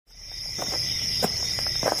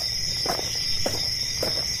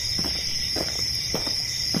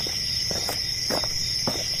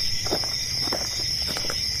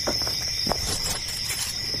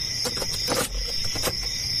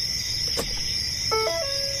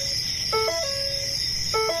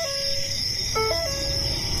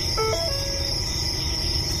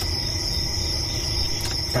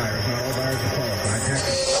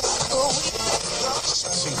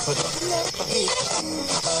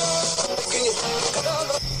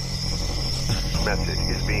Message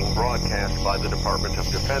is being broadcast by the Department of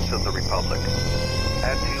Defense of the Republic.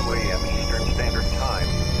 At 2 a.m. Eastern Standard Time,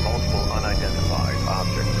 multiple unidentified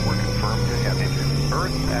objects were confirmed to have entered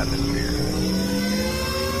Earth's atmosphere.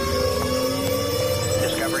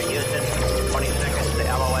 Discovery Houston, 20 seconds to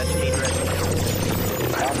LOS T-drift.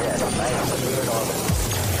 Contact, nice, cleared orbit.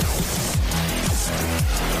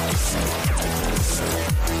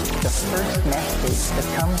 The first message that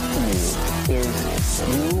comes to you is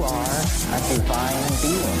you are a divine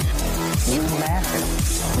being. You matter.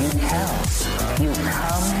 You count. You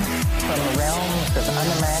come from realms of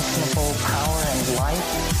unimaginable power and light,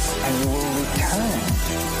 and you will return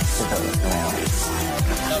to those realms.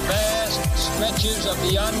 The vast stretches of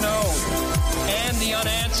the unknown and the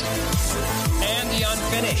unanswered and the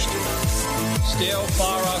unfinished still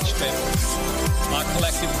far outstrip our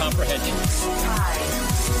collective comprehension.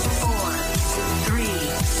 5, 4, 3, 2,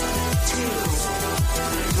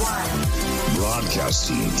 1.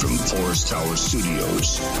 Broadcasting from Forest Tower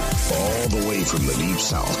Studios, all the way from the Deep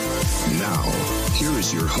South. Now, here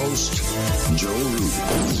is your host, Joe Root.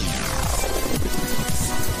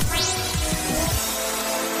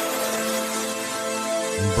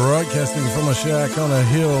 Broadcasting from a shack on a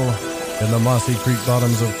hill in the mossy creek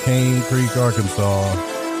bottoms of Cane Creek, Arkansas.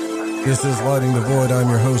 This is Lighting the Void. I'm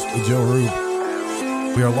your host, Joe Roop.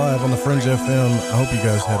 We are live on the Fringe FM. I hope you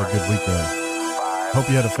guys had a good weekend. Hope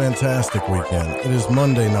you had a fantastic weekend. It is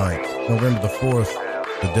Monday night, November the 4th,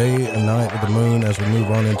 the day and night of the moon as we move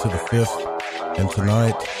on into the 5th. And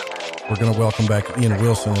tonight, we're going to welcome back Ian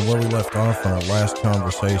Wilson. And where we left off on our last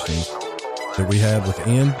conversations that we had with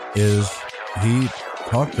Ian is he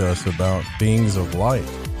talked to us about beings of light.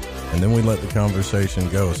 And then we let the conversation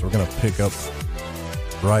go. So we're going to pick up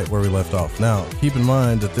right where we left off. Now, keep in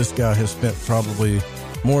mind that this guy has spent probably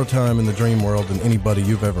more time in the dream world than anybody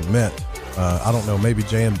you've ever met. I don't know, maybe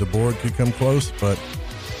J.M. DeBoard could come close, but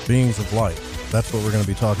beings of light, that's what we're going to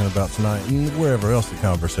be talking about tonight and wherever else the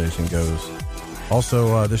conversation goes.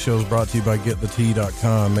 Also, this show is brought to you by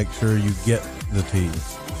GetTheTea.com. Make sure you get the tea.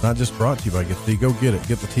 Not just brought to you by Get the Tea. Go get it.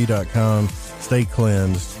 GetTheTea.com. Stay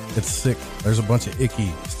cleansed. It's sick. There's a bunch of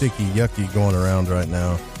icky, sticky, yucky going around right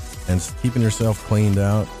now. And keeping yourself cleaned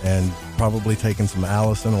out and probably taking some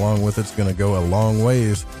Allison along with it's going to go a long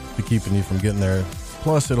ways to keeping you from getting there.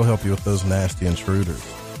 Plus, it'll help you with those nasty intruders.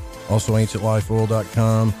 Also,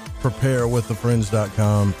 AncientLifeOil.com,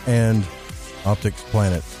 PrepareWithTheFringe.com, and Optics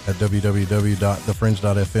Planet at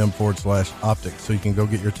www.thefringe.fm/optics so you can go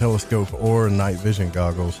get your telescope or night vision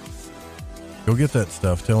goggles. Go get that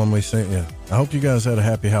stuff. Tell them we sent you. I hope you guys had a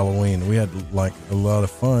happy Halloween. We had like a lot of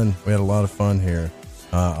fun. We had a lot of fun here.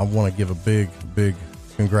 I want to give a big, big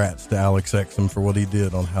congrats to Alex Exum for what he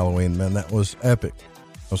did on Halloween, man. That was epic.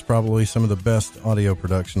 It was probably some of the best audio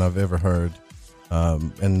production I've ever heard.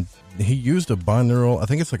 And he used a binaural, I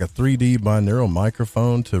think it's like a 3D binaural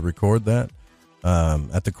microphone to record that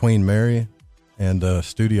at the Queen Mary and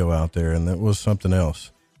studio out there. And that was something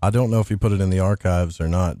else. I don't know if he put it in the archives or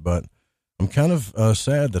not, but I'm kind of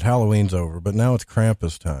sad that Halloween's over. But now it's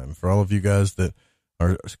Krampus time. For all of you guys that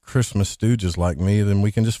are Christmas stooges like me, then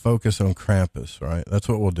we can just focus on Krampus, right? That's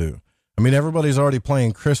what we'll do. I mean, everybody's already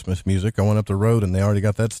playing Christmas music. I went up the road and they already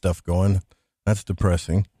got that stuff going. That's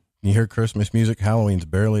depressing. You hear Christmas music, Halloween's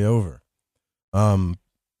barely over.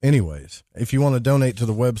 Anyways, if you want to donate to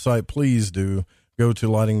the website, please do go to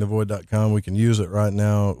lightingthevoid.com. We can use it right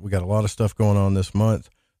now. We got a lot of stuff going on this month.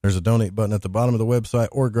 There's a donate button at the bottom of the website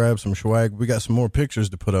or grab some swag. We got some more pictures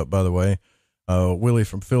to put up, by the way. Willie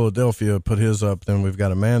from Philadelphia put his up. Then we've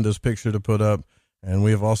got Amanda's picture to put up. And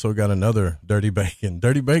we have also got another Dirty Bacon.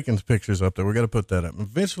 Dirty Bacon's pictures up there. We got to put that up.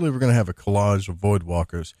 Eventually, we're going to have a collage of void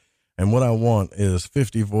walkers. And what I want is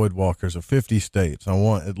 50 void walkers of 50 states. I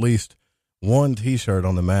want at least one T-shirt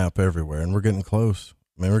on the map everywhere. And we're getting close.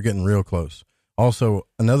 I mean, we're getting real close. Also,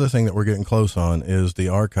 another thing that we're getting close on is the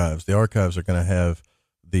archives. The archives are going to have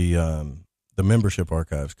the membership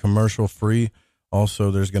archives, commercial free.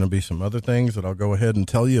 Also, there's going to be some other things that I'll go ahead and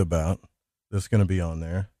tell you about that's going to be on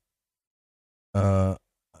there. I'll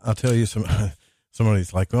tell you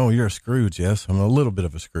somebody's like, oh, you're a Scrooge. Yes, I'm a little bit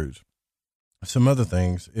of a Scrooge. Some other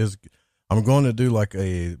things is I'm going to do like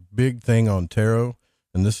a big thing on tarot,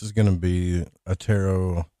 and this is going to be a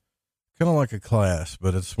tarot, kind of like a class,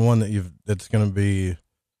 but it's one that's going to be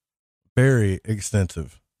very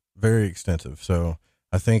extensive. So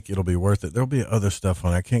I think it'll be worth it. There'll be other stuff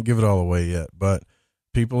on it. I can't give it all away yet, but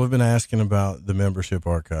people have been asking about the membership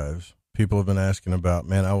archives. People have been asking about,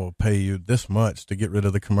 man, I will pay you this much to get rid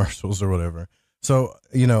of the commercials or whatever. So,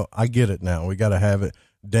 I get it now. We got to have it.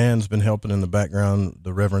 Dan's been helping in the background.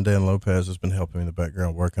 The Reverend Dan Lopez has been helping in the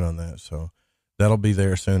background working on that. So that'll be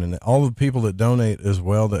there soon. And all the people that donate as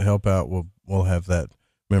well, that help out, will have that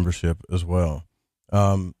membership as well.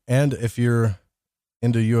 And if you're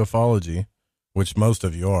into ufology, which most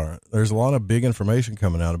of you are, there's a lot of big information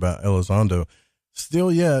coming out about Elizondo.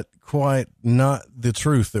 Still yet quite not the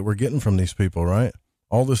truth that we're getting from these people, right?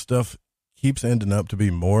 All this stuff keeps ending up to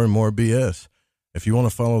be more and more BS. If you want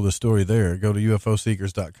to follow the story there, go to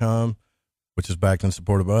ufoseekers.com, which is backed in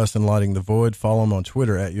support of us and Lighting the Void. Follow them on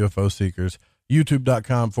Twitter at UFOseekers,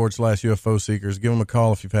 youtube.com/UFOseekers. Give them a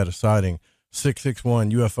call if you've had a sighting,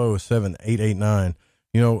 661-UFO-7889.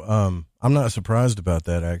 I'm not surprised about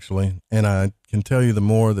that, actually. And I can tell you, the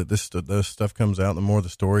more that this stuff comes out, the more the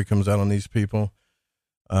story comes out on these people.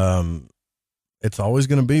 It's always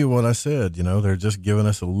going to be what I said. They're just giving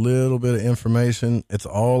us a little bit of information. It's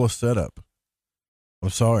all a setup. I'm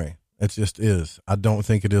sorry. It just is. I don't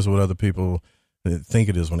think it is what other people think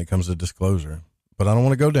it is when it comes to disclosure. But I don't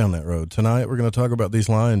want to go down that road. Tonight, we're going to talk about these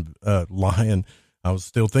lying, I was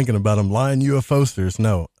still thinking about them, lying UFOsters.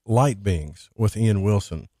 No, light beings with Ian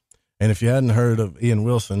Wilson. And if you hadn't heard of Ian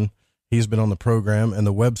Wilson, he's been on the program, and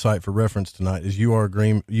the website for reference tonight is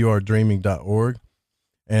youaredreaming.org.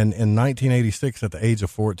 And in 1986, at the age of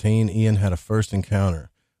 14, Ian had a first encounter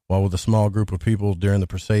while with a small group of people during the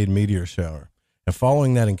Perseid Meteor shower. And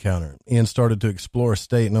following that encounter, Ian started to explore a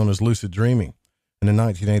state known as lucid dreaming. And in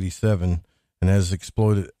 1987, and has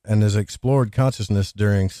explored consciousness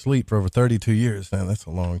during sleep for over 32 years. Man, that's a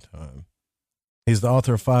long time. He's the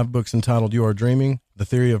author of 5 books entitled You Are Dreaming, The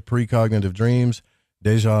Theory of Precognitive Dreams,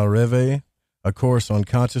 Deja Reve, A Course on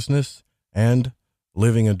Consciousness, and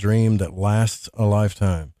Living a Dream That Lasts a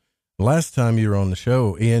Lifetime. Last time you were on the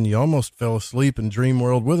show, Ian, you almost fell asleep in Dream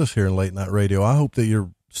World with us here in Late Night Radio. I hope that you're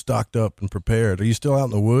stocked up and prepared. Are you still out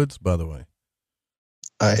in the woods, by the way?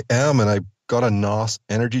 I am, and I got a NOS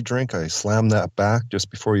energy drink. I slammed that back just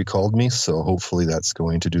before you called me, so hopefully that's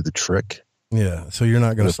going to do the trick. Yeah, so you're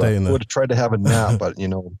not going to stay in the... I would have tried to have a nap, but,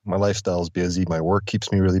 my lifestyle is busy. My work keeps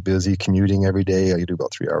me really busy, commuting every day. I do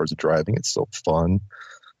about 3 hours of driving. It's so fun.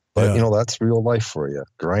 But, that's real life for you.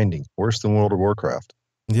 Grinding. Worse than World of Warcraft.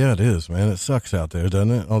 Yeah, it is, man. It sucks out there,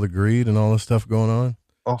 doesn't it? All the greed and all this stuff going on.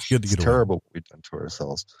 Oh, it's good to get terrible away. What we've done to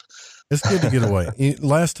ourselves. It's good to get away.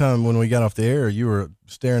 Last time when we got off the air, you were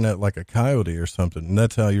staring at like a coyote or something, and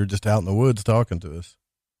that's how you're just out in the woods talking to us.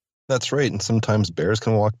 That's right, and sometimes bears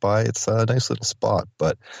can walk by. It's a nice little spot,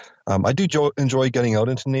 but I do enjoy getting out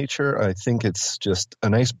into nature. I think it's just a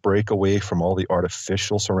nice break away from all the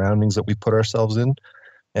artificial surroundings that we put ourselves in,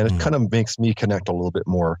 and it kind of makes me connect a little bit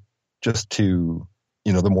more just to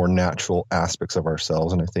the more natural aspects of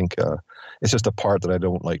ourselves, and I think it's just a part that I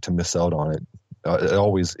don't like to miss out on. It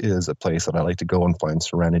always is a place that I like to go and find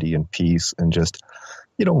serenity and peace, and just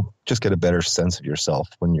get a better sense of yourself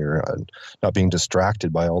when you're not being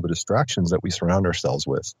distracted by all the distractions that we surround ourselves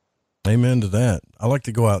with. Amen to that. I like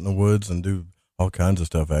to go out in the woods and do all kinds of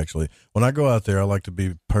stuff, actually. When I go out there, I like to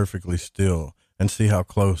be perfectly still and see how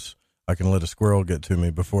close I can let a squirrel get to me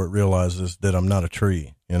before it realizes that I'm not a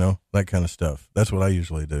tree, that kind of stuff. That's what I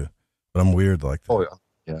usually do. But I'm weird like that. Oh, yeah.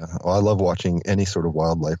 Yeah. Well, I love watching any sort of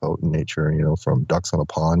wildlife out in nature, from ducks on a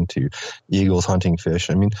pond to eagles hunting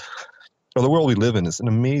fish. I mean, the world we live in is an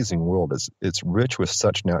amazing world. It's rich with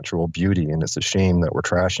such natural beauty, and it's a shame that we're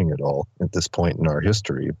trashing it all at this point in our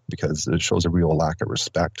history, because it shows a real lack of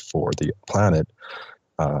respect for the planet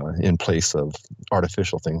in place of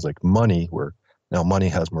artificial things like money, where now money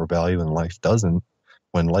has more value and life doesn't,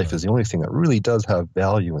 when life is the only thing that really does have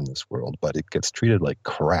value in this world, but it gets treated like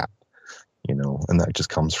crap, and that just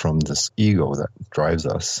comes from this ego that drives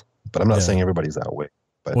us. But I'm not saying everybody's that way.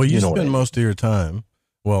 But well, you spend most of your time,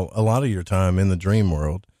 a lot of your time in the dream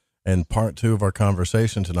world. And part 2 of our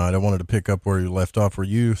conversation tonight, I wanted to pick up where you left off, where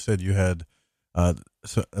you said you had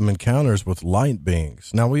some encounters with light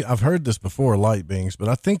beings. Now, I've heard this before, light beings, but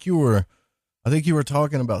I think you were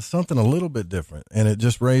talking about something a little bit different, and it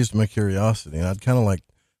just raised my curiosity. And I'd kind of like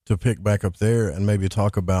to pick back up there and maybe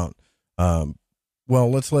talk about,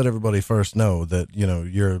 let's let everybody first know that,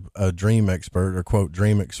 you're a dream expert, or quote,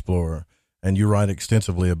 dream explorer, and you write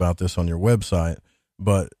extensively about this on your website.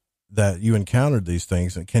 But that you encountered these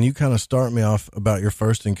things. And can you kind of start me off about your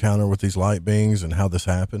first encounter with these light beings and how this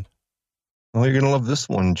happened? Well, you're going to love this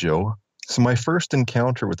one, Joe. So my first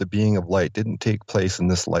encounter with a being of light didn't take place in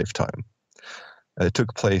this lifetime. It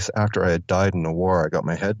took place after I had died in a war. I got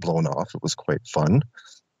my head blown off. It was quite fun.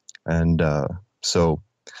 And so,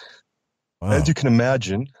 as you can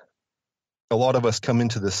imagine, a lot of us come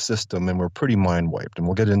into this system and we're pretty mind wiped, and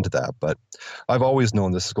we'll get into that. But I've always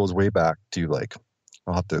known this goes way back to, like,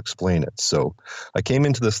 I'll have to explain it. So I came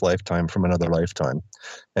into this lifetime from another lifetime.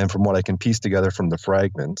 And from what I can piece together from the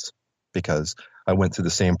fragments, because I went through the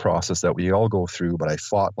same process that we all go through, but I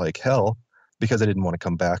fought like hell because I didn't want to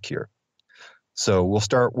come back here. So we'll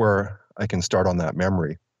start where I can start on that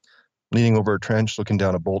memory. Leaning over a trench, looking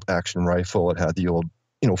down a bolt action rifle. It had the old,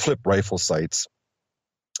 flip rifle sights.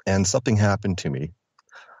 And something happened to me.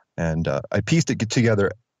 And I pieced it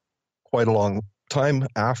together quite a long time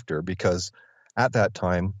after, because at that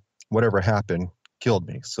time, whatever happened killed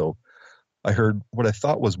me. So I heard what I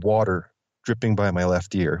thought was water dripping by my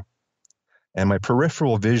left ear. And my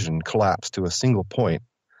peripheral vision collapsed to a single point,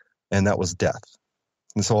 and that was death.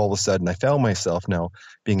 And so all of a sudden, I found myself now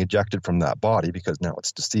being ejected from that body because now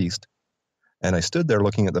it's deceased. And I stood there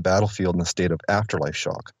looking at the battlefield in a state of afterlife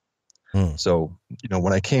shock. So,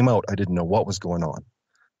 when I came out, I didn't know what was going on.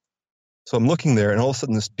 So I'm looking there, and all of a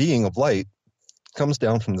sudden this being of light comes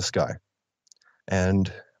down from the sky.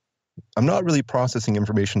 And I'm not really processing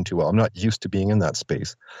information too well. I'm not used to being in that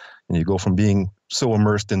space. And you go from being so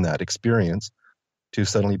immersed in that experience to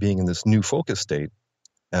suddenly being in this new focus state.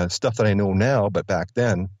 Stuff that I know now, but back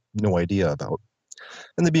then, no idea about.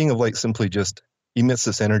 And the being of light simply just emits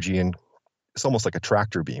this energy, and it's almost like a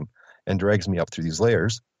tractor beam, and drags me up through these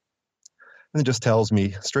layers. And it just tells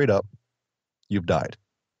me straight up, you've died.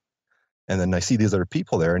 And then I see these other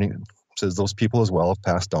people there, and he says those people as well have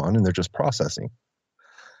passed on, and they're just processing.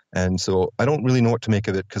 And so I don't really know what to make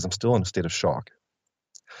of it because I'm still in a state of shock.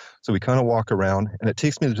 So we kind of walk around, and it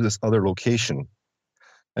takes me to this other location.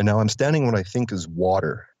 And now I'm standing in what I think is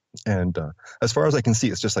water. And as far as I can see,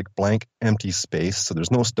 it's just like blank, empty space. So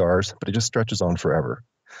there's no stars, but it just stretches on forever.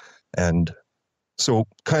 And so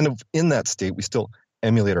kind of in that state, we still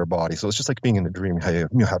emulate our body. So it's just like being in a dream, how you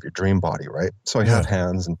have your dream body, right? So I have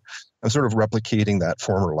hands, and I'm sort of replicating that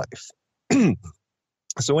former life.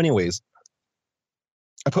 So anyways,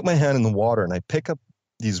 I put my hand in the water, and I pick up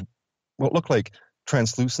these what look like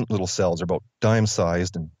translucent little cells. They're about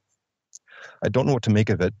dime-sized, and I don't know what to make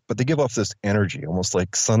of it, but they give off this energy, almost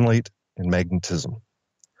like sunlight and magnetism.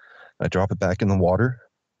 I drop it back in the water,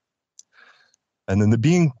 and then the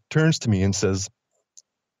being turns to me and says,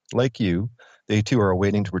 like you, they too are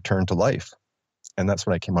awaiting to return to life. And that's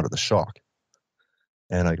when I came out of the shock.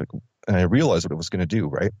 And I realized what it was going to do,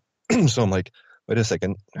 right? So I'm like, wait a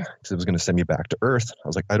second, because it was going to send me back to Earth. I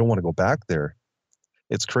was like, I don't want to go back there.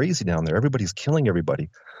 It's crazy down there. Everybody's killing everybody.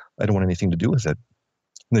 I don't want anything to do with it.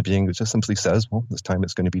 And the being just simply says, well, this time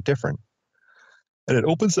it's going to be different. And it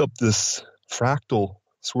opens up this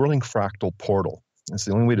swirling fractal portal. That's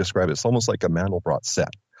the only way to describe it. It's almost like a Mandelbrot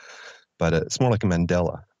set, but it's more like a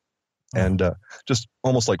Mandela. And just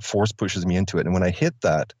almost like force pushes me into it. And when I hit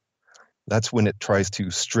that, that's when it tries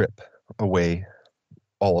to strip away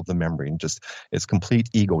all of the memory and just it's complete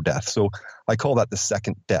ego death. So I call that the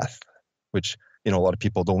second death, which, a lot of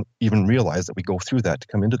people don't even realize that we go through that to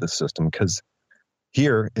come into this system, because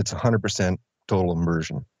here it's 100% total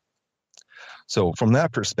immersion. So from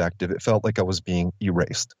that perspective, it felt like I was being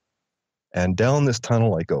erased. And down this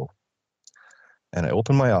tunnel I go. And I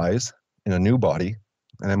open my eyes in a new body.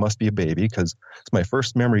 And I must be a baby because it's my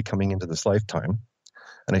first memory coming into this lifetime.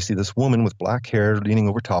 And I see this woman with black hair leaning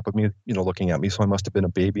over top of me, looking at me. So I must have been a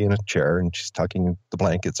baby in a chair, and she's tucking the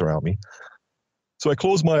blankets around me. So I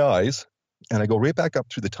close my eyes, and I go right back up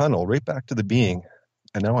through the tunnel, right back to the being.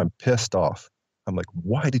 And now I'm pissed off. I'm like,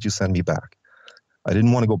 why did you send me back? I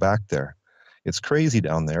didn't want to go back there. It's crazy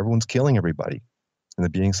down there. Everyone's killing everybody. And the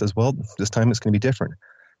being says, well, this time it's going to be different.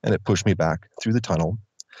 And it pushed me back through the tunnel,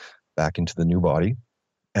 back into the new body.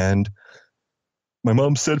 And my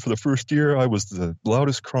mom said for the first year, I was the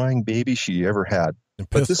loudest crying baby she ever had.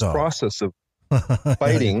 But this process of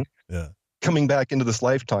fighting, coming back into this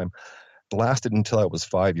lifetime, lasted until I was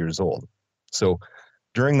 5 years old. So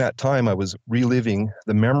during that time, I was reliving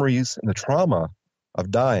the memories and the trauma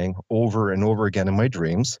of dying over and over again in my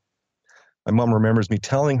dreams. My mom remembers me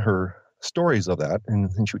telling her stories of that,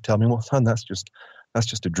 and she would tell me, well, son, that's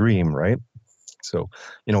just a dream, right? So,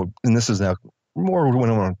 and this is now more when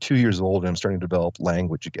I'm 2 years old and I'm starting to develop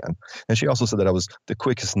language again. And she also said that I was the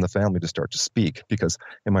quickest in the family to start to speak, because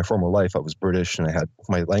in my former life I was British and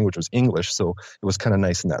my language was English, so it was kind of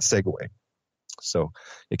nice in that segue. So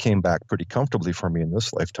it came back pretty comfortably for me in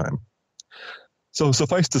this lifetime. So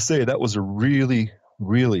suffice to say, that was a really,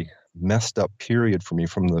 really messed up period for me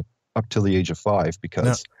up till the age of 5,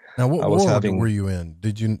 because now what I was war having. were you in?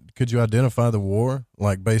 Could you identify the war,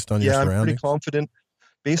 like based on your surroundings? I'm pretty confident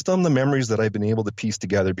based on the memories that I've been able to piece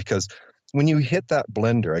together, because when you hit that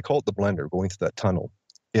blender, I call it the blender, going through that tunnel,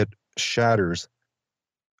 it shatters.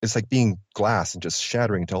 It's like being glass and just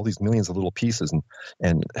shattering into all these millions of little pieces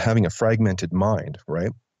and having a fragmented mind,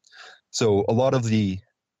 right? So a lot of the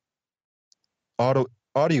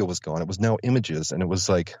audio was gone. It was now images, and it was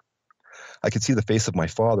like I could see the face of my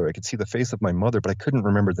father. I could see the face of my mother, but I couldn't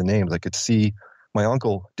remember the names. I could see my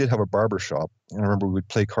uncle did have a barber shop, and I remember we would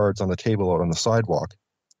play cards on the table out on the sidewalk.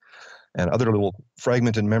 And other little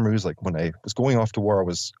fragmented memories, like when I was going off to war, I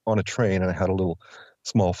was on a train and I had a little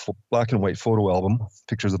small black and white photo album,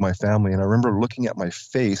 pictures of my family. And I remember looking at my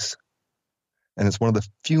face, and it's one of the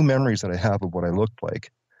few memories that I have of what I looked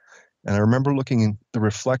like. And I remember looking in the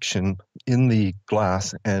reflection in the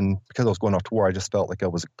glass, and because I was going off to war, I just felt like I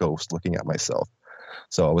was a ghost looking at myself.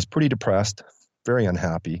 So I was pretty depressed, very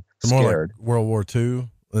unhappy, more scared. Like World War II?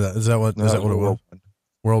 Is that what it was?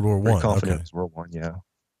 World War I. Confident okay. it was World War I, yeah.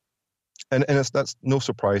 And that's no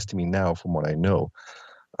surprise to me now from what I know.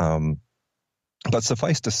 But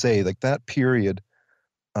suffice to say, like that period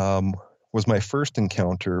was my first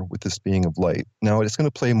encounter with this being of light. Now, it's going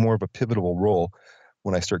to play more of a pivotal role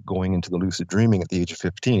when I start going into the lucid dreaming at the age of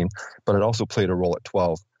 15, but it also played a role at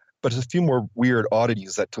 12. But there's a few more weird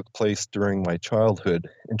oddities that took place during my childhood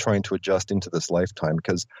in trying to adjust into this lifetime,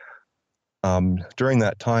 because during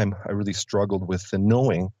that time, I really struggled with the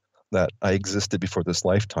knowing that I existed before this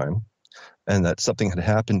lifetime and that something had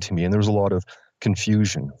happened to me, and there was a lot of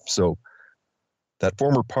confusion. So that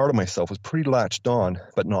former part of myself was pretty latched on,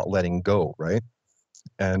 but not letting go, right?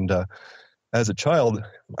 And as a child,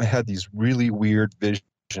 I had these really weird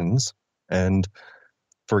visions. And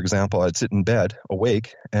for example, I'd sit in bed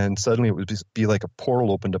awake, and suddenly it would just be like a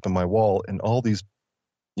portal opened up in my wall, and all these,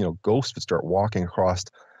 ghosts would start walking across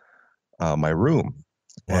my room.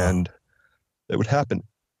 Wow. And it would happen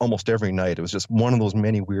almost every night. It was just one of those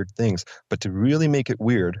many weird things. But to really make it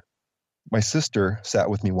weird, my sister sat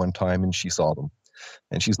with me one time and she saw them.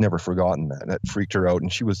 And she's never forgotten that. That freaked her out.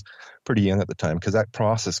 And she was pretty young at the time, because that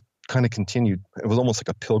process kind of continued. It was almost like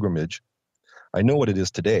a pilgrimage. I know what it is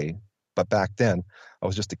today, but back then I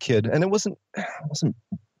was just a kid, and it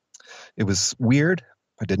was weird.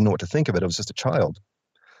 I didn't know what to think of it. I was just a child.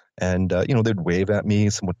 And, they'd wave at me,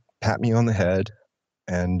 someone would pat me on the head.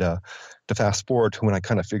 And to fast forward to when I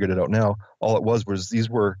kind of figured it out now, all it was these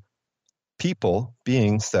were people,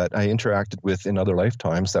 beings that I interacted with in other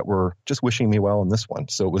lifetimes that were just wishing me well in this one.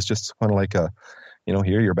 So it was just kind of like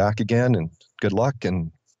here, you're back again, and good luck,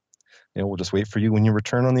 and we'll just wait for you when you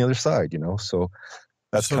return on the other side. So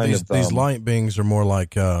that's these light beings are more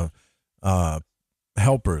like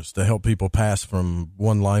helpers to help people pass from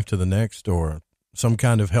one life to the next, or some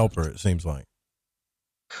kind of helper, it seems like.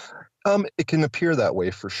 It can appear that way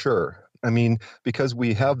for sure. I mean, because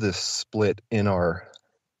we have this split in our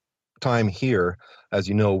time here, as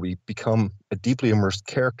you know, we become a deeply immersed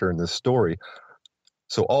character in this story.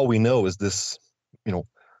 So all we know is this,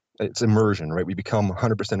 it's immersion, right? We become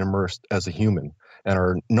 100% immersed as a human. And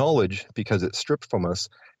our knowledge, because it's stripped from us,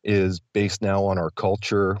 is based now on our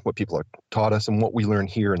culture, what people have taught us, and what we learn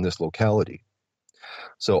here in this locality.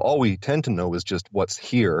 So all we tend to know is just what's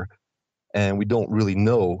here, and we don't really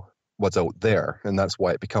know what's out there. And that's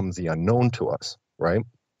why it becomes the unknown to us, right?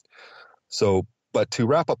 So, but to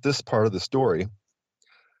wrap up this part of the story,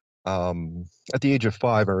 at the age of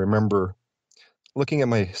 5, I remember looking at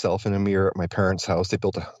myself in a mirror at my parents' house. They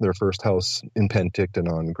built their first house in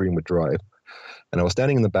Penticton on Greenwood Drive. And I was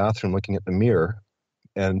standing in the bathroom looking at the mirror.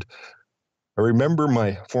 And I remember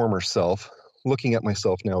my former self looking at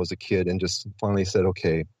myself now as a kid and just finally said,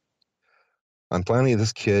 okay, I'm finally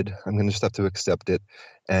this kid. I'm going to just have to accept it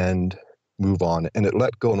and move on. And it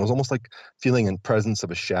let go. And it was almost like feeling in presence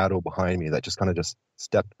of a shadow behind me that just kind of just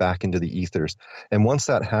stepped back into the ethers. And once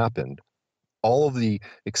that happened, all of the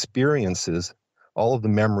experiences, all of the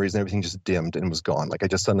memories and everything just dimmed and was gone. Like I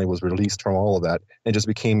just suddenly was released from all of that and just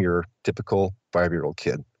became your typical 5-year-old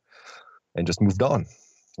kid and just moved on.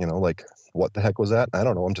 Like, what the heck was that? I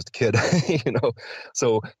don't know. I'm just a kid,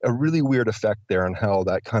 So a really weird effect there on how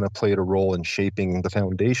that kind of played a role in shaping the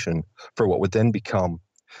foundation for what would then become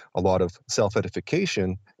a lot of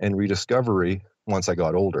self-edification and rediscovery once I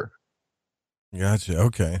got older. Gotcha.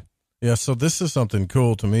 Okay. Yeah. So this is something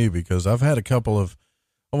cool to me, because I've had a couple of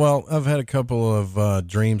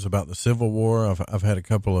dreams about the Civil War. I've had a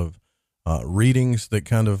couple of readings that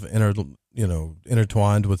kind of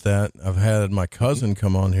intertwined with that. I've had my cousin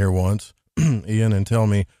come on here once, Ian, and tell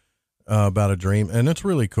me about a dream, and it's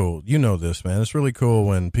really cool. You know this, man. It's really cool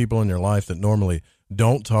when people in your life that normally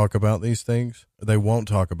don't talk about these things, they won't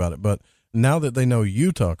talk about it, but now that they know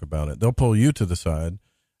you talk about it, they'll pull you to the side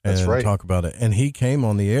and talk about it. And he came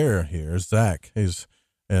on the air here, Zach, he's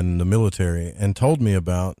in the military, and told me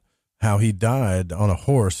about how he died on a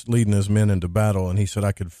horse leading his men into battle. And he said,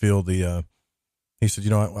 I could feel the, he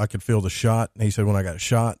said, I could feel the shot. And he said, when I got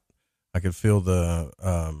shot, I could feel the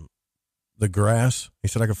grass. He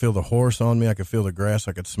said, I could feel the horse on me. I could feel the grass.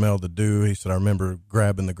 I could smell the dew. He said, I remember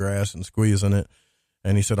grabbing the grass and squeezing it.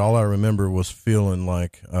 And he said, all I remember was feeling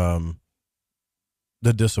like,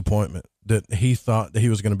 the disappointment that he thought that he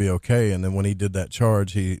was going to be okay. And then when he did that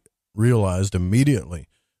charge, he realized immediately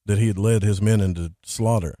that he had led his men into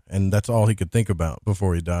slaughter. And that's all he could think about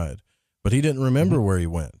before he died. But he didn't remember where he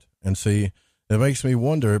went. And see, it makes me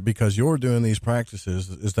wonder, because you're doing these practices,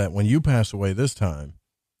 is that when you pass away this time,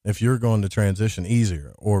 if you're going to transition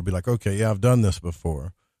easier or be like, okay, yeah, I've done this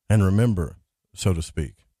before and remember, so to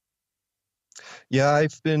speak. Yeah,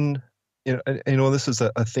 I've been, this is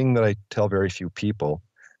a thing that I tell very few people,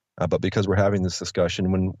 but because we're having this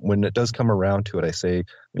discussion, when it does come around to it, I say,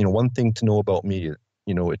 one thing to know about me,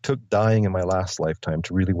 it took dying in my last lifetime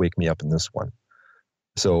to really wake me up in this one.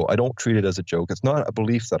 So I don't treat it as a joke. It's not a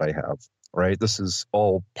belief that I have, right? This is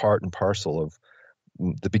all part and parcel of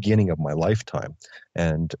the beginning of my lifetime.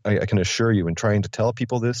 And I can assure you, in trying to tell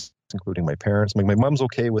people this, including my parents, my mom's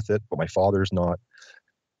okay with it, but my father's not.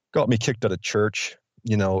 Got me kicked out of church.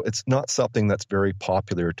 It's not something that's very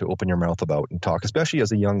popular to open your mouth about and talk, especially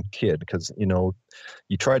as a young kid, because,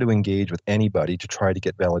 you try to engage with anybody to try to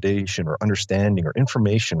get validation or understanding or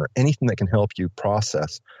information or anything that can help you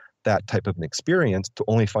process that type of an experience, to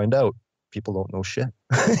only find out people don't know shit.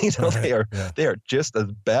 They are just as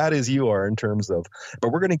bad as you are in terms of,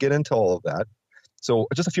 but we're going to get into all of that. So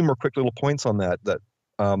just a few more quick little points on that.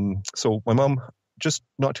 So my mom, just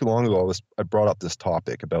not too long ago, I brought up this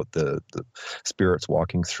topic about the spirits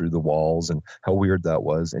walking through the walls and how weird that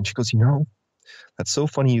was. And she goes, that's so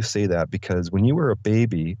funny you say that, because when you were a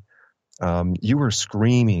baby, you were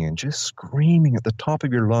screaming and just screaming at the top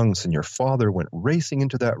of your lungs, and your father went racing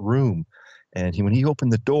into that room. And when he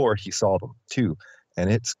opened the door, he saw them too.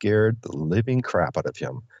 And it scared the living crap out of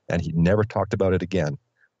him. And he never talked about it again.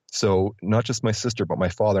 So not just my sister, but my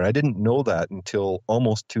father. And I didn't know that until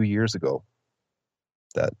almost 2 years ago.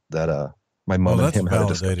 That my mom and him had a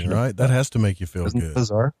discussion. Right? That has to make you feel good.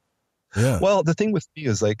 Bizarre. Yeah. Well, the thing with me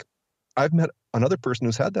is, like, I've met another person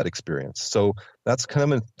who's had that experience. So that's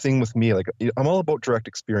kind of a thing with me. Like, I'm all about direct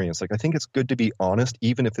experience. Like, I think it's good to be honest,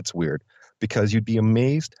 even if it's weird, because you'd be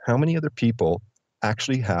amazed how many other people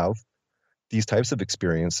actually have these types of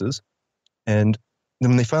experiences. And then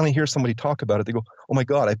when they finally hear somebody talk about it, they go, oh my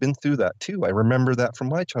God, I've been through that too. I remember that from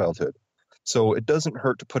my childhood. So it doesn't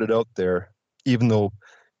hurt to put it out there, even though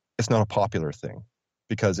it's not a popular thing,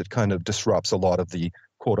 because it kind of disrupts a lot of the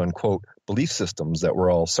quote unquote belief systems that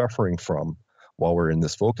we're all suffering from while we're in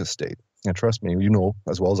this focus state. And trust me,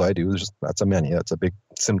 as well as I do, that's a mania. It's a big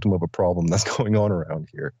symptom of a problem that's going on around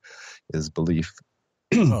here, is belief.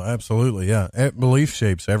 Oh, absolutely. Yeah. Belief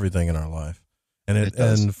shapes everything in our life. And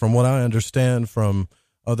and from what I understand from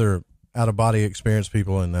other out-of-body experience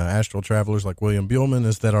people and astral travelers like William Buellman,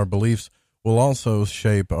 is that our beliefs will also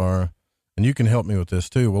shape our, and you can help me with this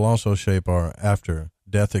too, will also shape our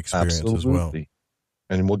after-death experience as well.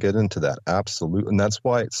 And we'll get into that. Absolutely. And that's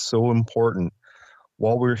why it's so important,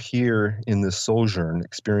 while we're here in this sojourn,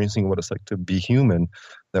 experiencing what it's like to be human,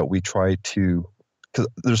 that we try to, because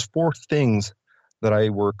there's 4 things that I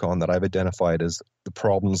work on that I've identified as the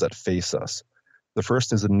problems that face us. The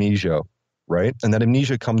first is amnesia, right? And that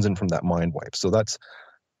amnesia comes in from that mind wipe. So that's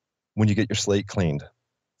when you get your slate cleaned.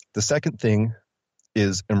 The second thing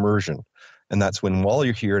is immersion. And that's when, while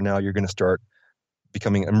you're here now, you're going to start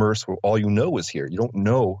becoming immersed where all you know is here. You don't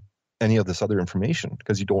know any of this other information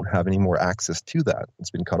because you don't have any more access to that.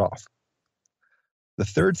 It's been cut off. The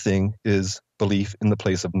third thing is belief in the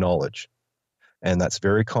place of knowledge. And that's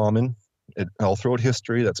very common. All throughout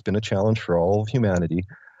history, that's been a challenge for all of humanity,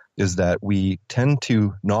 is that we tend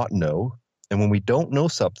to not know. And when we don't know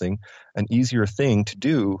something, an easier thing to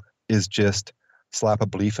do is just slap a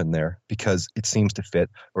belief in there because it seems to fit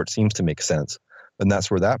or it seems to make sense. And that's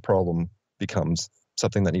where that problem becomes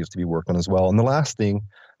something that needs to be worked on as well. And the last thing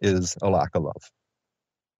is a lack of love.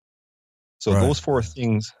 So those 4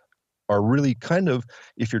 things are really kind of,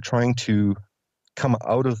 if you're trying to come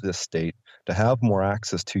out of this state to have more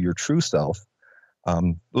access to your true self,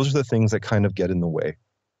 those are the things that kind of get in the way.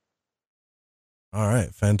 All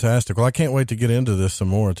right, fantastic. Well, I can't wait to get into this some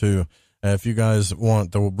more, too. If you guys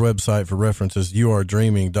want the website for references,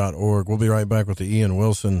 youaredreaming.org. We'll be right back with the Ian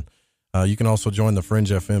Wilson. You can also join the Fringe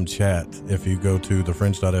FM chat if you go to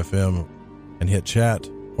thefringe.fm and hit chat,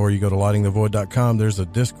 or you go to lightingthevoid.com. There's a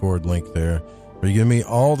Discord link there where you can meet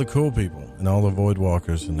all the cool people and all the Void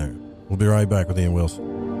Walkers in there. We'll be right back with Ian Wilson.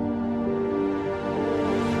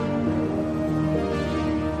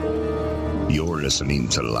 You're listening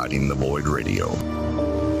to Lighting the Void Radio.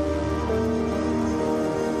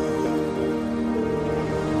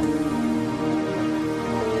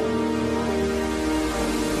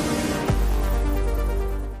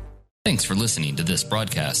 Thanks for listening to this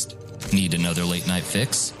broadcast. Need another late night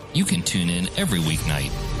fix? You can tune in every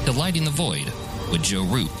weeknight to Lighting the Void with Joe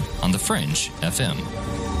Roop on the Fringe FM.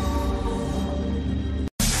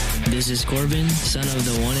 This is Corbin, son of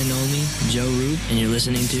the one and only Joe Roop, and you're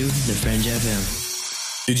listening to the Fringe FM.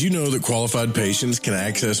 Did you know that qualified patients can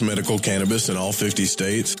access medical cannabis in all 50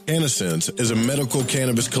 states? CannaSense is a medical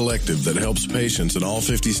cannabis collective that helps patients in all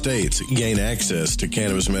 50 states gain access to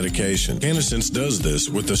cannabis medication. CannaSense does this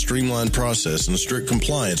with a streamlined process and strict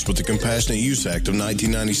compliance with the Compassionate Use Act of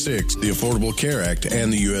 1996, the Affordable Care Act,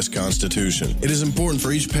 and the U.S. Constitution. It is important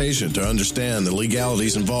for each patient to understand the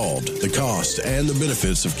legalities involved, the costs, and the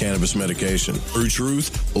benefits of cannabis medication. Through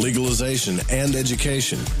truth, legalization, and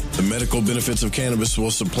education, the medical benefits of cannabis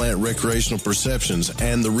will supplant recreational perceptions,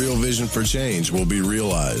 and the real vision for change will be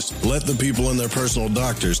realized. Let the people and their personal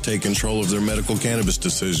doctors take control of their medical cannabis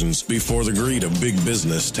decisions before the greed of big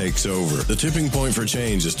business takes over. The tipping point for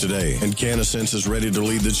change is today, and CannaSense is ready to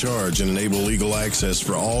lead the charge and enable legal access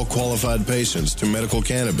for all qualified patients to medical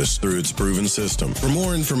cannabis through its proven system. For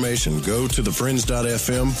more information, go to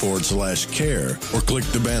thefringe.fm/care or click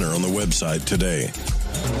the banner on the website today.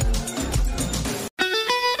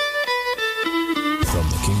 From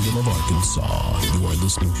the Kingdom of Arkansas, you are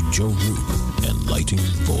listening to Joe Roop and Lighting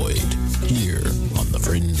the Void here on the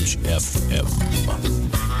Fringe FM.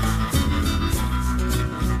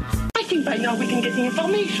 I think by now we can get the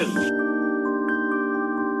information.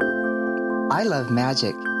 I love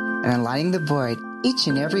magic, and on Lighting the Void, each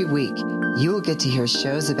and every week, you will get to hear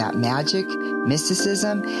shows about magic,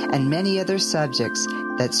 mysticism, and many other subjects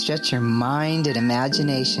that stretch your mind and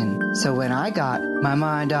imagination. So when I got my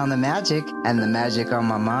mind on the magic and the magic on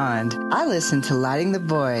my mind, I listened to Lighting the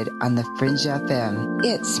Void on the Fringe FM.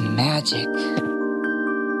 It's magic.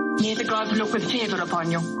 May the gods look with favor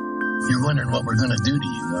upon you. You're wondering what we're going to do to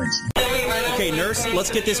you, aren't you? Okay, nurse, let's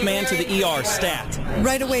get this man to the ER stat.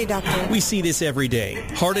 Right away, doctor. We see this every day.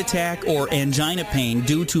 Heart attack or angina pain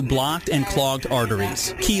due to blocked and clogged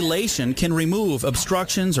arteries. Chelation can remove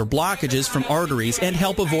obstructions or blockages from arteries and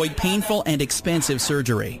help avoid painful and expensive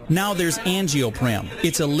surgery. Now there's Angioprim.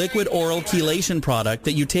 It's a liquid oral chelation product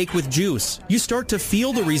that you take with juice. You start to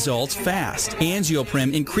feel the results fast.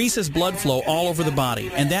 Angioprim increases blood flow all over the body,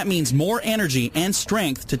 and that means more energy and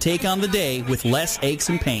strength to take on the day with less aches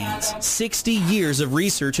and pains. 60 years of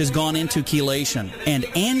research has gone into chelation, and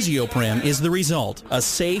Angioprim is the result. A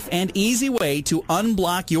safe and easy way to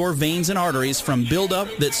unblock your veins and arteries from buildup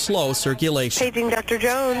that slow circulation. Paging Dr.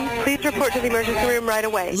 Jones. Please report to the emergency room right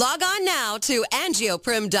away. Log on now to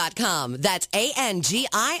angioprim.com. That's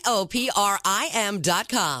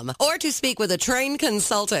ANGIOPRIM.com. Or to speak with a trained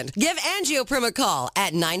consultant. Give Angioprim a call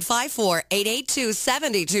at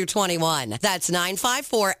 954-882-7221. That's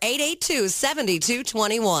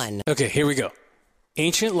 954-882-7221. Okay, here we go.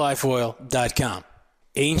 AncientLifeOil.com.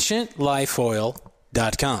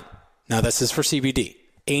 AncientLifeOil.com. Now this is for CBD.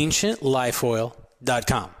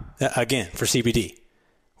 AncientLifeOil.com. Again, for CBD.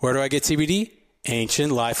 Where do I get CBD?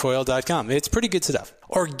 AncientLifeOil.com. It's pretty good stuff.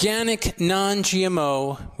 Organic,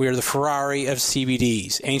 non-GMO. We are the Ferrari of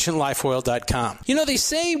CBDs. AncientLifeOil.com. You know, they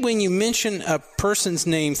say when you mention a person's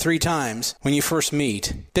name 3 times when you first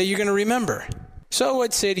meet, that you're going to remember. So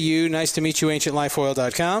I'd say to you, nice to meet you,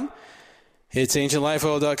 AncientLifeOil.com. It's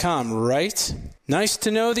AncientLifeOil.com, right? Nice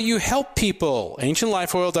to know that you help people.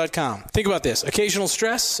 AncientLifeOil.com. Think about this. Occasional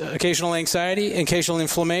stress, occasional anxiety, occasional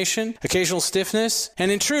inflammation, occasional stiffness,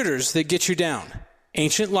 and intruders that get you down.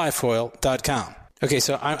 AncientLifeOil.com. Okay,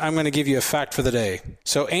 so I'm going to give you a fact for the day.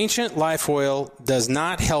 So Ancient Life Oil does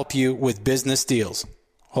not help you with business deals.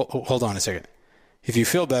 Hold on a second. If you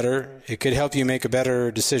feel better, it could help you make a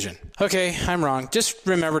better decision. Okay, I'm wrong. Just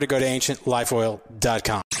remember to go to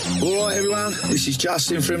AncientLifeOil.com. All right, everyone, this is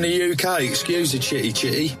Justin from the UK. Excuse the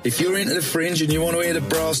chitty. If you're into the Fringe and you want to hear the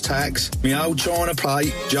brass tacks, my old china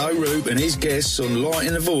plate, Joe Roop and his guests on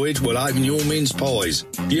Lighting the Void will open your mince pies.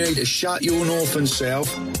 You need to shut your north and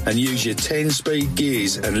south and use your 10-speed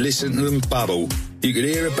gears and listen to them bubble. You could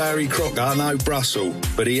hear a Barry Crocker, no Brussel,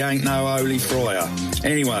 but he ain't no holy friar.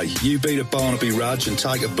 Anyway, you beat a Barnaby Rudge and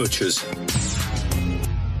take a butcher's. From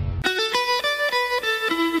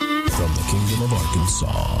the Kingdom of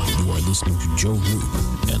Arkansas, you are listening to Joe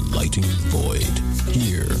Roop and Lighting the Void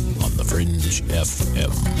here on the Fringe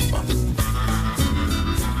FM.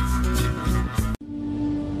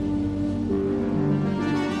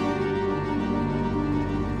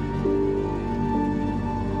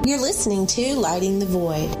 You're listening to Lighting the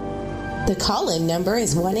Void. The call-in number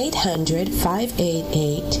is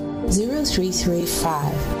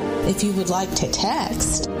 1-800-588-0335. If you would like to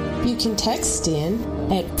text, you can text in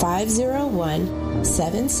at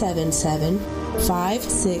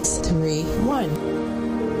 501-777-5631.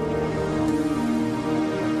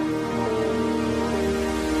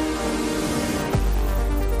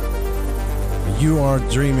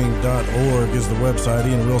 YouAreDreaming.org is the website.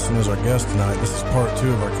 Ian Wilson is our guest tonight. This is part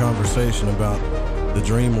 2 of our conversation about the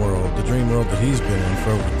dream world that he's been in for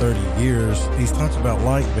over 30 years. He's talked about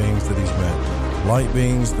light beings that he's met, light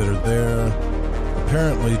beings that are there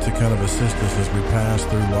apparently to kind of assist us as we pass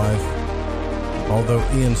through life. Although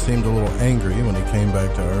Ian seemed a little angry when he came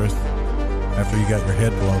back to Earth after you got your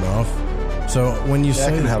head blown off. So when you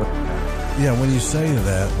say when you say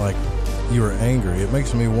that, like you were angry, it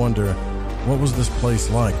makes me wonder, what was this place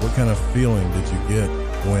like? What kind of feeling did you get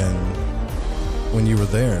when you were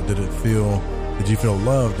there? Did you feel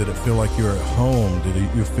love? Did it feel like you were at home? Did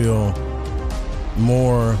you feel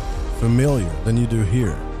more familiar than you do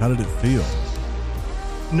here? How did it feel?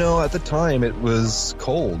 No, at the time it was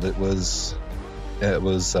cold. It was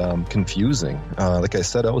confusing. Like I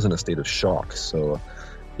said, I was in a state of shock. So,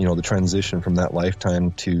 the transition from that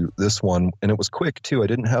lifetime to this one, and it was quick too. I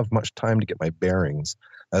didn't have much time to get my bearings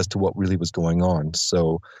as to what really was going on.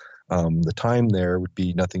 So the time there would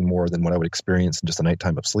be nothing more than what I would experience in just a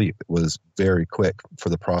nighttime of sleep. It was very quick for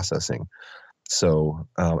the processing. So,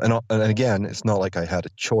 and again, it's not like I had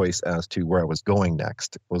a choice as to where I was going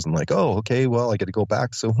next. It wasn't like, oh, okay, well, I got to go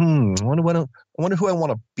back. So, I wonder who I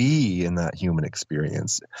want to be in that human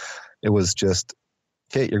experience. It was just,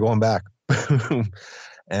 okay, you're going back.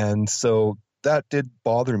 And so that did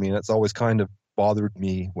bother me. And it's always kind of bothered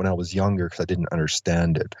me when I was younger because I didn't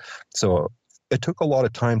understand it. So it took a lot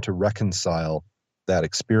of time to reconcile that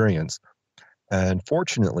experience. And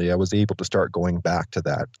fortunately, I was able to start going back to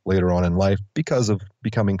that later on in life because of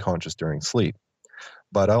becoming conscious during sleep.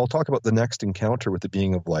 But I'll talk about the next encounter with the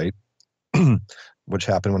being of light, which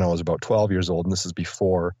happened when I was about 12 years old. And this is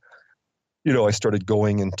before, I started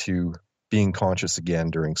going into being conscious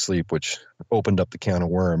again during sleep, which opened up the can of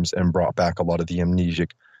worms and brought back a lot of the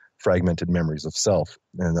amnesic, fragmented memories of self.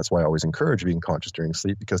 And that's why I always encourage being conscious during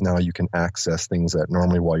sleep, because now you can access things that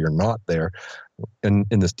normally while you're not there in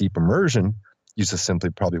this deep immersion, you just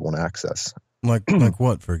simply probably won't access. Like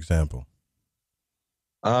what, for example?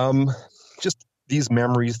 Just these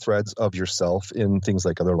memories, threads of yourself in things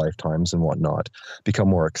like other lifetimes and whatnot become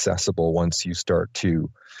more accessible once you start to,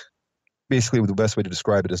 basically the best way to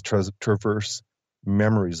describe it is traverse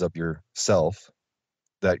memories of yourself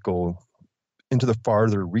that go into the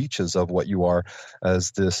farther reaches of what you are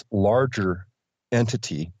as this larger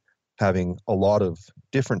entity having a lot of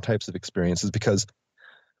different types of experiences. Because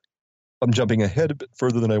I'm jumping ahead a bit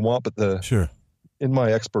further than I want, but in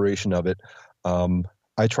my exploration of it,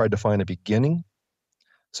 I tried to find a beginning.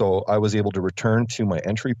 So I was able to return to my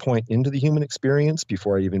entry point into the human experience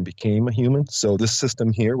before I even became a human. So this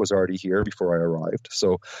system here was already here before I arrived.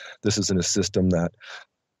 So this isn't a system that,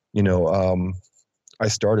 I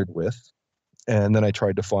started with. And then I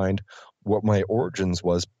tried to find what my origins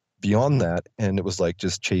was beyond that. And it was like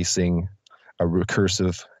just chasing a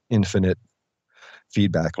recursive, infinite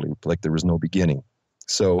feedback loop, like there was no beginning.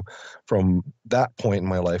 So from that point in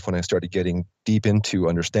my life, when I started getting deep into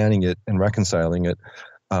understanding it and reconciling it,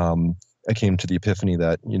 I came to the epiphany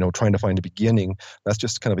that, trying to find a beginning, that's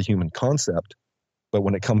just kind of a human concept. But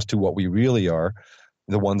when it comes to what we really are,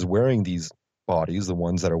 the ones wearing these bodies, the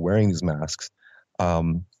ones that are wearing these masks,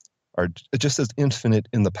 are just as infinite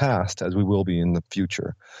in the past as we will be in the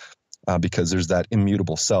future, because there's that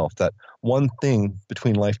immutable self, that one thing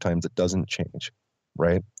between lifetimes that doesn't change,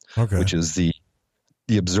 right? Okay. Which is the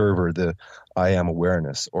observer, the I am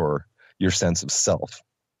awareness, or your sense of self.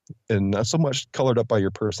 And not so much colored up by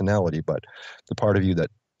your personality, but the part of you that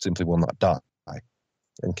simply will not die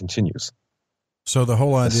and continues. So the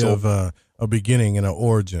whole idea of a beginning and an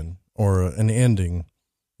origin or an ending,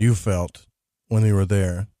 you felt when you were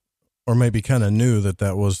there, or maybe kind of knew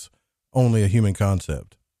that was only a human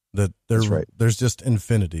concept, that there's just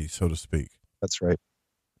infinity, so to speak. That's right.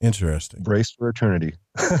 Interesting. Brace for eternity.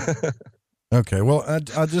 Okay. Well,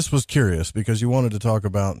 I just was curious because you wanted to talk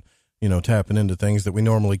about, tapping into things that we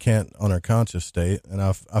normally can't on our conscious state. And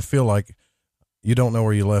I feel like you don't know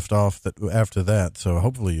where you left off after that. So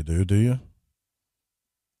hopefully you do you?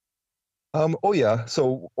 Oh yeah.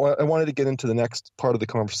 So I wanted to get into the next part of the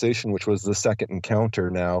conversation, which was the second encounter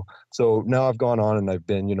now. So now I've gone on and I've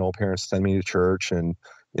been, parents send me to church and,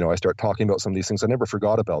 I start talking about some of these things. I never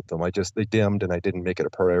forgot about them. They dimmed and I didn't make it a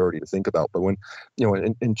priority to think about. But when,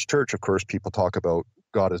 in church, of course, people talk about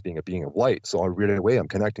God as being a being of light. So right away I'm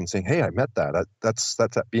connecting saying, hey, I met that. That's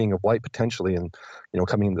that being of light potentially and,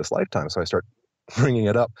 coming in this lifetime. So I start bringing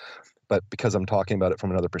it up. But because I'm talking about it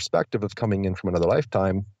from another perspective of coming in from another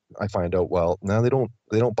lifetime, I find out, well, no, they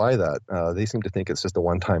don't buy that. They seem to think it's just a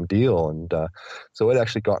one-time deal. And so it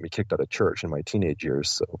actually got me kicked out of church in my teenage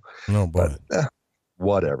years. So, no, but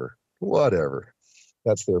whatever.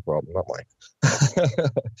 That's their problem, not mine.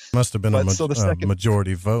 Must have been a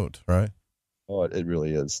majority vote, right? Oh, it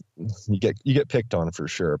really is. You get picked on for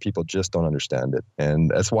sure. People just don't understand it. And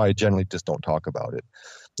that's why I generally just don't talk about it.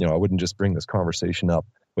 I wouldn't just bring this conversation up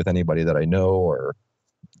with anybody that I know or,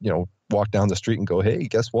 walk down the street and go, hey,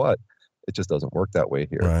 guess what? It just doesn't work that way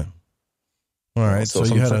here. Right. All right. So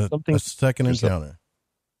you had a second encounter.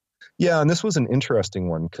 Yeah. And this was an interesting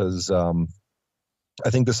one because I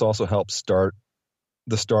think this also helped start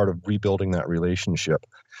the start of rebuilding that relationship.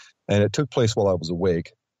 And it took place while I was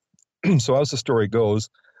awake. So as the story goes,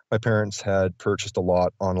 my parents had purchased a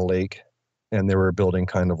lot on a lake and they were building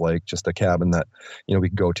kind of like just a cabin that, we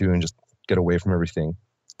could go to and just get away from everything.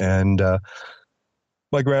 And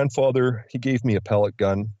my grandfather, he gave me a pellet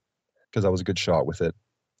gun because I was a good shot with it.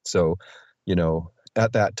 So,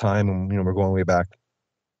 at that time, and, we're going way back,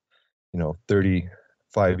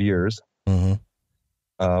 35 years.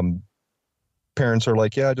 Mm-hmm. Parents are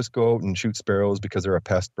like, yeah, just go out and shoot sparrows because they're a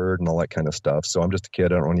pest bird and all that kind of stuff. So I'm just a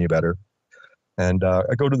kid. I don't know any better. And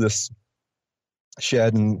I go to this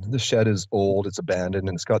shed, and the shed is old. It's abandoned,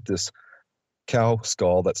 and it's got this cow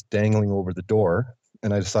skull that's dangling over the door.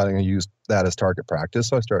 And I decided I'm going to use that as target practice.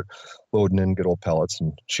 So I start loading in good old pellets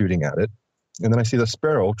and shooting at it. And then I see the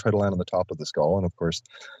sparrow try to land on the top of the skull. And of course,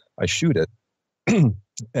 I shoot it.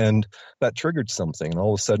 And that triggered something. And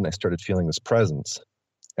all of a sudden, I started feeling this presence.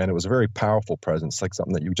 And it was a very powerful presence, like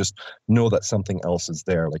something that you just know that something else is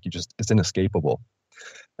there. Like it's inescapable.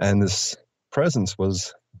 And this presence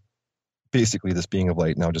was basically this being of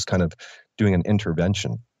light now just kind of doing an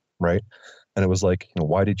intervention, right? And it was like,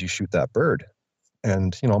 why did you shoot that bird?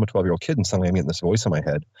 And, I'm a 12-year-old kid and suddenly I'm getting this voice in my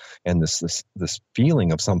head and this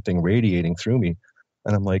feeling of something radiating through me.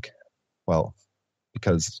 And I'm like, well,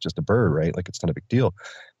 because it's just a bird, right? Like it's not a big deal.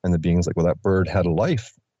 And the being's like, well, that bird had a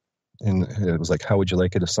life. And it was like, how would you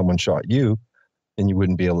like it if someone shot you and you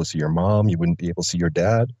wouldn't be able to see your mom? You wouldn't be able to see your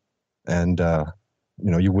dad. And,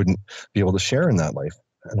 you wouldn't be able to share in that life.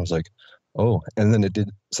 And I was like, oh, and then it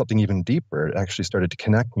did something even deeper. It actually started to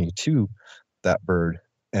connect me to that bird.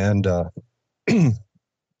 And,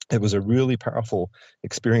 it was a really powerful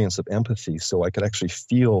experience of empathy. So I could actually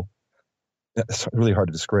feel, it's really hard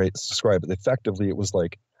to describe, but effectively it was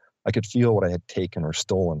like I could feel what I had taken or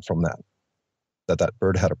stolen from that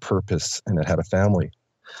bird had a purpose and it had a family.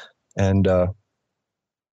 And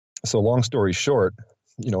so long story short,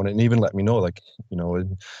 and it even let me know, like,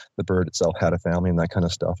 the bird itself had a family and that kind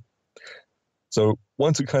of stuff. So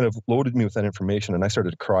once it kind of loaded me with that information and I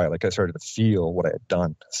started to cry, like I started to feel what I had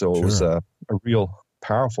done. So It was a real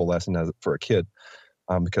powerful lesson for a kid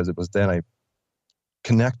because it was then I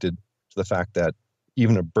connected to the fact that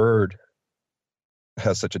even a bird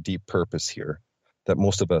has such a deep purpose here that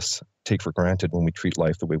most of us take for granted when we treat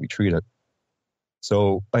life the way we treat it.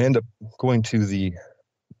 So I end up going to the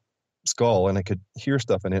skull and I could hear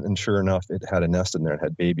stuff in it, and sure enough, it had a nest in there. It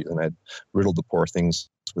had babies, and I had riddled the poor things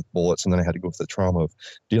with bullets, and then I had to go through the trauma of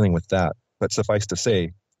dealing with that. But suffice to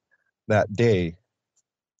say, that day,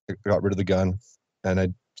 I got rid of the gun, and I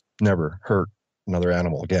never hurt another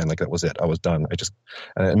animal again. Like, that was it. I was done.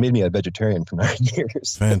 And it made me a vegetarian for 9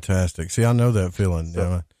 years. Fantastic. See, I know that feeling. So,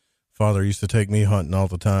 my father used to take me hunting all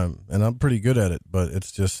the time, and I'm pretty good at it, but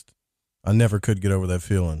it's just, I never could get over that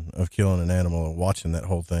feeling of killing an animal and watching that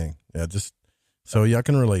whole thing. Yeah, I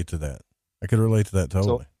can relate to that. I could relate to that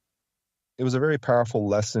totally. So it was a very powerful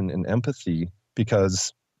lesson in empathy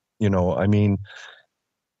because,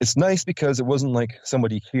 it's nice because it wasn't like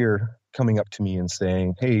somebody here coming up to me and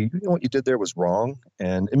saying, hey, what you did there was wrong.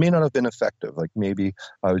 And it may not have been effective. Like maybe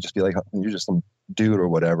I would just be like, you're just some dude or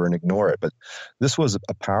whatever and ignore it. But this was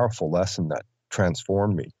a powerful lesson that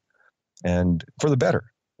transformed me, and for the better,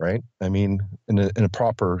 right? I mean, in a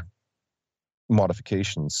proper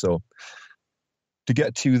modification. So to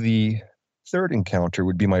get to the third encounter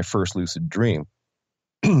would be my first lucid dream.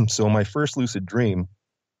 So my first lucid dream,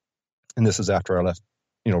 and this is after I left,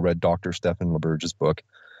 read Dr. Stephan LaBerge's book.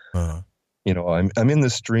 Uh-huh. I'm in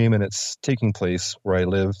this dream, and it's taking place where I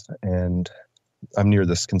live, and I'm near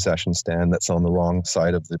this concession stand that's on the wrong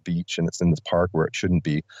side of the beach, and it's in this park where it shouldn't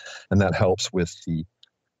be. And that helps with the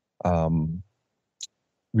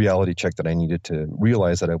reality check that I needed to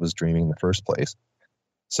realize that I was dreaming in the first place.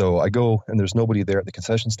 So I go, and there's nobody there at the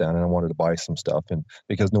concession stand, and I wanted to buy some stuff. And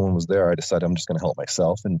because no one was there, I decided I'm just going to help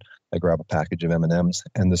myself. And I grab a package of M&Ms,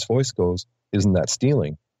 and this voice goes, "Isn't that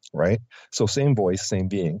stealing?" Right? So same voice, same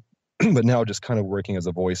being, but now just kind of working as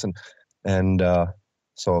a voice. And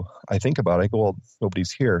so I think about it. I go, well,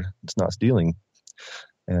 nobody's here. It's not stealing.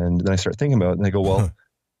 And then I start thinking about it, and I go, well,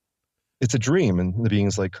 it's a dream. And the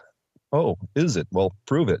being's like, oh, is it? Well,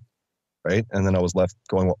 prove it. Right. And then I was left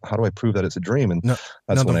going, well, how do I prove that it's a dream? And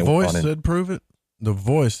that's when the I voice said prove it. The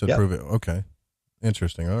voice said prove it. Okay.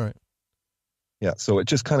 Interesting. All right. Yeah. So it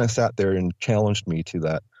just kind of sat there and challenged me to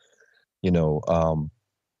that, that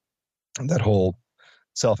whole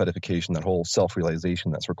self-edification, that whole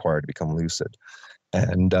self-realization that's required to become lucid.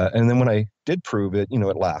 And then when I did prove it,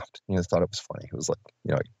 it laughed. I thought it was funny. It was like,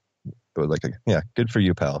 it was like, yeah, good for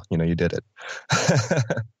you, pal. You did it.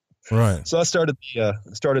 Right. So I started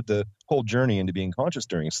the whole journey into being conscious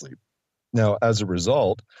during sleep. Now, as a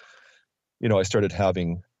result, I started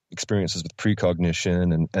having experiences with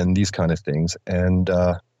precognition and these kind of things. And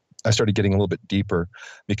I started getting a little bit deeper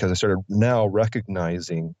because I started now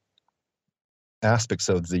recognizing aspects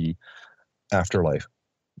of the afterlife.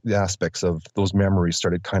 The aspects of those memories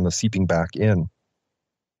started kind of seeping back in.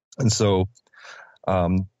 And so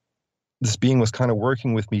this being was kind of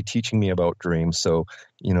working with me, teaching me about dreams. So,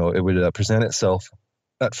 it would present itself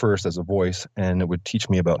at first as a voice, and it would teach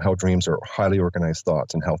me about how dreams are highly organized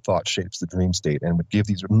thoughts and how thought shapes the dream state, and would give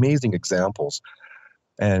these amazing examples.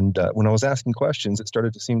 And when I was asking questions, it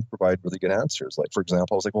started to seem to provide really good answers. Like, for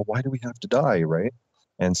example, I was like, well, why do we have to die, right?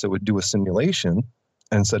 And so it would do a simulation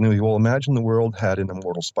and suddenly, well, imagine the world had an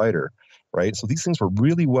immortal spider, right? So these things were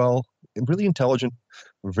really intelligent,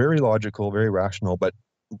 very logical, very rational, but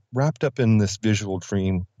wrapped up in this visual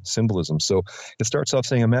dream symbolism. So it starts off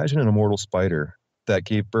saying, imagine an immortal spider that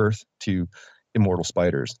gave birth to immortal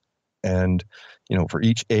spiders. And, for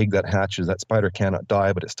each egg that hatches, that spider cannot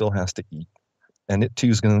die, but it still has to eat. And it too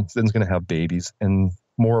is going to have babies, and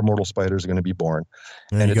more immortal spiders are going to be born.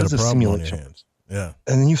 And it does a simulation. On your hands. Yeah.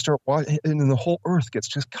 And then you start watching, and then the whole earth gets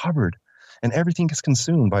just covered, and everything gets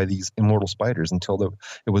consumed by these immortal spiders until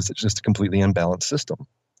it was just a completely imbalanced system,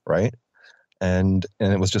 right? And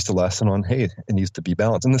it was just a lesson on, hey, it needs to be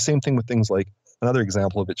balanced. And the same thing with things like, another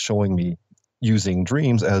example of it showing me using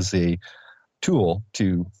dreams as a tool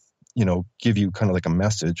to, give you kind of like a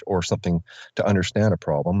message or something to understand a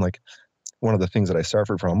problem. Like, one of the things that I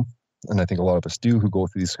suffer from, and I think a lot of us do who go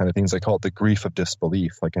through these kind of things, I call it the grief of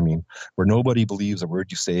disbelief. Where nobody believes a word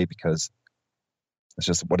you say because it's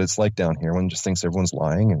just what it's like down here. One just thinks everyone's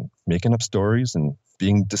lying and making up stories and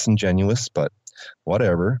being disingenuous, but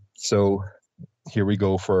whatever. So here we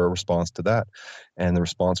go for a response to that. And the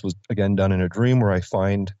response was, again, done in a dream where I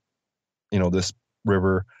find, this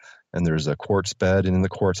river, and there's a quartz bed, and in the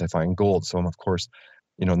quartz I find gold. So I'm, of course,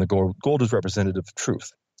 and the gold is representative of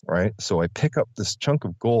truth. Right. So I pick up this chunk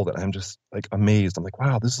of gold, and I'm just like amazed. I'm like,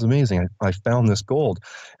 wow, this is amazing. I found this gold,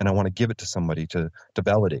 and I want to give it to somebody to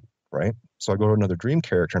validate. Right. So I go to another dream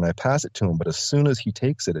character and I pass it to him. But as soon as he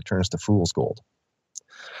takes it, it turns to fool's gold.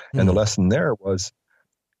 And the lesson there was,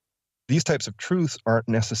 these types of truths aren't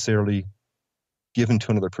necessarily given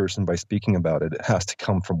to another person by speaking about it. It has to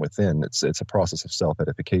come from within. It's a process of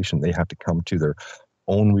self-edification. They have to come to their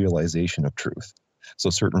own realization of truth. So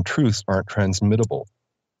certain truths aren't transmittable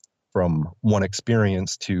from one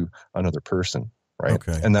experience to another person, right?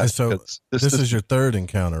 Okay. And that's so this is your third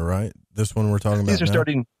encounter, right? This one we're talking about now?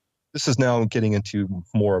 This is now getting into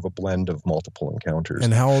more of a blend of multiple encounters.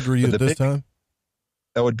 And how old were you at this time?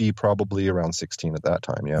 That would be probably around 16 at that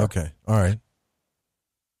time, yeah. Okay, all right.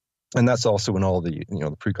 And that's also when all the,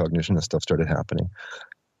 the precognition and stuff started happening.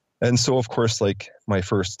 And so, of course, like, my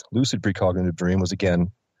first lucid precognitive dream was,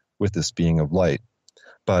 again, with this being of light.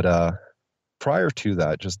 But prior to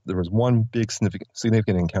that, there was one big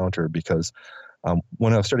significant encounter, because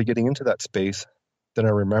when I started getting into that space, then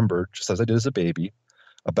I remembered, just as I did as a baby,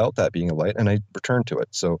 about that being a light, and I returned to it.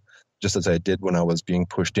 So just as I did when I was being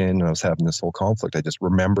pushed in and I was having this whole conflict, I just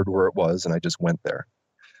remembered where it was and I just went there.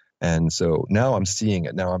 And so now I'm seeing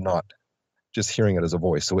it. Now I'm not just hearing it as a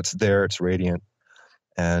voice. So it's there, it's radiant.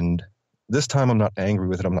 And this time I'm not angry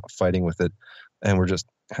with it. I'm not fighting with it. And we're just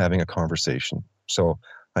having a conversation. So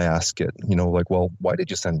I ask it, like, well, why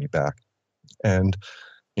did you send me back? And,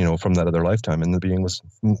 from that other lifetime. And the being was,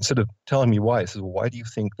 instead of telling me why, he says, well, why do you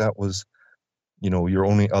think that was, your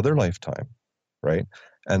only other lifetime? Right.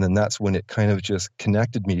 And then that's when it kind of just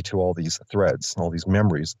connected me to all these threads, all these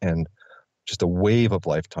memories, and just a wave of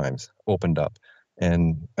lifetimes opened up,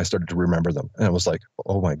 and I started to remember them. And it was like,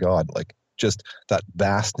 oh my God, like just that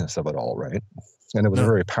vastness of it all. Right. And it was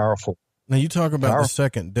very powerful. Now you talk about the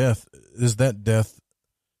second death. Is that death,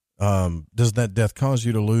 does that death cause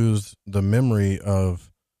you to lose the memory of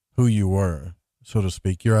who you were, so to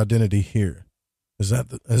speak, your identity here?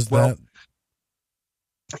 That?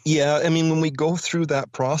 Yeah. I mean, when we go through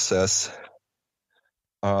that process,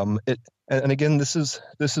 and again, this is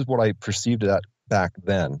what I perceived that back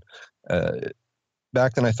then.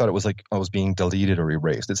 Back then I thought it was like I was being deleted or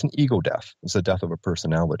erased. It's an ego death. It's the death of a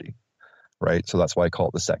personality. Right. So that's why I call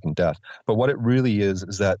it the second death. But what it really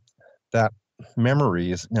is that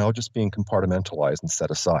memory is now just being compartmentalized and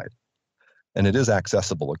set aside. And it is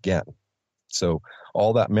accessible again. So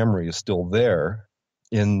all that memory is still there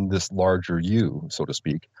in this larger you, so to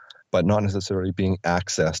speak, but not necessarily being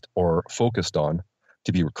accessed or focused on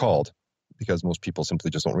to be recalled, because most people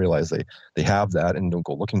simply just don't realize they have that and don't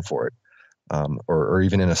go looking for it. Or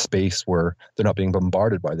even in a space where they're not being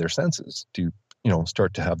bombarded by their senses to,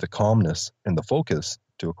 start to have the calmness and the focus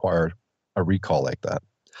to acquire a recall like that.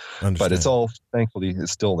 But it's all, thankfully,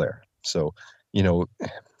 it's still there. So,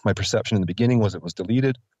 my perception in the beginning was it was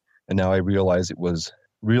deleted, and now I realize it was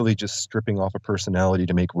really just stripping off a personality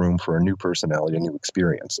to make room for a new personality, a new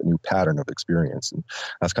experience, a new pattern of experience. And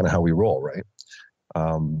that's kind of how we roll, right?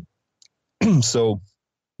 So,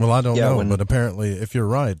 well, I don't know, but apparently, if you're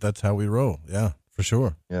right, that's how we roll. Yeah, for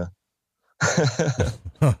sure. Yeah.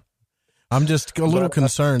 I'm just a little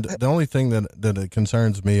concerned. The only thing that it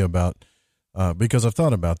concerns me about, because I've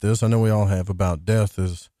thought about this, I know we all have, about death,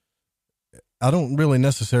 is I don't really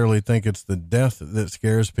necessarily think it's the death that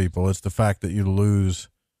scares people. It's the fact that you lose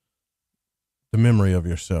the memory of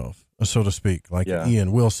yourself, so to speak. Like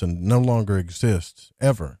Ian Wilson no longer exists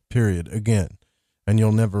ever, period, again. And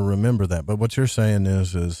you'll never remember that. But what you're saying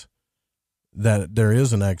is that there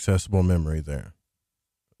is an accessible memory there.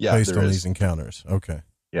 Yeah, based on these encounters. Okay.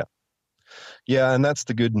 Yeah. Yeah. And that's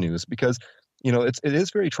the good news, because, it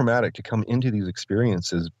is very traumatic to come into these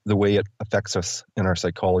experiences. The way it affects us in our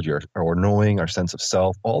psychology, our knowing, our sense of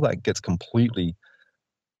self, all that gets completely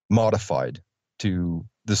modified to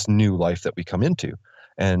this new life that we come into.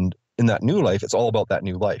 And in that new life, it's all about that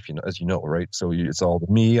new life, as you know, right? So it's all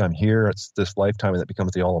me, I'm here, it's this lifetime, and that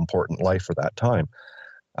becomes the all important life for that time.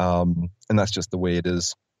 And that's just the way it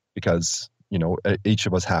is, because each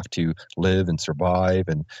of us have to live and survive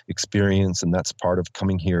and experience, and that's part of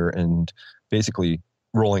coming here and basically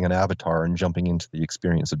rolling an avatar and jumping into the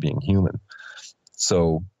experience of being human.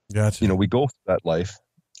 So, gotcha. We go through that life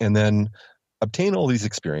and then obtain all these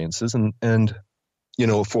experiences. And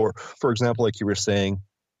for example, like you were saying,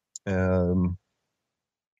 when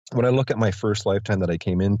I look at my first lifetime that I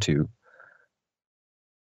came into,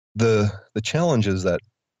 the challenge is that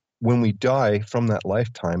when we die from that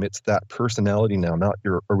lifetime, it's that personality now, not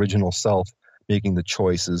your original self, making the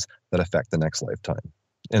choices that affect the next lifetime.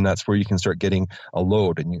 And that's where you can start getting a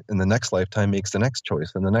load, and the next lifetime makes the next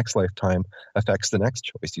choice, and the next lifetime affects the next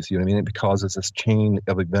choice. You see what I mean? It causes this chain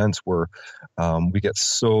of events where we get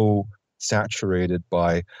so saturated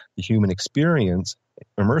by the human experience,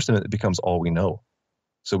 immersed in it, it becomes all we know.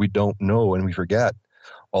 So we don't know, and we forget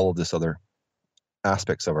all of this other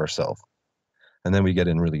aspects of ourselves. And then we get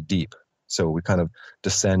in really deep. So we kind of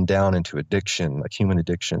descend down into addiction, like human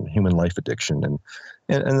life addiction.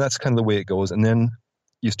 And that's kind of the way it goes. And then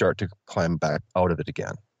you start to climb back out of it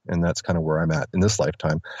again. And that's kind of where I'm at in this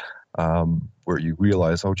lifetime, where you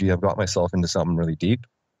realize, oh, gee, I've got myself into something really deep,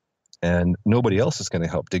 and nobody else is going to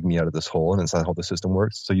help dig me out of this hole. And it's not how the system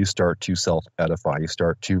works. So you start to self-edify. You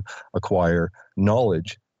start to acquire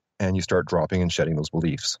knowledge, and you start dropping and shedding those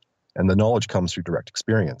beliefs. And the knowledge comes through direct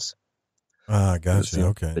experience. Gotcha.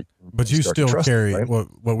 Okay. But you still carry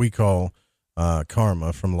what we call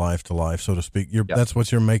karma from life to life, so to speak. That's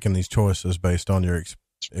what you're making these choices based on your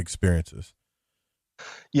experiences.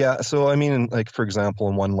 Yeah. So, I mean, like, for example,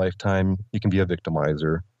 in one lifetime, you can be a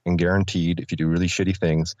victimizer, and guaranteed, if you do really shitty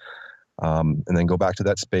things, and then go back to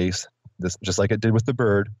that space, this, just like it did with the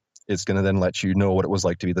bird, it's going to then let you know what it was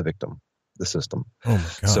like to be the victim, the system. Oh my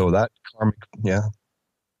God. So that karmic, yeah.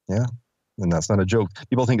 And that's not a joke.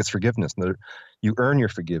 People think it's forgiveness. You earn your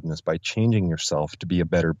forgiveness by changing yourself to be a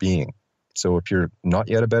better being. So if you're not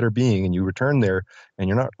yet a better being and you return there and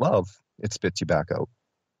you're not love, it spits you back out.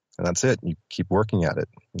 And that's it. You keep working at it.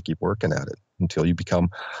 You keep working at it until you become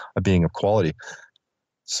a being of quality.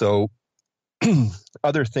 So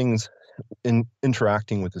other things in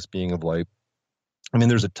interacting with this being of light, I mean,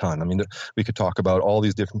 there's a ton. I mean, we could talk about all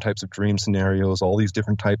these different types of dream scenarios, all these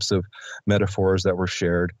different types of metaphors that were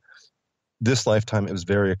shared. This lifetime, it was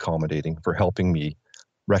very accommodating for helping me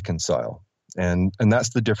reconcile. And that's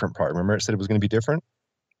the different part. Remember, I said it was going to be different?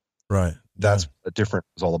 Right. That's what different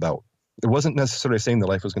was all about. It wasn't necessarily saying the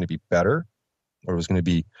life was going to be better or it was going to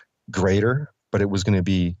be greater, but it was going to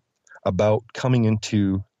be about coming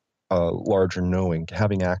into a larger knowing,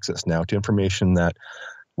 having access now to information that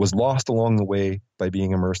was lost along the way by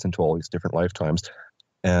being immersed into all these different lifetimes,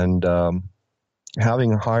 and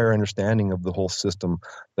having a higher understanding of the whole system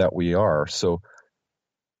that we are. So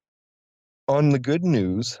on the good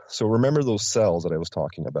news, so remember those cells that I was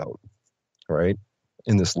talking about, right,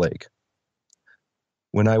 in this lake.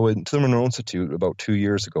 When I went to the Monroe Institute about 2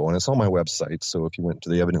 years ago, and it's on my website, so if you went to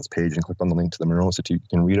the evidence page and clicked on the link to the Monroe Institute,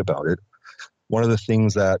 you can read about it. One of the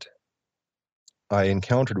things that I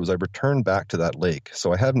encountered was I returned back to that lake.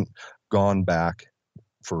 So I hadn't gone back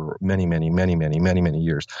for many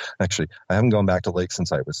years. Actually, I haven't gone back to the lake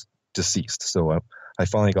since I was deceased. So I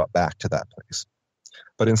finally got back to that place.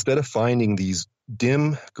 But instead of finding these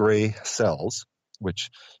dim gray cells, which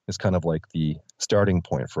is kind of like the starting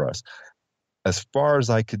point for us, as far as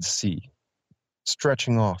I could see,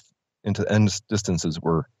 stretching off into endless distances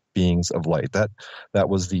were beings of light. That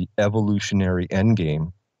was the evolutionary end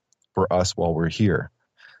game for us while we're here.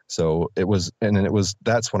 So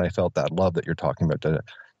that's when I felt that love that you're talking about, that,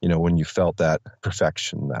 you know, when you felt that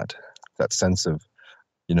perfection, that sense of,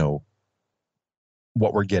 you know,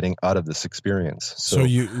 what we're getting out of this experience. So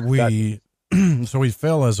we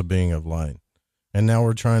fell as a being of light, and now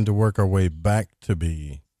we're trying to work our way back to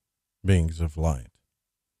be beings of light.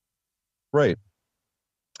 Right.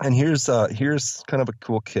 And here's kind of a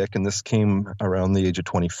cool kick, and this came around the age of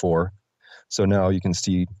 24. So now you can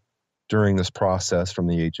see during this process from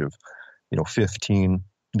the age of, 15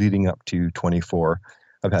 leading up to 24,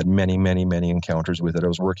 I've had many encounters with it. I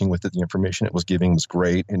was working with it. The information it was giving was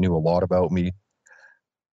great. It knew a lot about me.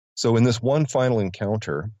 So in this one final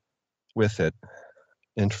encounter with it,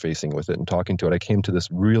 interfacing with it and talking to it, I came to this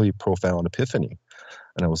really profound epiphany.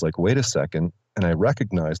 And I was like, wait a second. And I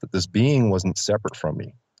recognized that this being wasn't separate from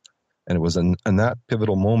me. And it was in that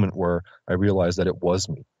pivotal moment where I realized that it was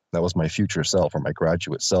me. That was my future self, or my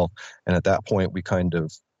graduate self. And at that point, we kind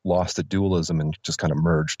of lost the dualism and just kind of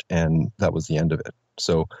merged. And that was the end of it.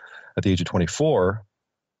 So at the age of 24,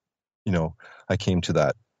 I came to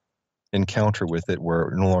that encounter with it where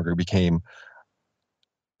it no longer became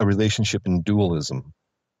a relationship in dualism,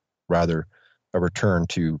 rather a return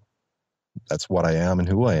to that's what I am and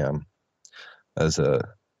who I am as a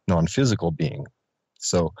non-physical being.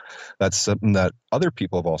 So that's something that other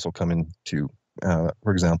people have also come into.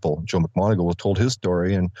 For example, Joe McMoneagle told his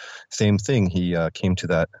story, and same thing. He came to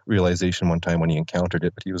that realization one time when he encountered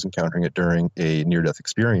it, but he was encountering it during a near-death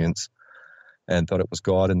experience and thought it was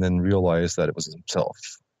God, and then realized that it was himself.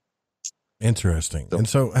 Interesting. And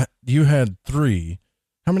so you had 3.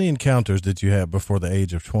 How many encounters did you have before the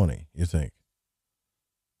age of 20, you think?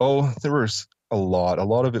 Oh, there was a lot. A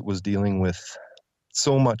lot of it was dealing with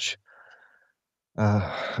so much.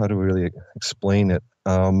 How do we really explain it?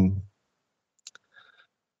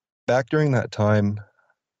 Back during that time,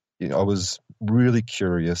 I was really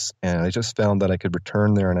curious, and I just found that I could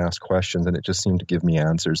return there and ask questions, and it just seemed to give me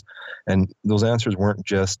answers. And those answers weren't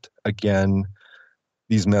just, again,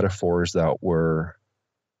 these metaphors that were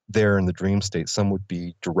there in the dream state. Some would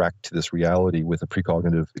be direct to this reality with a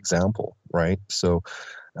precognitive example, right? So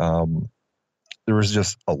there was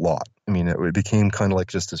just a lot. I mean, it became kind of like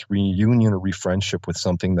just this reunion or refriendship with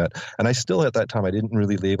something that, and I still at that time, I didn't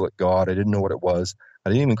really label it God. I didn't know what it was. I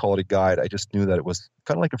didn't even call it a guide. I just knew that it was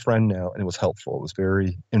kind of like a friend now, and it was helpful. It was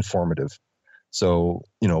very informative. So,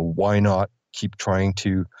 why not keep trying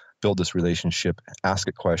to build this relationship, ask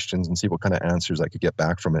it questions, and see what kind of answers I could get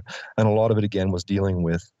back from it. And a lot of it, again, was dealing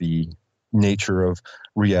with the nature of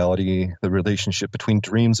reality, the relationship between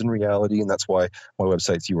dreams and reality. And that's why my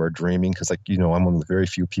website's You Are Dreaming, because I'm one of the very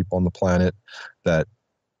few people on the planet that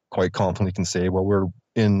quite confidently can say, well, we're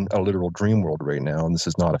in a literal dream world right now, and this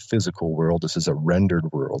is not a physical world. This is a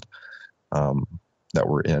rendered world that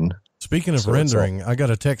we're in. Speaking of rendering, I got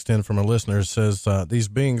a text in from a listener who says these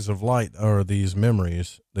beings of light, or these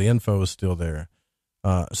memories, the info is still there.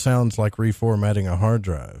 Sounds like reformatting a hard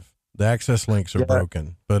drive. The access links are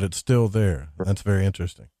broken, but it's still there. That's very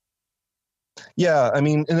interesting. Yeah, I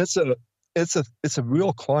mean, and it's a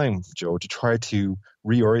real climb, Joe, to try to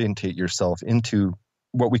reorientate yourself into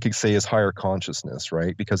what we could say is higher consciousness,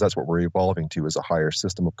 right? Because that's what we're evolving to, is a higher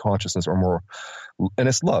system of consciousness, or more, and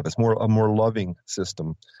it's love. It's a more loving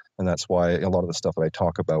system. And that's why a lot of the stuff that I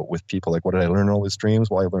talk about with people, like, what did I learn in all these dreams?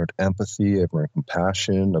 Well, I learned empathy, I've learned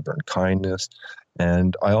compassion, I've learned kindness.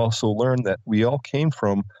 And I also learned that we all came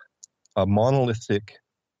from a monolithic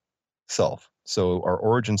self. So our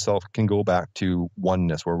origin self can go back to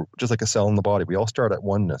oneness, where just like a cell in the body, we all start at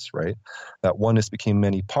oneness, right? That oneness became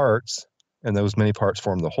many parts, and those many parts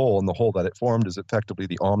formed the whole, and the whole that it formed is effectively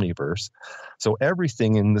the omniverse. So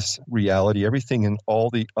everything in this reality, everything in all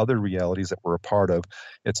the other realities that we're a part of,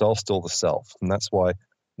 it's all still the self. And that's why,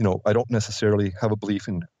 I don't necessarily have a belief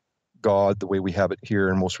in God the way we have it here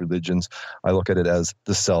in most religions. I look at it as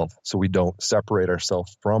the self, so we don't separate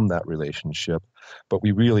ourselves from that relationship, but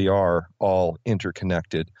we really are all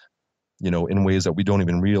interconnected, in ways that we don't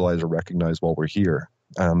even realize or recognize while we're here.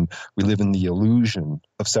 We live in the illusion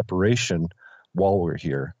of separation while we're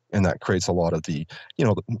here, and that creates a lot of the,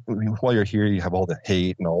 while you're here, you have all the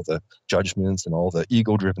hate and all the judgments and all the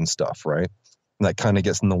ego-driven stuff, right? And that kind of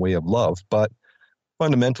gets in the way of love. But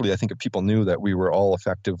fundamentally, I think if people knew that we were all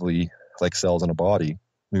effectively like cells in a body,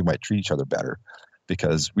 we might treat each other better,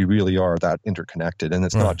 because we really are that interconnected. And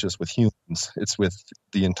it's not just with humans, it's with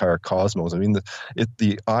the entire cosmos. I mean,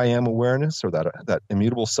 the I am awareness, or that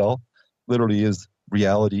immutable self, literally is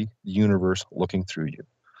reality, the universe looking through you.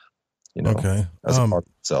 Okay. As a part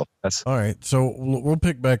of itself. That's all right. So we'll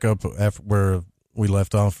pick back up after where we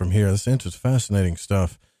left off from here. This is fascinating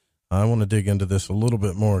stuff. I want to dig into this a little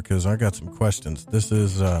bit more, because I got some questions. This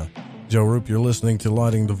is Joe Roop. You're listening to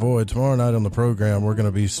Lighting the Void. Tomorrow night on the program, we're going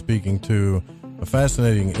to be speaking to a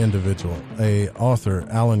fascinating individual, a author,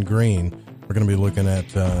 Alan Green. We're going to be looking at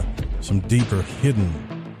some deeper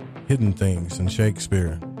hidden things in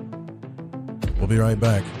Shakespeare. We'll be right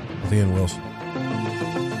back with Ian Wilson.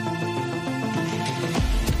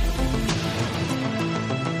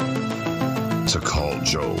 To call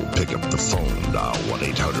Joe, pick up the phone, dial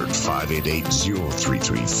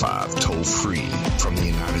 1-800-588-0335, toll free from the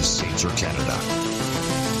United States or Canada.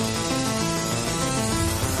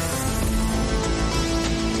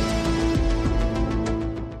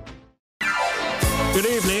 Good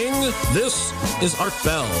evening. This is Art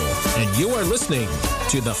Bell, and you are listening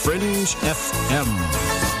to The Fringe FM.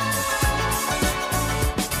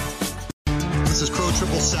 This is Crow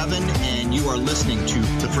 777, and you are listening to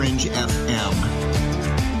The Fringe FM.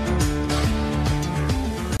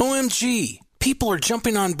 OMG! People are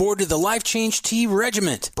jumping on board to the Life Change Tea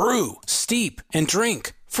Regiment. Brew, steep, and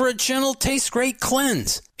drink for a gentle, taste-great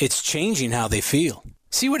cleanse. It's changing how they feel.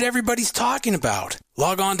 See what everybody's talking about.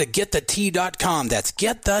 Log on to getthetea.com. That's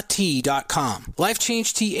getthetea.com. Life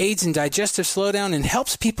Change Tea aids in digestive slowdown and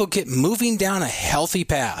helps people get moving down a healthy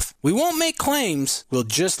path. We won't make claims. We'll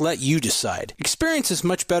just let you decide. Experience is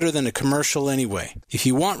much better than a commercial anyway. If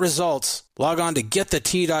you want results, log on to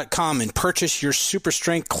getthetea.com and purchase your super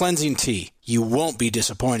strength cleansing tea. You won't be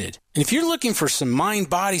disappointed. And if you're looking for some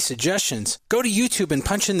mind-body suggestions, go to YouTube and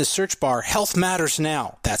punch in the search bar Health Matters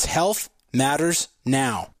Now. That's Health Matters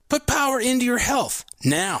Now. Put power into your health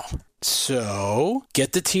now. So,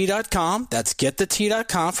 getthetea.com. That's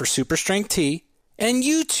getthetea.com for super strength tea. And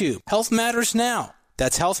YouTube, Health Matters Now.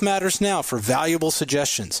 That's Health Matters Now for valuable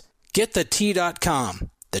suggestions.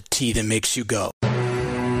 Getthetea.com. The tea that makes you go.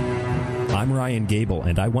 I'm Ryan Gable,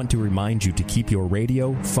 and I want to remind you to keep your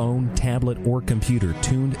radio, phone, tablet, or computer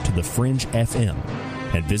tuned to the Fringe FM.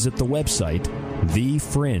 And visit the website,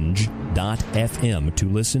 thefringe.fm, to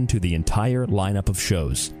listen to the entire lineup of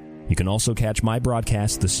shows. You can also catch my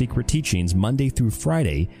broadcast, The Secret Teachings, Monday through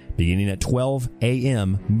Friday, beginning at 12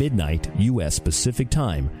 a.m. midnight U.S. Pacific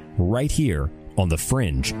Time, right here on the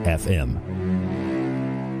Fringe FM.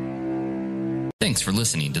 Thanks for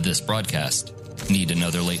listening to this broadcast. Need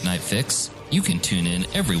another late night fix? You can tune in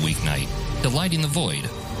every weeknight to Lighting the Void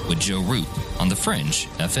with Joe Roop on the Fringe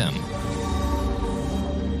FM.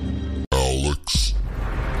 Alex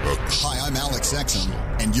X. Hi, I'm Alex Exum,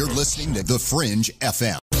 and you're listening to The Fringe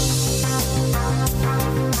FM.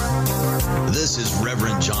 This is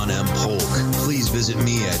Reverend John M. Polk. Please visit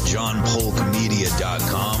me at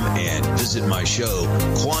johnpolkmedia.com and visit my show,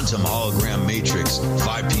 Quantum Hologram Matrix,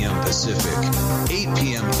 5 p.m. Pacific, 8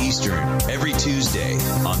 p.m. Eastern, every Tuesday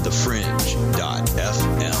on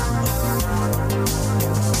thefringe.fm.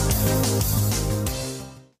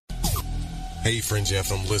 Hey, Fringe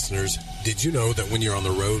FM listeners, did you know that when you're on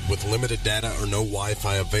the road with limited data or no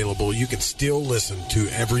Wi-Fi available, you can still listen to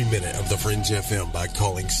every minute of the Fringe FM by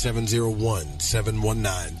calling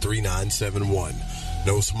 701-719-3971.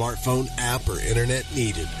 No smartphone app or internet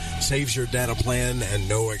needed. Saves your data plan and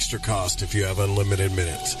no extra cost if you have unlimited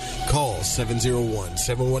minutes. Call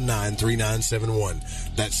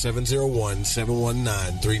 701-719-3971. That's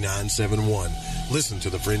 701-719-3971. Listen to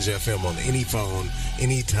The Fringe FM on any phone,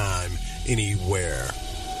 anytime, anywhere.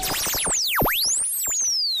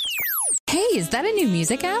 Hey, is that a new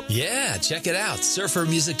music app? Yeah, check it out. Surfer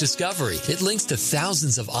Music Discovery. It links to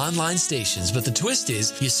thousands of online stations, but the twist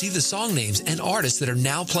is you see the song names and artists that are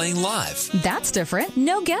now playing live. That's different.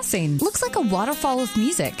 No guessing. Looks like a waterfall of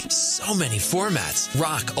music. So many formats.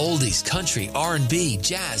 Rock, oldies, country, R&B,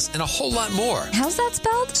 jazz, and a whole lot more. How's that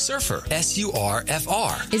spelled? Surfer.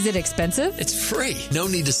 S-U-R-F-R. Is it expensive? It's free. No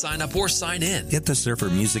need to sign up or sign in. Get the Surfer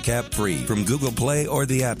Music app free from Google Play or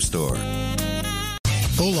the App Store.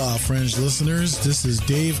 Hola, Fringe listeners. This is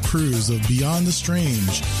Dave Cruz of Beyond the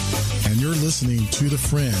Strange, and you're listening to The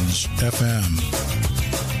Fringe FM.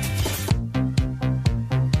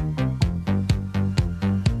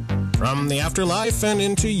 From the afterlife and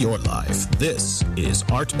into your life, this is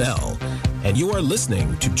Art Bell, and you are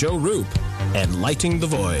listening to Joe Roop and Lighting the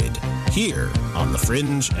Void, here on The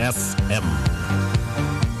Fringe FM.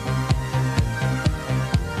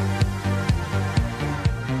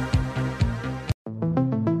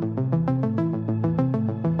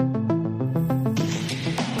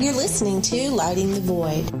 You're listening to Lighting the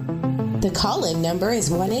Void. The call-in number is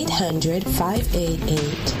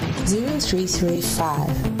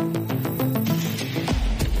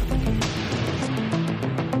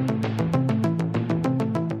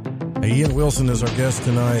Ian Wilson is our guest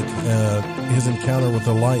tonight. His encounter with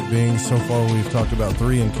the light beings. So far, we've talked about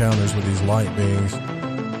 3 encounters with these light beings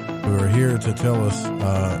who are here to tell us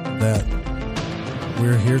that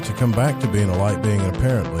we're here to come back to being a light being,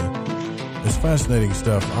 apparently. It's fascinating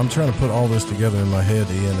stuff. I'm trying to put all this together in my head,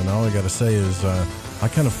 Ian, and all I got to say is I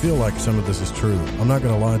kind of feel like some of this is true. I'm not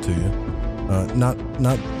going to lie to you. Not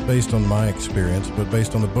based on my experience, but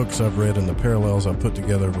based on the books I've read and the parallels I've put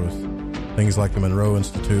together with things like the Monroe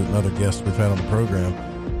Institute and other guests we've had on the program.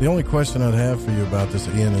 The only question I'd have for you about this,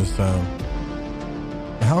 Ian, is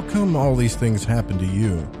how come all these things happen to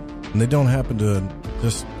you? And they don't happen to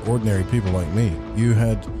just ordinary people like me. You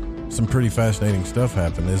had some pretty fascinating stuff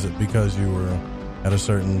happen. Is it because you were at a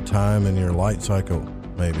certain time in your light cycle?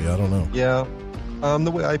 Maybe, I don't know. Yeah, the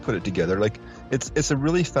way I put it together, like it's a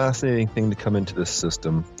really fascinating thing to come into this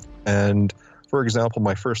system. And for example,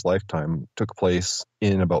 my first lifetime took place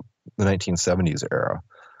in about the 1970s era,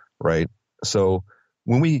 right? So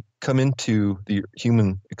when we come into the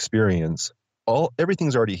human experience,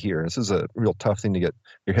 everything's already here. This is a real tough thing to get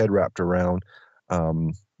your head wrapped around.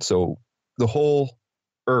 So the whole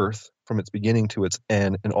Earth, from its beginning to its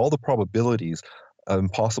end, and all the probabilities of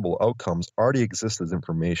impossible outcomes already exist as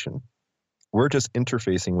information. We're just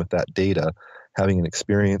interfacing with that data, having an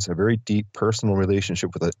experience, a very deep personal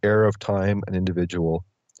relationship with an era of time, an individual.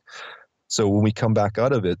 So when we come back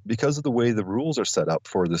out of it, because of the way the rules are set up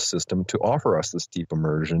for this system to offer us this deep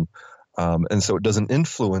immersion, and so it doesn't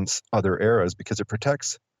influence other eras because it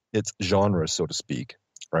protects its genre, so to speak,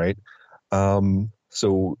 right?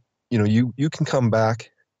 So you can come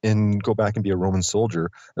back and go back and be a Roman soldier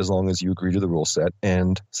as long as you agree to the rule set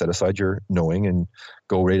and set aside your knowing and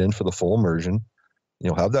go right in for the full immersion.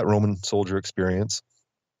 You'll have that Roman soldier experience.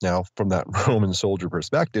 Now, from that Roman soldier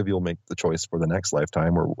perspective, you'll make the choice for the next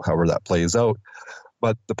lifetime or however that plays out.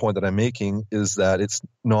 But the point that I'm making is that it's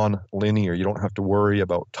non-linear. You don't have to worry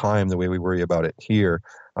about time the way we worry about it here.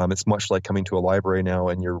 It's much like coming to a library now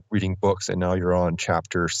and you're reading books and now you're on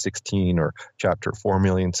chapter 16 or chapter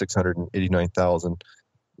 4,689,000,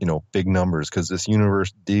 big numbers, because this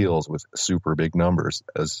universe deals with super big numbers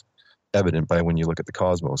as evident by when you look at the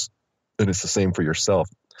cosmos. And it's the same for yourself.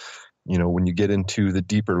 When you get into the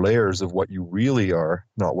deeper layers of what you really are,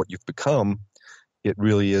 not what you've become, it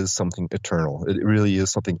really is something eternal. It really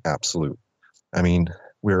is something absolute. I mean,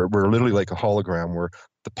 we're literally like a hologram where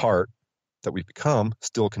the part that we've become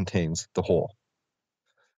still contains the whole.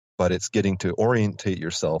 But it's getting to orientate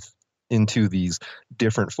yourself into these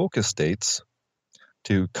different focus states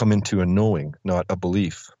to come into a knowing, not a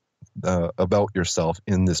belief about yourself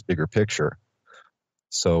in this bigger picture.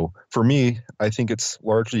 So for me, I think it's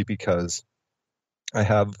largely because I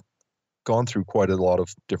have gone through quite a lot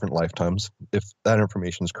of different lifetimes, if that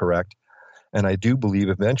information is correct. And I do believe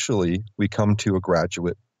eventually we come to a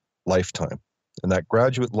graduate lifetime. And that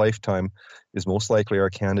graduate lifetime is most likely our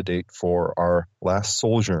candidate for our last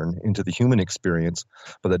sojourn into the human experience.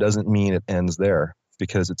 But that doesn't mean it ends there,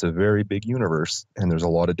 because it's a very big universe and there's a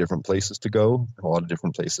lot of different places to go, a lot of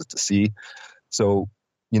different places to see. So,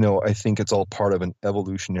 I think it's all part of an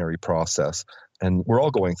evolutionary process. And we're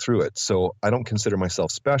all going through it. So I don't consider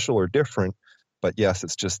myself special or different, but yes,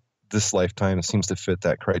 it's just this lifetime seems to fit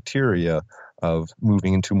that criteria of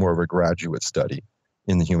moving into more of a graduate study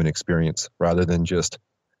in the human experience rather than just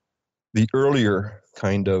the earlier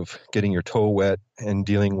kind of getting your toe wet and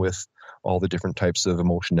dealing with all the different types of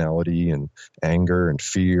emotionality and anger and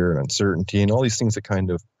fear and uncertainty and all these things that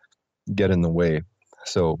kind of get in the way.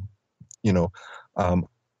 So,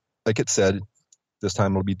 like it said, this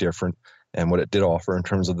time it'll be different. And what it did offer in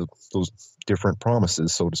terms of those different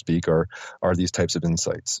promises, so to speak, are these types of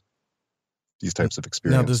insights, these types of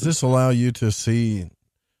experiences. Now, does this allow you to see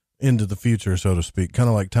into the future, so to speak, kind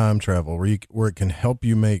of like time travel, where it can help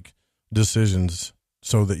you make decisions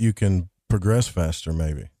so that you can progress faster,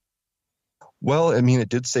 maybe? Well, I mean, it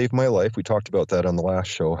did save my life. We talked about that on the last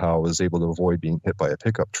show, how I was able to avoid being hit by a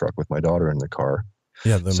pickup truck with my daughter in the car.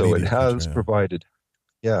 Yeah, so it has provided.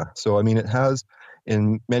 Yeah, so I mean, it has,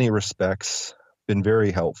 in many respects, been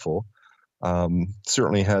very helpful.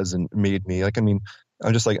 Certainly hasn't made me I'm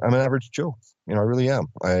an average Joe. I really am.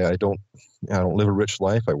 I don't live a rich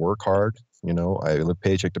life. I work hard. I live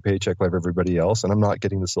paycheck to paycheck like everybody else, and I'm not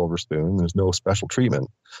getting the silver spoon. There's no special treatment.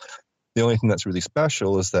 The only thing that's really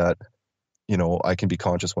special is that, I can be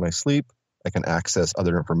conscious when I sleep. I can access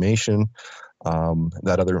other information.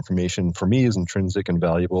 That other information for me is intrinsic and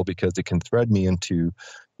valuable because it can thread me into,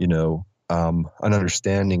 an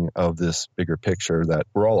understanding of this bigger picture that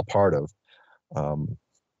we're all a part of.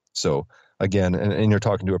 So again, and you're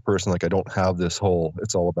talking to a person like I don't have this whole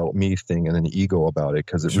it's all about me thing and an ego about it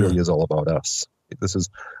because it really is all about us. This is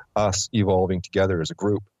us evolving together as a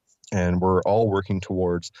group, and we're all working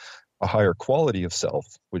towards a higher quality of self,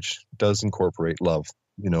 which does incorporate love,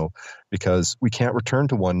 because we can't return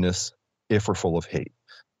to oneness if we're full of hate.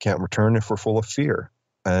 Can't return if we're full of fear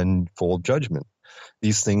and full of judgment.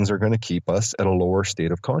 These things are going to keep us at a lower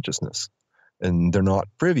state of consciousness, and they're not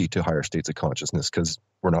privy to higher states of consciousness because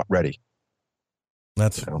we're not ready.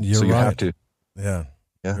 That's you're so you right. Have to, yeah,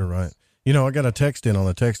 you're right. I got a text in on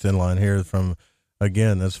the text in line here from,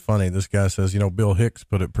 again, that's funny. This guy says, Bill Hicks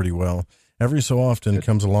put it pretty well. Every so often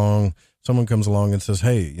someone comes along and says,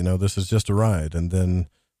 hey, this is just a ride. And then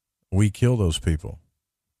we kill those people.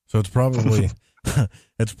 So it's probably,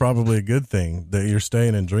 it's probably a good thing that you're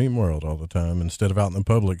staying in dream world all the time instead of out in the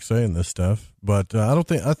public saying this stuff. But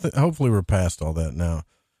hopefully we're past all that now.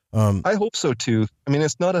 I hope so too. I mean,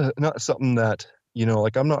 it's not something that,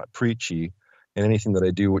 I'm not preachy in anything that I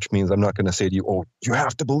do, which means I'm not going to say to you, oh, you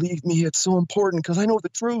have to believe me. It's so important because I know the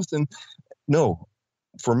truth. And no,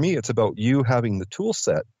 for me, it's about you having the tool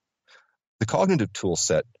set, the cognitive tool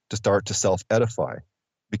set to start to self-edify,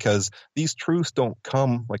 because these truths don't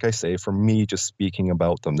come, like I say, from me just speaking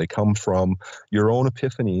about them. They come from your own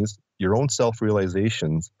epiphanies, your own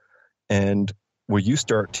self-realizations, and where you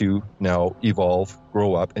start to now evolve,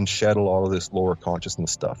 grow up, and shed a lot of this lower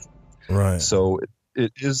consciousness stuff. Right. So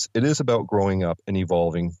it is about growing up and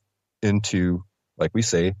evolving into, like we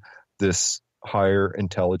say, this higher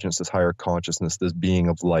intelligence, this higher consciousness, this being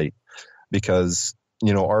of light. Because,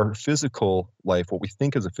 our physical life, what we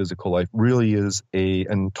think is a physical life, really is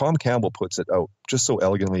and Tom Campbell puts it out just so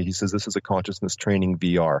elegantly. He says this is a consciousness training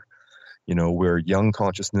VR. We're young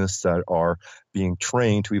consciousness that are being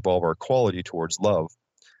trained to evolve our quality towards love.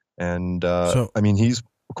 And he's,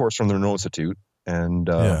 of course, from the Renault Institute. And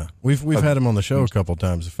we've had him on the show a couple of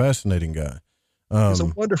times. A fascinating guy. He's a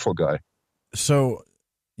wonderful guy. So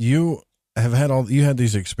you had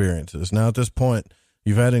these experiences. Now at this point,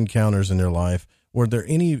 you've had encounters in your life. Was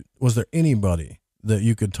there anybody that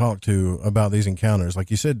you could talk to about these encounters?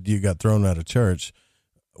 Like you said, you got thrown out of church.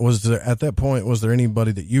 Was there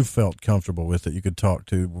anybody that you felt comfortable with that you could talk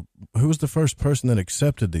to? Who was the first person that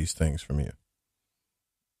accepted these things from you?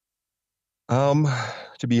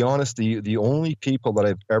 To be honest, the only people that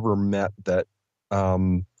I've ever met that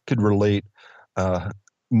could relate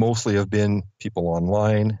mostly have been people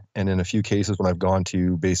online, and in a few cases when I've gone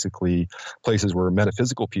to basically places where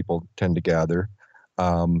metaphysical people tend to gather,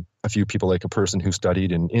 a few people like a person who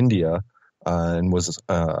studied in India and was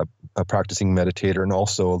a practicing meditator and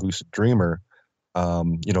also a lucid dreamer,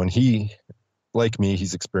 and he, like me,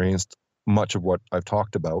 he's experienced much of what I've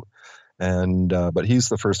talked about. And but he's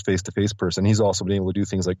the first face-to-face person. He's also been able to do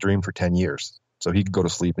things like dream for 10 years. So he could go to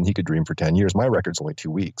sleep and he could dream for 10 years. My record's only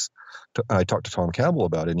 2 weeks. I talked to Tom Campbell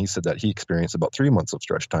about it, and he said that he experienced about 3 months of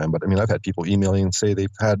stretch time. But I mean, I've had people emailing and say they've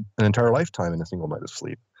had an entire lifetime in a single night of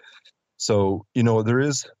sleep. So, there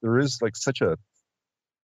is like such a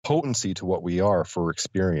potency to what we are for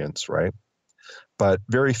experience, right? But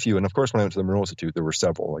very few. And of course, when I went to the Monroe Institute, there were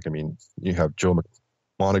several. Like, I mean, you have Joe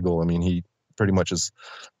McMoneagle. I mean, he pretty much is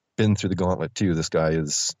been through the gauntlet too. This guy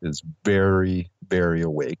is very, very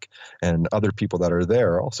awake, and other people that are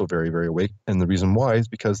there are also very, very awake. And the reason why is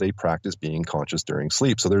because they practice being conscious during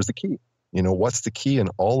sleep. So there's the key. What's the key in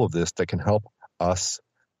all of this that can help us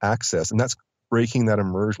access? And that's breaking that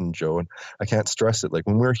immersion, Joe. And I can't stress it. Like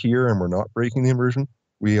when we're here and we're not breaking the immersion,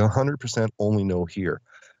 we 100% only know here.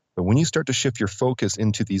 But when you start to shift your focus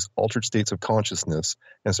into these altered states of consciousness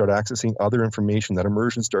and start accessing other information, that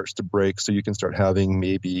immersion starts to break. So you can start having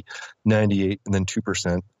maybe 98 and then 2%,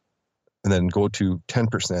 and then go to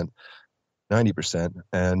 10%, 90%.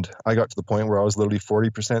 And I got to the point where I was literally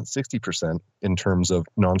 40%, 60% in terms of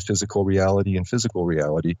non-physical reality and physical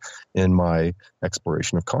reality in my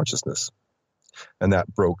exploration of consciousness. And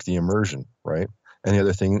that broke the immersion, right? And the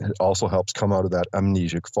other thing, it also helps come out of that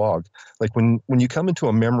amnesic fog. Like when you come into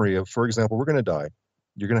a memory of, for example, we're going to die.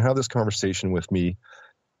 You're going to have this conversation with me.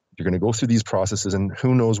 You're going to go through these processes, and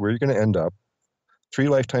who knows where you're going to end up. 3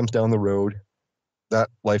 lifetimes down the road,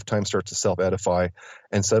 that lifetime starts to self-edify,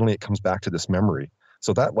 and suddenly it comes back to this memory.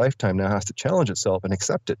 So that lifetime now has to challenge itself and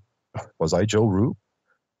accept it. Was I Joe Roop?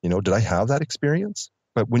 Did I have that experience?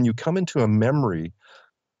 But when you come into a memory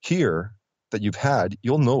here that you've had,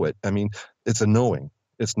 you'll know it. I mean, it's a knowing.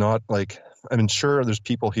 It's not like, sure, there's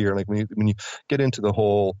people here, like when you get into the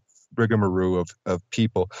whole rigmarole of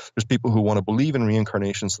people, there's people who want to believe in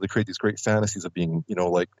reincarnation, so they create these great fantasies of being,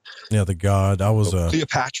 the god. I was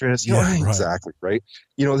Cleopatra's, exactly, right?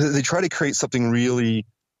 They try to create something really,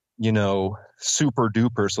 super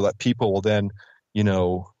duper, so that people will then,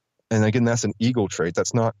 and again, that's an ego trait.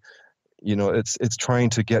 That's not, it's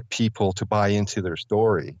trying to get people to buy into their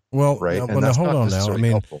story. Well, right. Now, hold on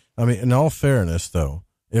now. I mean, in all fairness, though,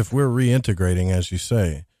 if we're reintegrating, as you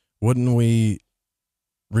say, wouldn't we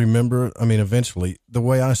remember? I mean, eventually, the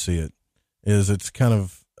way I see it is, it's kind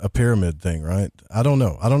of a pyramid thing, right? I don't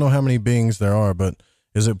know how many beings there are, but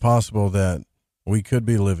is it possible that we could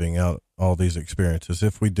be living out all these experiences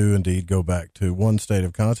if we do indeed go back to one state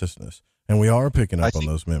of consciousness, and we are picking up on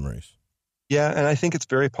those memories? Yeah, and I think it's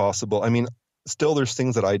very possible. I mean, still there's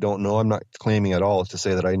things that I don't know. I'm not claiming at all to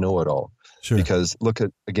say that I know it all. Sure. Because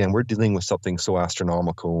again, we're dealing with something so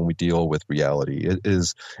astronomical when we deal with reality. It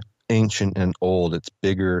is ancient and old. It's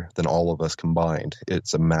bigger than all of us combined.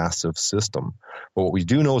 It's a massive system. But what we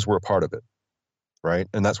do know is we're a part of it, right?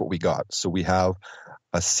 And that's what we got. So we have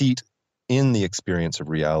a seat in the experience of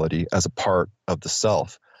reality as a part of the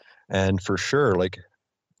self. And for sure,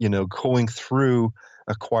 going through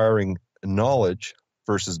acquiring knowledge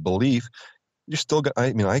versus belief, you're still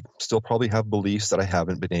I still probably have beliefs that I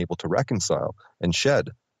haven't been able to reconcile and shed.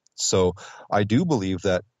 So I do believe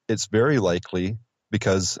that it's very likely,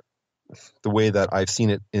 because the way that I've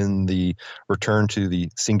seen it in the return to the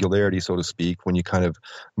singularity, so to speak, when you kind of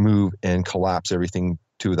move and collapse everything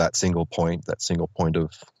to that single point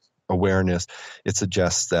of awareness, it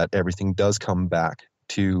suggests that everything does come back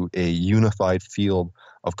to a unified field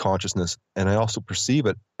of consciousness. And I also perceive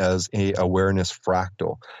it as a awareness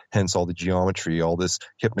fractal, hence all the geometry, all this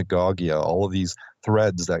hypnagogia, all of these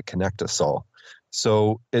threads that connect us all.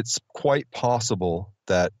 So it's quite possible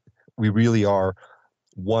that we really are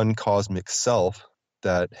one cosmic self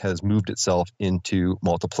that has moved itself into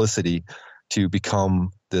multiplicity to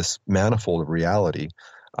become this manifold of reality.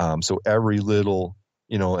 So every little,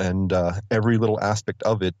 every little aspect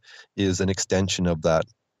of it is an extension of that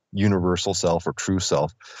universal self or true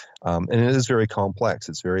self. And it is very complex.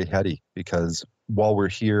 It's very heady, because while we're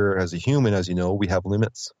here as a human, as you know, we have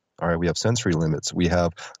limits. All right, we have sensory limits. We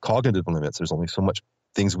have cognitive limits. There's only so much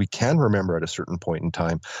things we can remember at a certain point in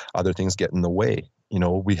time. Other things get in the way.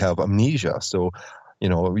 We have amnesia. So,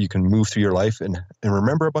 you can move through your life and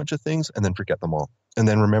remember a bunch of things and then forget them all. And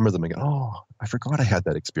then remember them again. Oh, I forgot I had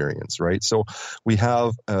that experience, right? So we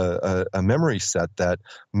have a memory set that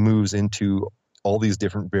moves into all these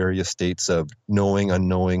different various states of knowing,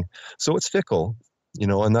 unknowing. So it's fickle,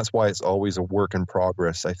 and that's why it's always a work in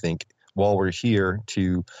progress, I think, while we're here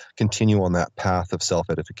to continue on that path of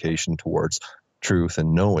self-edification towards truth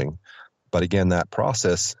and knowing. But again, that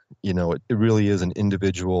process, it really is an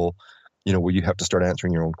individual, where you have to start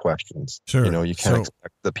answering your own questions. Sure. You can't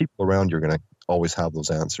expect the people around you are going to always have those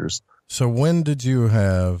answers. So when did you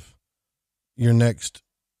have your next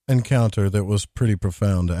encounter that was pretty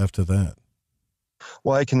profound after that?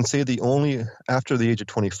 Well, I can say after the age of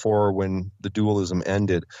 24, when the dualism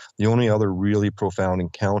ended, the only other really profound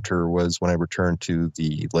encounter was when I returned to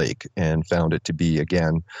the lake and found it to be,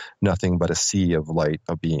 again, nothing but a sea of light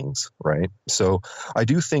of beings, right? So I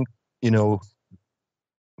do think,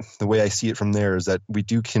 the way I see it from there is that we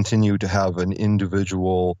do continue to have an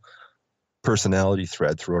individual personality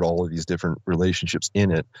thread throughout all of these different relationships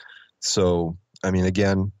in it. So,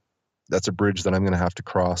 again, that's a bridge that I'm going to have to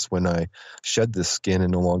cross when I shed this skin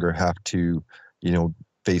and no longer have to,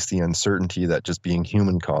 face the uncertainty that just being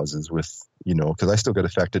human causes with, because I still get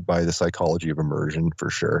affected by the psychology of immersion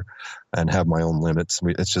for sure and have my own limits.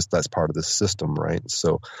 It's just, that's part of the system, right?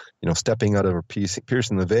 So, stepping out of a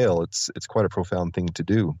piercing the veil, it's quite a profound thing to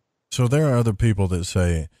do. So there are other people that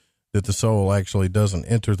say that the soul actually doesn't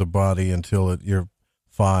enter the body until you're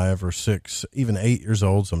 5 or 6, even 8 years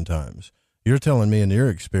old sometimes. You're telling me in your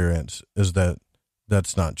experience is that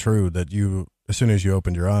that's not true, that you, as soon as you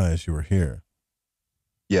opened your eyes, you were here.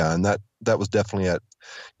 Yeah, and that was definitely at,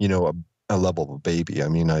 a level of a baby. I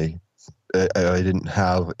mean, I didn't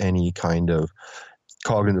have any kind of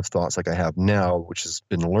cognitive thoughts like I have now, which has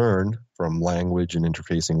been learned from language and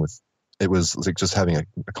interfacing with. It was like just having a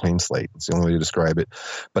clean slate. It's the only way to describe it.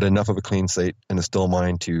 But enough of a clean slate and a still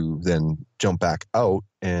mind to then jump back out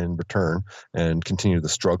and return and continue the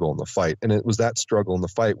struggle and the fight. And it was that struggle and the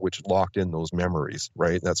fight which locked in those memories,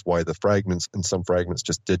 right? That's why the fragments and some fragments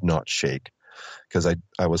just did not shake. Because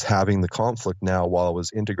I was having the conflict now while I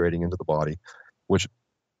was integrating into the body, which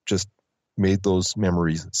just made those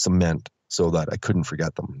memories cement so that I couldn't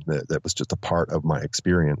forget them. That was just a part of my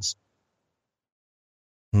experience.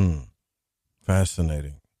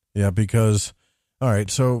 Fascinating. Yeah, because, all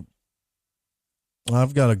right, so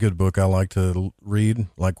I've got a good book I like to read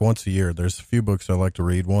like once a year. There's a few books I like to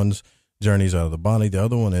read. One's Journeys Out of the Body. The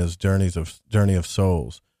other one is Journey of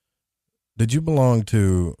Souls. Did you belong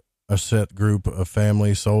to a set group of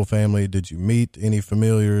family, soul family? Did you meet any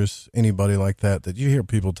familiars, anybody like that? Did you hear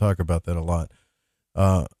people talk about that a lot?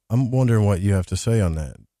 I'm wondering what you have to say on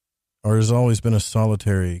that. Or has it always been a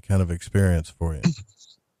solitary kind of experience for you?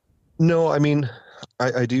 No, I mean,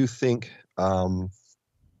 I do think, like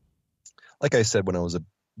I said, when I was a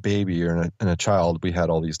baby and a child, we had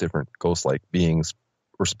all these different ghost-like beings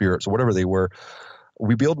or spirits or whatever they were.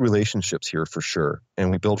 We build relationships here for sure. And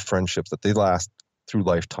we build friendships that they last through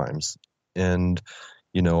lifetimes. And,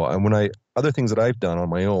 and other things that I've done on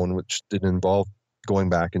my own, which didn't involve going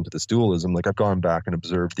back into this dualism, like I've gone back and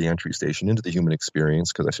observed the entry station into the human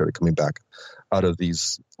experience because I started coming back out of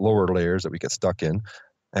these lower layers that we get stuck in.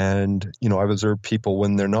 And, I've observed people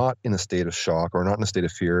when they're not in a state of shock or not in a state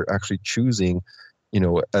of fear, actually choosing,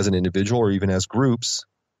 as an individual or even as groups,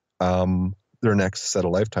 their next set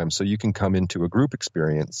of lifetimes. So you can come into a group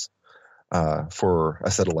experience for a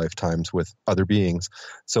set of lifetimes with other beings.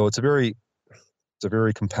 So it's a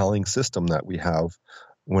very compelling system that we have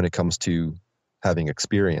when it comes to having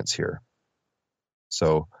experience here.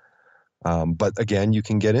 So, but again, you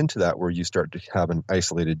can get into that where you start to have an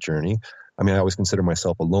isolated journey. I mean, I always consider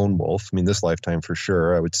myself a lone wolf. I mean, this lifetime for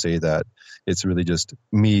sure, I would say that it's really just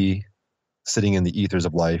me sitting in the ethers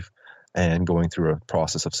of life and going through a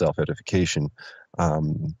process of self-edification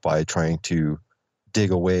by trying to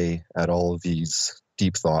dig away at all of these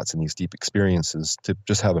deep thoughts and these deep experiences to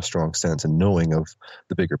just have a strong sense and knowing of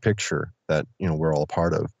the bigger picture that, we're all a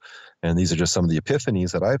part of. And these are just some of the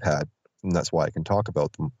epiphanies that I've had, and that's why I can talk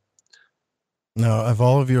about them. Now, have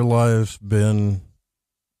all of your lives been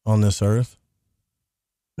on this earth?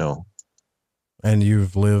 No. And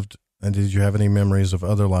you've lived, and did you have any memories of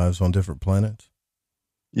other lives on different planets?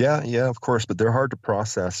 Yeah, of course, but they're hard to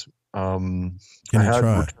process. I had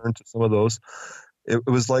returned to some of those. It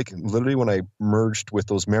was like literally when I merged with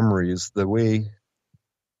those memories, the way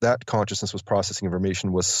that consciousness was processing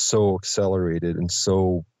information was so accelerated and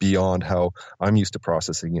so beyond how I'm used to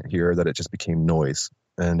processing it here that it just became noise.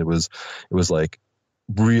 And it was like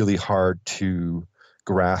really hard to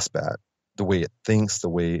grasp at the way it thinks, the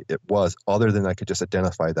way it was, other than I could just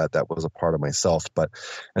identify that was a part of myself.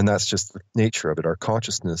 And that's just the nature of it. Our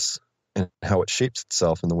consciousness and how it shapes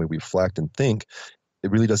itself and the way we reflect and think, it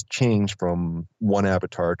really does change from one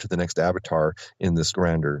avatar to the next avatar in this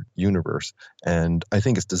grander universe. And I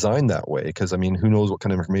think it's designed that way because, I mean, who knows what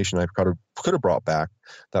kind of information I could have brought back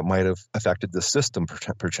that might have affected the system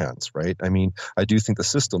perchance, right? I mean, I do think the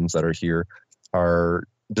systems that are here are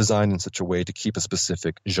designed in such a way to keep a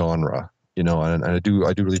specific genre, and I do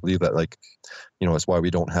really believe that, like, it's why we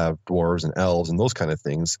don't have dwarves and elves and those kind of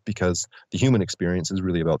things, because the human experience is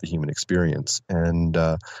really about the human experience. And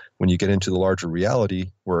when you get into the larger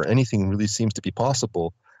reality where anything really seems to be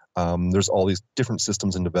possible, there's all these different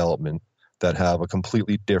systems in development that have a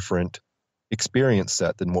completely different experience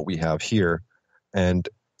set than what we have here. And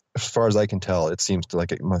as far as I can tell, it seems to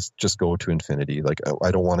like it must just go to infinity. Like,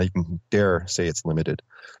 I don't want to even dare say it's limited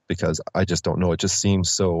because I just don't know. It just seems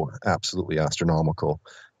so absolutely astronomical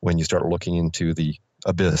when you start looking into the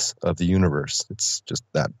abyss of the universe. It's just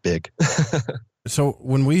that big. So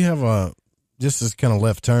when we have just this kind of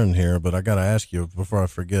left turn here, but I got to ask you before I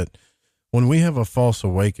forget, when we have a false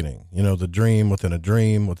awakening, you know, the dream within a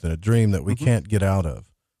dream within a dream that we can't get out of,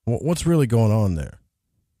 what's really going on there?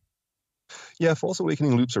 Yeah, false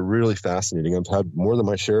awakening loops are really fascinating. I've had more than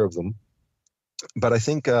my share of them. But I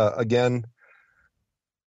think, again,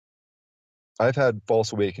 I've had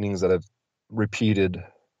false awakenings that I've repeated,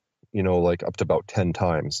 you know, like up to about 10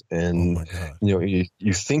 times. And, you know,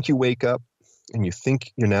 you think you wake up and you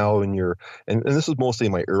think you're now in your, and this was mostly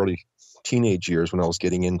in my early teenage years when I was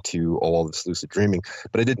getting into all this lucid dreaming,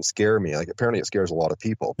 but it didn't scare me. Like, apparently it scares a lot of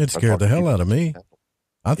people. It scared the hell out of me.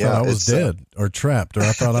 I thought I was dead or trapped, or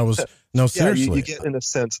I thought I was, no, seriously. You get, in a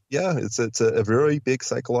sense, it's a very big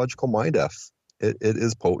psychological mind F. It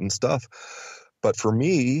is potent stuff. But for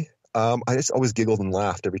me, I just always giggled and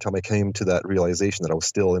laughed every time I came to that realization that I was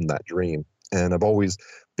still in that dream. And I've always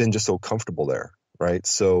been just so comfortable there, right?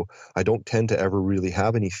 So I don't tend to ever really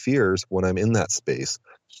have any fears when I'm in that space.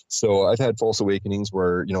 So I've had false awakenings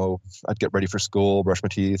where, you know, I'd get ready for school, brush my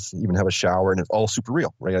teeth, even have a shower, and it's all super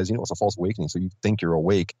real, right? As you know, it's a false awakening. So you think you're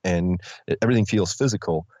awake and everything feels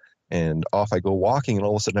physical. And off I go walking, and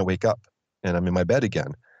all of a sudden I wake up and I'm in my bed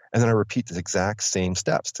again. And then I repeat the exact same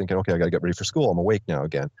steps, thinking, okay, I got to get ready for school. I'm awake now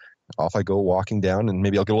again. Off I go walking down, and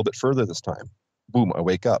maybe I'll get a little bit further this time. Boom, I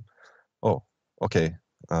wake up. Oh, okay.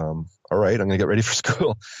 All right, I'm going to get ready for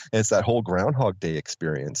school. And it's that whole Groundhog Day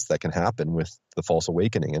experience that can happen with the false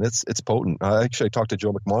awakening. And it's potent. I talked to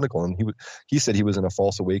Joe McMonagle, and he said he was in a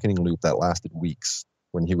false awakening loop that lasted weeks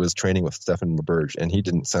when he was training with Stephen LaBerge, and he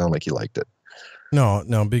didn't sound like he liked it. No,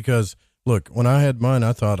 because look, when I had mine,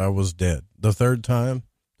 I thought I was dead. The third time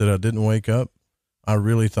that I didn't wake up, I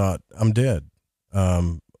really thought I'm dead.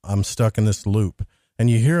 I'm stuck in this loop. And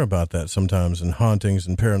you hear about that sometimes in hauntings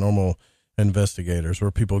and paranormal investigators, where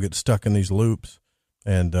people get stuck in these loops.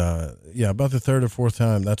 And about the third or fourth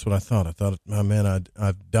time, that's what I thought. I thought, oh man,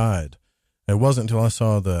 I've died. It wasn't until I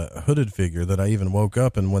saw the hooded figure that I even woke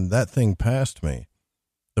up. And when that thing passed me,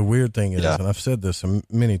 the weird thing is, and I've said this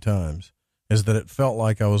many times, is that it felt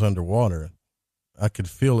like I was underwater. I could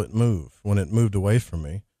feel it move when it moved away from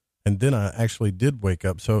me. And then I actually did wake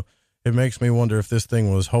up. So it makes me wonder if this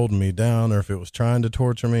thing was holding me down or if it was trying to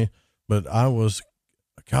torture me. But I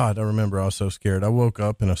remember I was so scared. I woke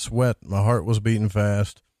up in a sweat. My heart was beating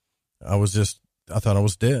fast. I thought I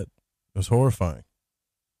was dead. It was horrifying.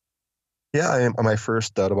 Yeah, my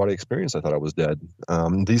first out-of-body experience, I thought I was dead.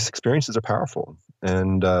 These experiences are powerful.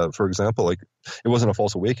 And for example, like, it wasn't a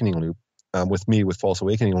false awakening loop. With me, with false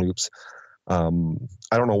awakening loops, I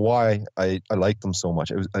don't know why I like them so much.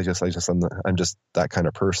 I'm just that kind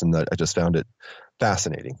of person that I just found it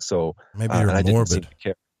fascinating. So maybe you're morbid.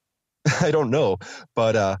 I don't know,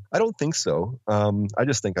 but I don't think so. I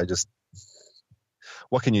just think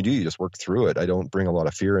what can you do? You just work through it. I don't bring a lot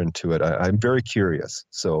of fear into it. I'm very curious.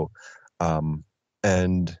 So,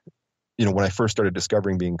 and you know, when I first started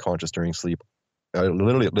discovering being conscious during sleep,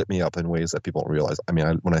 it lit me up in ways that people don't realize. I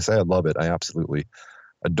mean, when I say I love it, I absolutely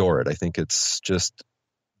adore it. I think it's just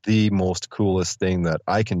the most coolest thing that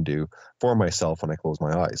I can do for myself when I close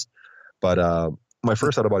my eyes. But my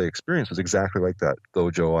first out-of-body experience was exactly like that,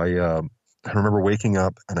 though, Joe. I remember waking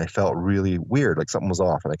up and I felt really weird, like something was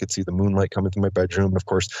off, and I could see the moonlight coming through my bedroom. And of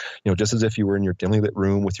course, you know, just as if you were in your dimly lit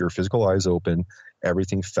room with your physical eyes open,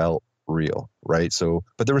 everything felt real, right? So,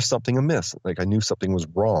 but there was something amiss. Like, I knew something was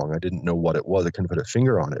wrong. I didn't know what it was. I couldn't put a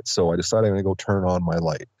finger on it. So I decided I'm going to go turn on my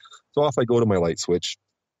light. So off I go to my light switch,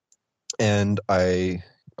 and I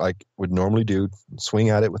would normally do, swing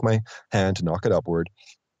at it with my hand to knock it upward,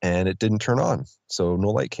 and it didn't turn on. So no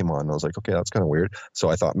light came on. I was like, okay, that's kind of weird. So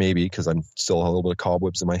I thought maybe, because I'm still a little bit of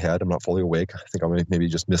cobwebs in my head, I'm not fully awake, I think I maybe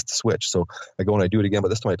just missed the switch. So I go and I do it again, but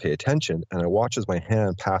this time I pay attention, and I watch as my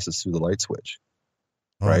hand passes through the light switch.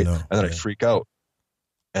 Right. No. And then I freak out,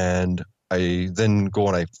 and I then go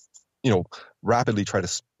and I, you know, rapidly try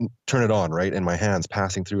to turn it on. Right. And my hand's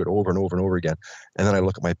passing through it over and over and over again. And then I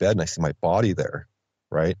look at my bed and I see my body there.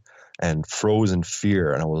 Right. And froze in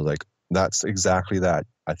fear. And I was like, that's exactly that.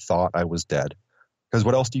 I thought I was dead. Because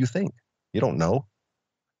what else do you think? You don't know.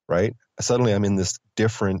 Right. Suddenly I'm in this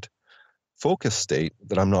different focus state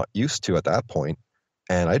that I'm not used to at that point,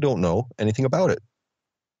 and I don't know anything about it.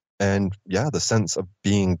 And yeah, the sense of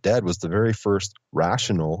being dead was the very first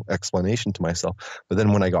rational explanation to myself. But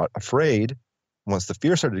then when I got afraid, once the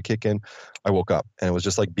fear started to kick in, I woke up, and it was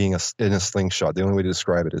just like being in a slingshot. The only way to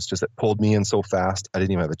describe it is just it pulled me in so fast, I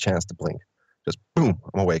didn't even have a chance to blink. Just boom,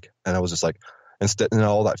 I'm awake. And I was just like, instead, and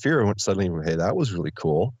all that fear went suddenly, hey, that was really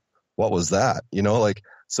cool. What was that? You know, like,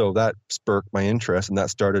 so that spurred my interest, and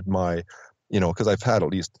that started my, you know, because I've had at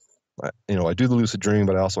least, you know, I do the lucid dream,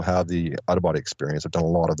 but I also have the out-of-body experience. I've done a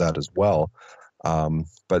lot of that as well.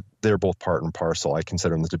 But they're both part and parcel. I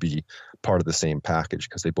consider them to be part of the same package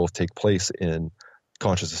because they both take place in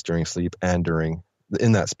consciousness during sleep and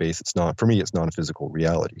in that space. It's not, for me, it's not a physical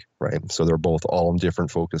reality, right? So they're both all in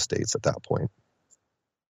different focus states at that point.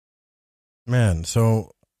 Man,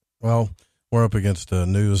 so, well, we're up against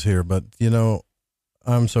news here, but,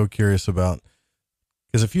 I'm so curious about,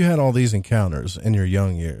 because if you had all these encounters in your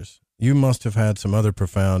young years, you must have had some other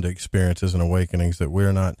profound experiences and awakenings that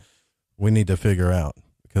we need to figure out,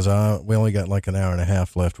 because we only got like an hour and a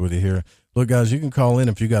half left with you here. Look, guys, you can call in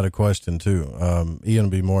if you got a question too. Ian will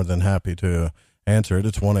be more than happy to answer it.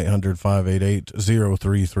 It's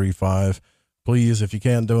 1-800-588-0335. Please, if you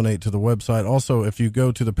can, donate to the website. Also, if you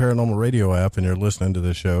go to the Paranormal Radio app and you're listening to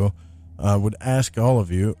the show, I would ask all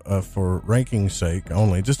of you, for ranking's sake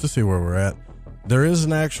only, just to see where we're at, there is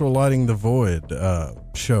an actual Lighting the Void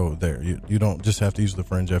show there. You don't just have to use the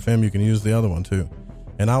Fringe FM. You can use the other one too.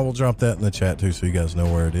 And I will drop that in the chat too so you guys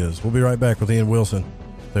know where it is. We'll be right back with Ian Wilson.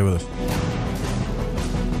 Stay with us.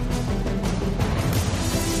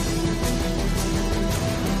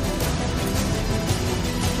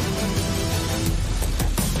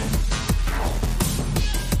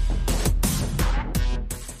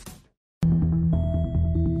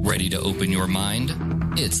 Ready to open your mind?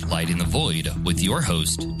 It's Lighting the Void with your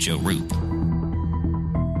host, Joe Roop.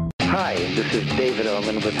 Hi, this is David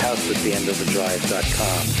Oman with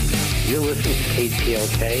HouseAtTheEndOfTheDrive.com. You're listening to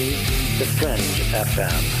KTLK, The Fringe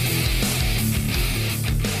FM.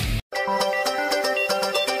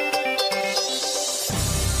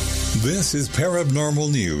 This is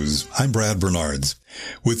Paranormal News. I'm Brad Bernards.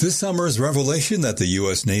 With this summer's revelation that the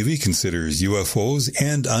U.S. Navy considers UFOs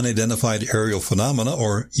and unidentified aerial phenomena,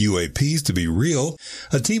 or UAPs, to be real,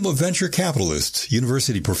 a team of venture capitalists,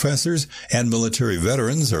 university professors, and military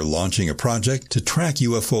veterans are launching a project to track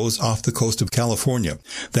UFOs off the coast of California.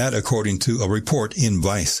 That, according to a report in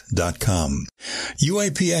Vice.com.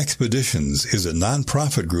 UAP Expeditions is a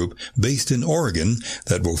non-profit group based in Oregon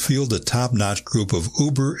that will field a top-notch group of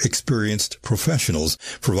uber-experienced professionals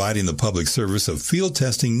providing the public service of field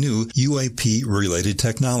testing new UAP-related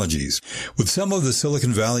technologies. With some of the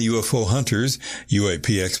Silicon Valley UFO hunters,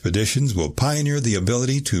 UAP Expeditions will pioneer the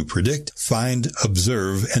ability to predict, find,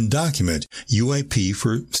 observe, and document UAP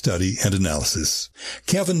for study and analysis.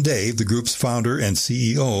 Kevin Dave, the group's founder and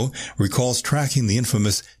CEO, recalls tracking the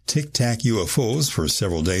infamous Tic Tac UFOs for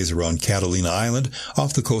several days around Catalina Island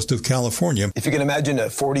off the coast of California. If you can imagine a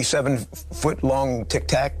 47-foot-long Tic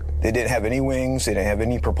Tac, they didn't have any wings, they didn't have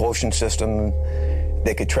any propulsion system.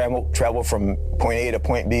 They could travel from point A to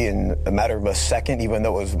point B in a matter of a second, even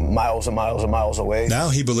though it was miles and miles and miles away. Now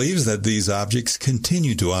he believes that these objects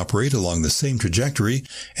continue to operate along the same trajectory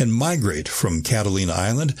and migrate from Catalina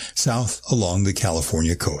Island south along the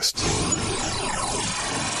California coast.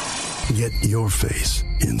 Get your face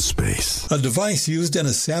in space. A device used in a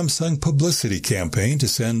Samsung publicity campaign to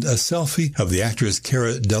send a selfie of the actress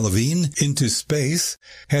Cara Delevingne into space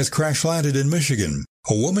has crash landed in Michigan.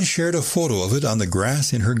 A woman shared a photo of it on the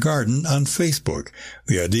grass in her garden on Facebook.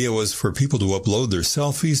 The idea was for people to upload their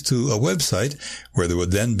selfies to a website where they would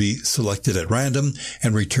then be selected at random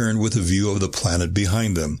and returned with a view of the planet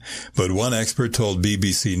behind them. But one expert told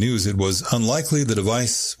BBC News it was unlikely the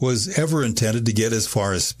device was ever intended to get as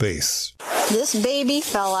far as space. This baby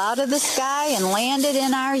fell out of the sky and landed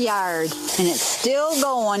in our yard, and it's still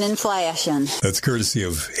going and flashing. That's courtesy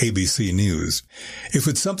of ABC News. If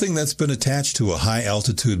it's something that's been attached to a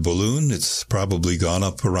high-altitude balloon, it's probably gone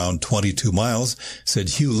up around 22 miles, said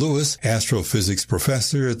Hugh Lewis, astrophysics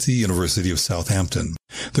professor at the University of Southampton.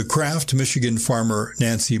 The craft Michigan farmer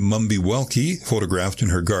Nancy Mumby-Welke photographed in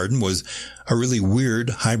her garden was a really weird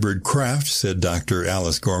hybrid craft, said Dr.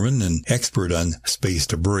 Alice Gorman, an expert on space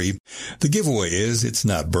debris. The giveaway is it's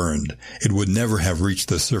not burned. It would never have reached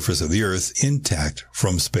the surface of the Earth intact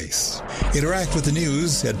from space. Interact with the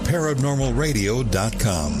news at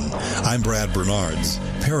paranormalradio.com. I'm Brad Bernards,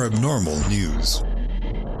 Paranormal News.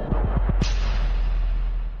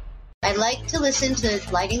 I like to listen to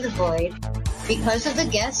Lighting the Void because of the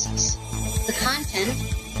guests, the content,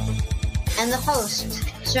 and the host,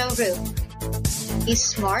 Joe Roop. He's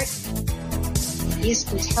smart,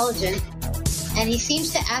 he's intelligent, and he seems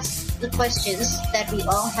to ask the questions that we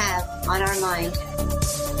all have on our mind.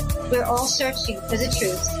 We're all searching for the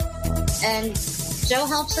truth, and Joe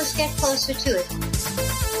helps us get closer to it.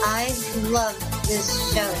 I love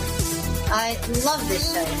this show. I love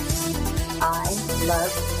this show. I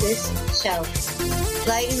love this show.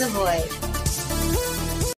 Lighting the Void.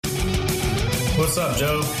 What's up,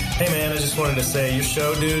 Joe? Hey, man, I just wanted to say your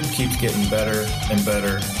show, dude, keeps getting better and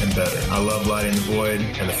better and better. I love Lighting the Void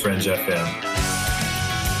and the Fringe FM.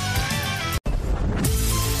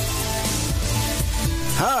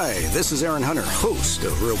 Hi, Hi, this is Aaron Hunter, host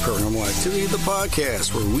of Real Paranormal Activity, the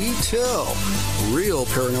podcast where we tell real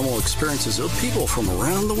paranormal experiences of people from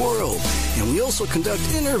around the world. And we also conduct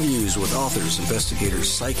interviews with authors,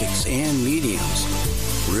 investigators, psychics, and mediums.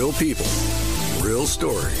 Real people, real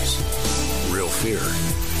stories, real fear.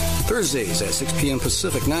 Thursdays at 6 p.m.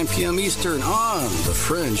 Pacific, 9 p.m. Eastern on The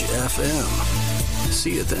Fringe FM.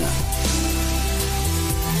 See you then.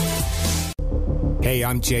 Hey,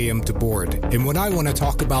 I'm J.M. DeBoard, and when I want to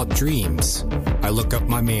talk about dreams, I look up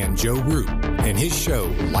my man Joe Root and his show,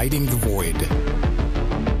 Lighting the Void.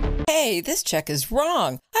 Hey, this check is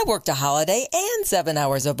wrong. I worked a holiday and 7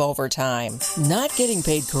 hours of overtime. Not getting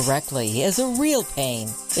paid correctly is a real pain.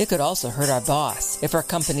 It could also hurt our boss if our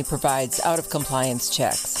company provides out-of-compliance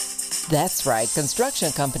checks. That's right,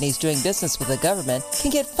 construction companies doing business with the government can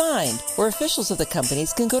get fined, or officials of the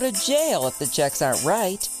companies can go to jail if the checks aren't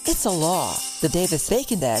right. It's a law. The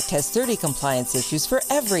Davis-Bacon Act has 30 compliance issues for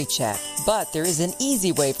every check, but there is an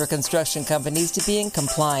easy way for construction companies to be in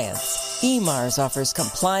compliance. EMARS offers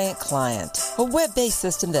Compliant Client, a web-based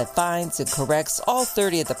system that finds and corrects all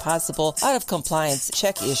 30 of the possible out-of-compliance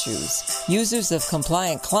check issues. Users of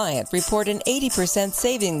Compliant Client report an 80%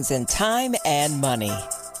 savings in time and money.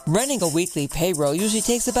 Running a weekly payroll usually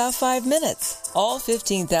takes about 5 minutes. All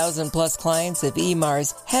 15,000 plus clients of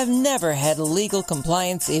EMARS have never had a legal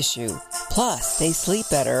compliance issue. Plus, they sleep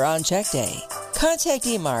better on check day. Contact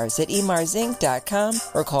EMARS at emarsinc.com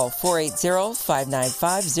or call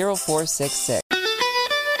 480-595-0466.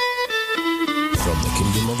 From the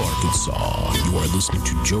Kingdom of Arkansas, you are listening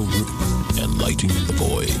to Joe Root and Lighting the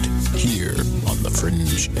Void here on The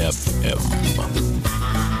Fringe FM.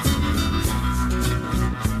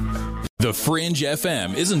 The Fringe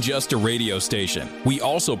FM isn't just a radio station. We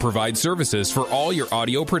also provide services for all your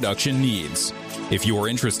audio production needs. If you are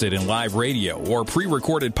interested in live radio or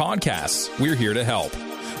pre-recorded podcasts, we're here to help.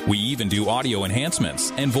 We even do audio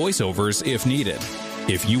enhancements and voiceovers if needed.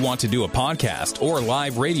 If you want to do a podcast or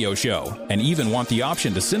live radio show and even want the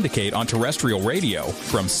option to syndicate on terrestrial radio,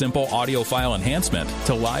 from simple audio file enhancement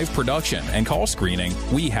to live production and call screening,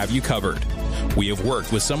 we have you covered. We have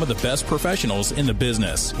worked with some of the best professionals in the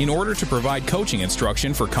business in order to provide coaching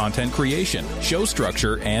instruction for content creation, show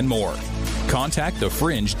structure, and more. Contact The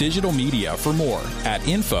Fringe Digital Media for more at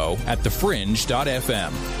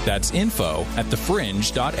info@thefringe.fm. That's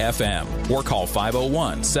info@thefringe.fm. Or call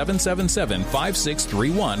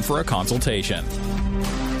 501-777-5631 for a consultation.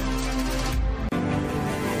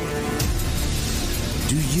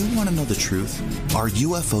 Do you want to know the truth? Are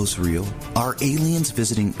UFOs real? Are aliens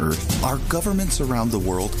visiting Earth? Are governments around the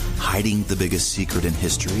world hiding the biggest secret in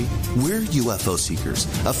history? We're UFO Seekers,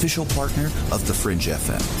 official partner of The Fringe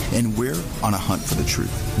FM, and we're on a hunt for the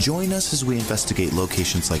truth. Join us as we investigate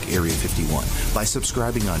locations like Area 51 by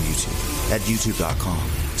subscribing on YouTube at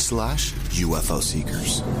youtube.com/UFO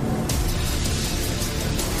Seekers.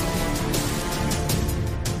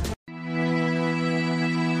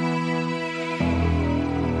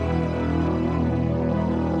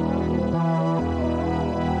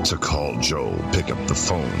 To call Joe, pick up the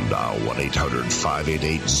phone, dial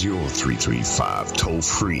 1-800-588-0335, toll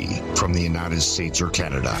free from the United States or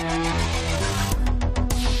Canada.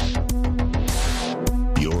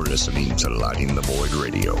 You're listening to Lighting the Void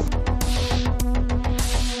Radio.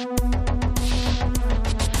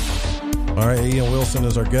 All right, Ian Wilson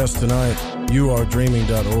is our guest tonight.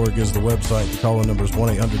 YouAreDreaming.org is the website. The call-in number is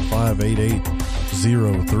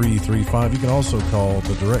 1-800-588-0335. You can also call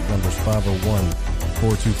the direct numbers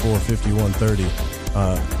 501-424-5130.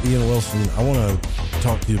 Ian Wilson, I want to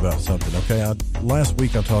talk to you about something, okay? Last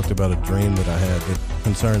week I talked about a dream that I had that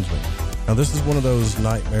concerns me. Now, this is one of those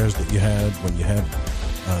nightmares that you had when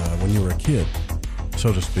you were a kid,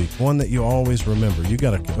 so to speak. One that you always remember. You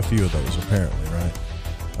got a few of those, apparently, right?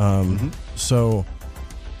 So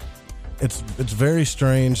it's very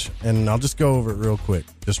strange, and I'll just go over it real quick,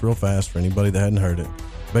 just real fast for anybody that hadn't heard it.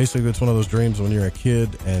 Basically, it's one of those dreams when you're a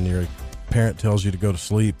kid and your parent tells you to go to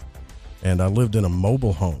sleep. And I lived in a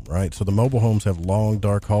mobile home, right? So the mobile homes have long,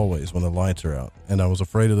 dark hallways when the lights are out. And I was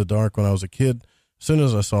afraid of the dark when I was a kid. As soon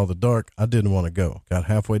as I saw the dark, I didn't want to go. Got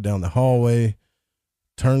halfway down the hallway,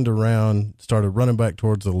 turned around, started running back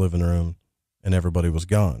towards the living room, and everybody was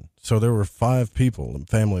gone. So there were 5 people,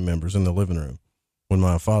 family members, in the living room when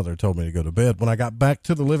my father told me to go to bed. When I got back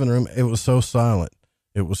to the living room, it was so silent.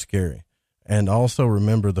 It was scary. And also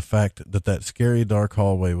remember the fact that that scary dark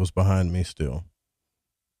hallway was behind me still.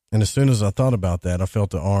 And as soon as I thought about that, I felt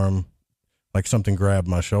the arm, like something grabbed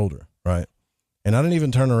my shoulder, right? And I didn't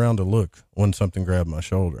even turn around to look when something grabbed my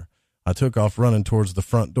shoulder. I took off running towards the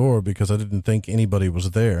front door because I didn't think anybody was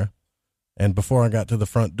there. And before I got to the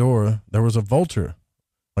front door, there was a vulture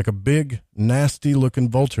like a big, nasty-looking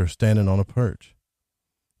vulture standing on a perch.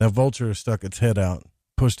 That vulture stuck its head out,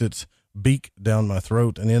 pushed its beak down my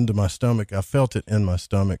throat and into my stomach. I felt it in my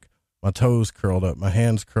stomach. My toes curled up, my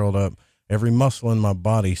hands curled up, every muscle in my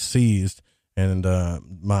body seized, and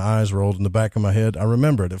my eyes rolled in the back of my head. I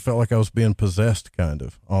remember it. It felt like I was being possessed, kind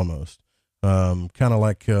of, almost. Kind of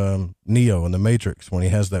like Neo in The Matrix when he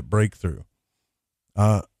has that breakthrough.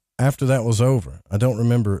 After that was over, I don't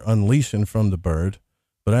remember unleashing from the bird,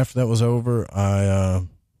 but after that was over, I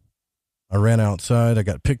ran outside. I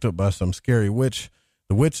got picked up by some scary witch.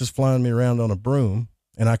 The witch is flying me around on a broom,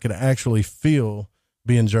 and I could actually feel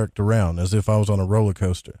being jerked around as if I was on a roller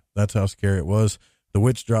coaster. That's how scary it was. The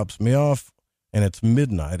witch drops me off, and it's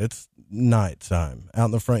midnight. It's nighttime. Out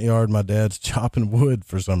in the front yard, my dad's chopping wood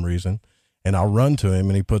for some reason, and I'll run to him,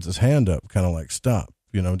 and he puts his hand up, kind of like stop,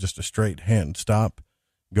 just a straight hand, stop,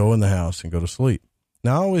 go in the house, and go to sleep.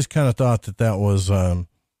 Now, I always kind of thought that was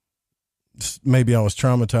maybe I was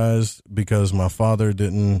traumatized because my father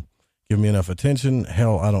didn't give me enough attention.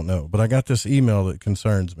 Hell, I don't know. But I got this email that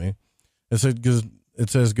concerns me. It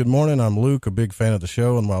says, "Good morning. I'm Luke, a big fan of the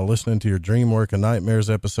show. And while listening to your Dream Work and Nightmares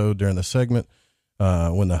episode during the segment,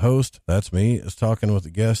 when the host, that's me, is talking with the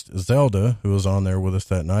guest, Zelda, who was on there with us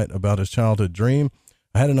that night, about his childhood dream,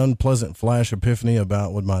 I had an unpleasant flash epiphany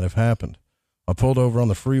about what might have happened. I pulled over on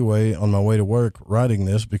the freeway on my way to work writing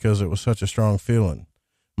this because it was such a strong feeling.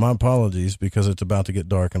 My apologies because it's about to get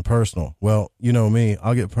dark and personal. Well, you know me,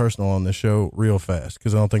 I'll get personal on this show real fast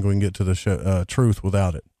because I don't think we can get to the truth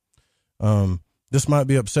without it. This might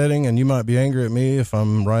be upsetting and you might be angry at me if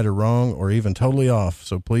I'm right or wrong or even totally off,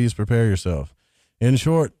 so please prepare yourself. In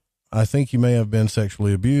short, I think you may have been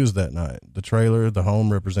sexually abused that night. The trailer, the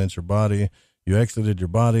home represents your body. You exited your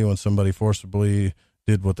body when somebody forcibly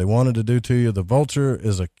did what they wanted to do to you. The vulture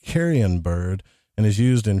is a carrion bird and is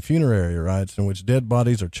used in funerary rites in which dead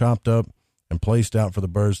bodies are chopped up and placed out for the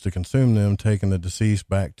birds to consume them, taking the deceased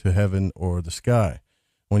back to heaven or the sky.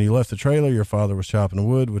 When you left the trailer, your father was chopping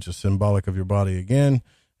wood, which is symbolic of your body again,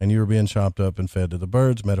 and you were being chopped up and fed to the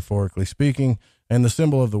birds, metaphorically speaking, and the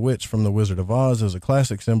symbol of the witch from The Wizard of Oz is a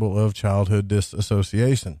classic symbol of childhood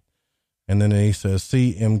disassociation." And then he says,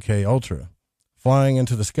 "See MK Ultra. Flying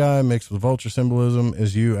into the sky mixed with vulture symbolism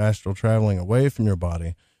is you astral traveling away from your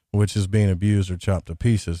body, which is being abused or chopped to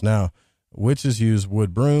pieces. Now, witches use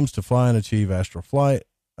wood brooms to fly and achieve astral flight.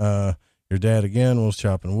 Your dad, again, was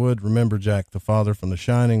chopping wood. Remember Jack the father from The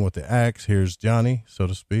Shining with the axe. Here's Johnny, so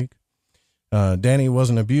to speak. Danny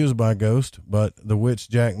wasn't abused by a ghost, but the witch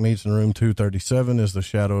Jack meets in room 237 is the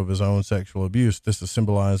shadow of his own sexual abuse. This is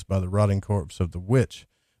symbolized by the rotting corpse of the witch.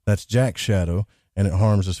 That's Jack's shadow, and it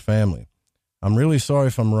harms his family. I'm really sorry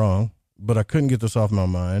if I'm wrong, but I couldn't get this off my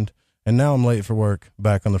mind. And now I'm late for work,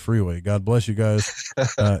 back on the freeway. God bless you guys.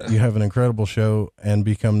 You have an incredible show and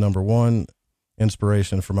become number one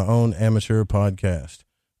inspiration for my own amateur podcast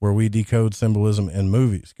where we decode symbolism in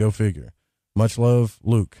movies. Go figure. Much love,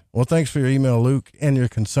 Luke." Well, thanks for your email, Luke, and your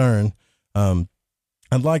concern. I'd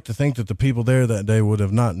like to think that the people there that day would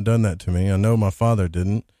have not done that to me. I know my father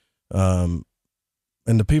didn't.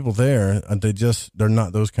 And the people there, they're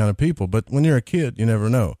not those kind of people. But when you're a kid, you never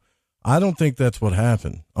know. I don't think that's what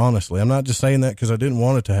happened, honestly. I'm not just saying that because I didn't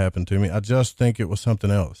want it to happen to me. I just think it was something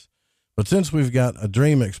else. But since we've got a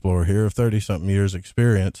dream explorer here of 30-something years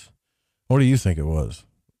experience, what do you think it was,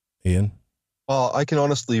 Ian? Well, I can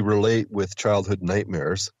honestly relate with childhood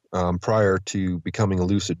nightmares prior to becoming a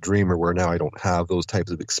lucid dreamer, where now I don't have those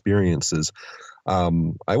types of experiences.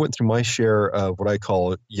 I went through my share of what I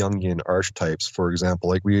call Jungian archetypes. For example,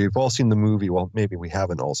 like we've all seen the movie. Well, maybe we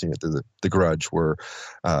haven't all seen it. The Grudge, where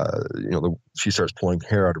she starts pulling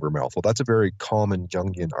hair out of her mouth. Well, that's a very common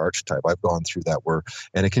Jungian archetype. I've gone through that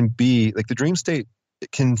and it can be like the dream state.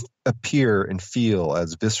 It can appear and feel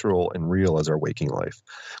as visceral and real as our waking life,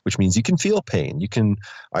 which means you can feel pain.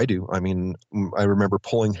 I do. I mean, I remember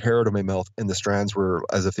pulling hair out of my mouth and the strands were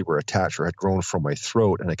as if they were attached or had grown from my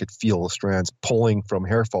throat, and I could feel the strands pulling from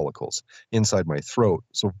hair follicles inside my throat.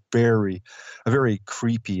 So a very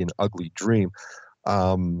creepy and ugly dream.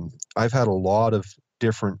 I've had a lot of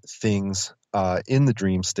different things in the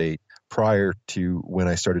dream state prior to when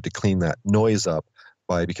I started to clean that noise up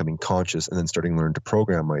by becoming conscious and then starting to learn to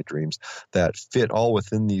program my dreams that fit all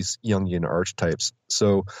within these Jungian archetypes.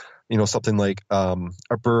 So, something like a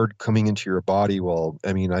bird coming into your body. Well,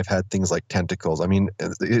 I mean, I've had things like tentacles. I mean,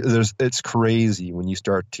 it's crazy when you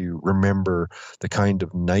start to remember the kind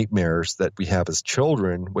of nightmares that we have as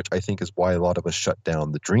children, which I think is why a lot of us shut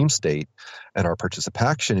down the dream state and our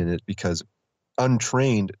participation in it, because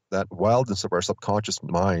untrained, that wildness of our subconscious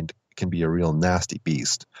mind can be a real nasty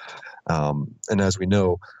beast. And as we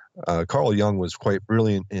know, Carl Jung was quite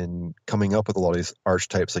brilliant in coming up with a lot of these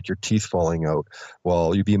archetypes, like your teeth falling out.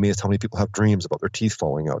 Well, you'd be amazed how many people have dreams about their teeth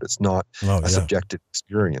falling out. It's not a subjective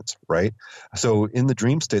experience, right? So in the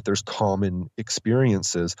dream state, there's common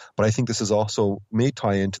experiences, but I think this is also may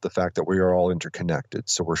tie into the fact that we are all interconnected.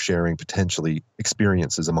 So we're sharing potentially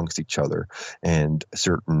experiences amongst each other, and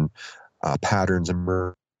certain patterns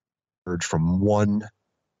emerge from one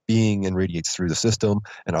being and radiates through the system,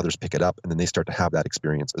 and others pick it up, and then they start to have that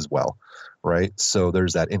experience as well, right? So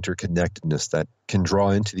there's that interconnectedness that can draw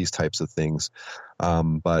into these types of things.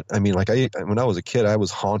 But I mean, like when I was a kid, I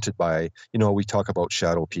was haunted by, we talk about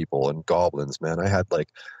shadow people and goblins, man. I had like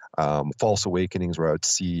false awakenings where I would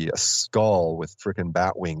see a skull with freaking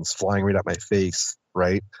bat wings flying right at my face,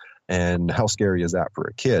 right? And how scary is that for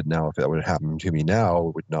a kid? Now, if that would happen to me now,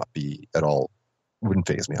 it would not be at all, wouldn't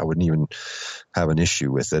faze me. I wouldn't even have an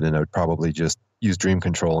issue with it, and I would probably just use dream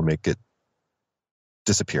control and make it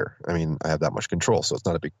disappear. I mean, I have that much control, so it's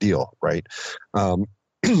not a big deal, right?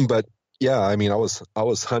 But yeah, I mean, I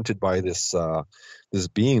was hunted by this this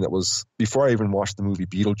being that was, before I even watched the movie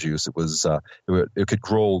Beetlejuice, it was it could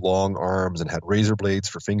grow long arms and had razor blades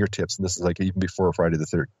for fingertips, and this is like even before Friday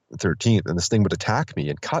the 13th, and this thing would attack me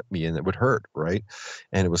and cut me, and it would hurt, right?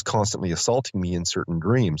 And it was constantly assaulting me in certain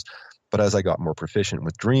dreams. But as I got more proficient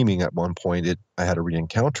with dreaming, at one point I had a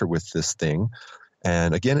re-encounter with this thing.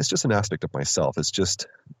 And again, it's just an aspect of myself. It's just,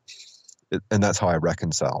 and that's how I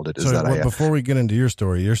reconciled it. Before we get into your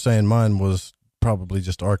story, you're saying mine was probably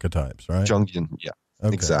just archetypes, right? Jungian, yeah,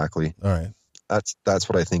 okay. Exactly. All right. That's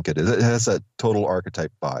what I think it is. It has that total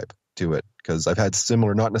archetype vibe to it, because I've had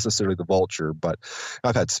similar, not necessarily the vulture, but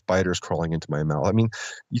I've had spiders crawling into my mouth. I mean,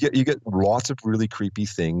 you get lots of really creepy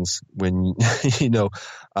things when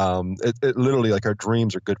it literally, like, our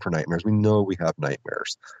dreams are good for nightmares. We know we have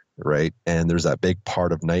nightmares, right? And there's that big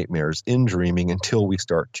part of nightmares in dreaming until we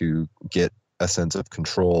start to get a sense of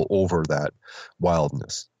control over that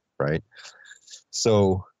wildness, right?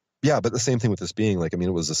 So yeah, but the same thing with this being, like, I mean,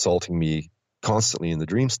 it was assaulting me constantly in the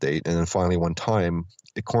dream state, and then finally one time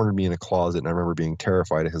it cornered me in a closet, and I remember being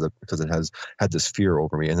terrified because it has had this fear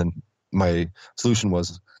over me. And then my solution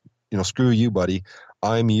was, screw you, buddy,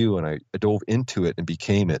 I'm you, and I dove into it and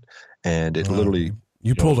became it. And it literally,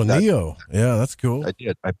 you pulled a Neo. Yeah, that's cool. I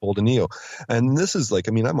did. I pulled a Neo, and this is like,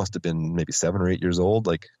 I mean, I must have been maybe 7 or 8 years old.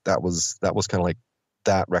 Like that was kind of like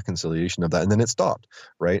that reconciliation of that, and then it stopped,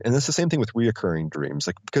 right? And it's the same thing with reoccurring dreams,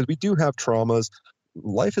 like, because we do have traumas.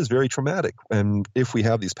 Life is very traumatic, and if we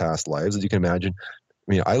have these past lives, as you can imagine,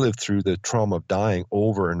 I mean, I lived through the trauma of dying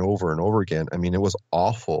over and over and over again. I mean, it was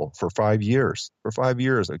awful for 5 years. For 5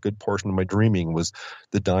 years, a good portion of my dreaming was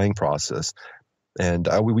the dying process. And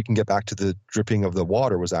we can get back to the dripping of the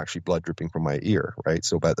water was actually blood dripping from my ear, right?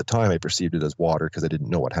 So by the time I perceived it as water because I didn't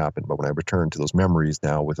know what happened. But when I returned to those memories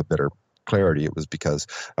now with a better clarity, it was because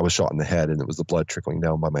I was shot in the head and it was the blood trickling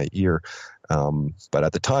down by my ear. But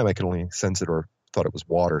at the time, I could only sense it or thought it was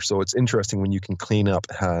water. So it's interesting when you can clean up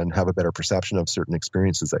and have a better perception of certain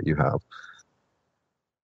experiences that you have.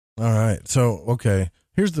 All right. So, okay.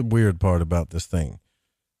 Here's the weird part about this thing.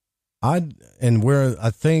 Where I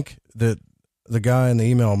think that the guy in the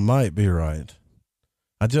email might be right.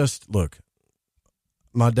 Look,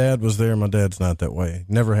 my dad was there. My dad's not that way.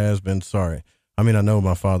 Never has been. Sorry. I mean, I know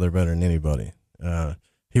my father better than anybody.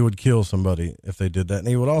 He would kill somebody if they did that. And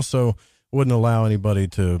he wouldn't allow anybody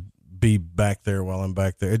to be back there while I'm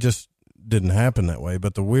back there. It just didn't happen that way.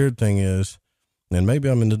 But the weird thing is, and maybe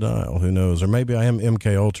I'm in denial, who knows? Or maybe I am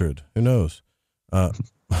MK Ultra'd, who knows?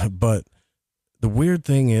 But the weird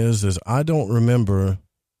thing is I don't remember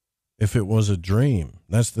if it was a dream.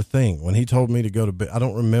 That's the thing. When he told me to go to bed, I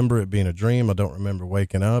don't remember it being a dream. I don't remember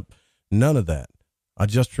waking up. None of that. I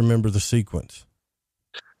just remember the sequence.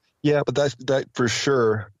 Yeah, but that for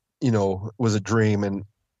sure, was a dream.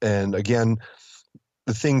 And again,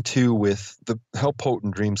 the thing too with how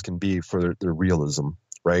potent dreams can be for their realism,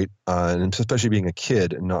 right? And especially being a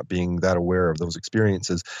kid and not being that aware of those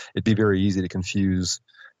experiences, it'd be very easy to confuse.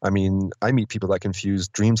 I mean, I meet people that confuse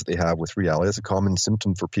dreams that they have with reality. It's a common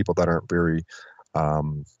symptom for people that aren't very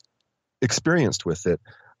experienced with it.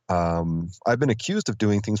 I've been accused of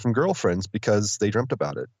doing things from girlfriends because they dreamt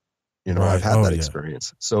about it. Right. I've had that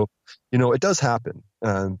experience. So, it does happen.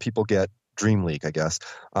 People get dream leak, I guess.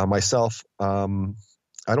 Myself,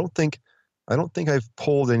 I don't think I've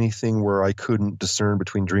pulled anything where I couldn't discern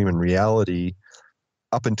between dream and reality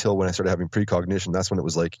up until when I started having precognition. That's when it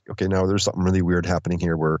was like, okay, now there's something really weird happening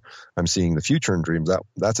here where I'm seeing the future in dreams.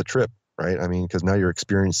 That's a trip, right? I mean, because now you're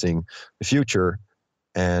experiencing the future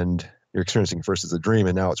and you're experiencing first as a dream,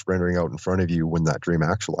 and now it's rendering out in front of you when that dream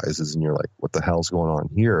actualizes, and you're like, what the hell's going on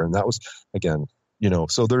here? And that was, again,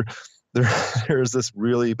 So there's this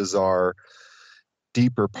really bizarre,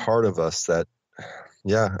 deeper part of us that,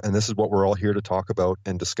 and this is what we're all here to talk about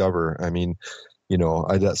and discover. I mean,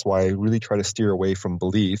 that's why I really try to steer away from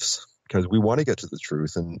beliefs, because we want to get to the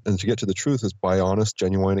truth, and to get to the truth is by honest,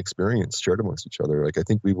 genuine experience shared amongst each other. Like, I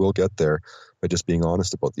think we will get there by just being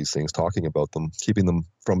honest about these things, talking about them, keeping them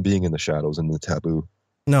from being in the shadows and the taboo.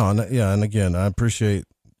 No, and again, I appreciate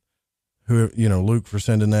Luke for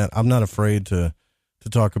sending that. I'm not afraid to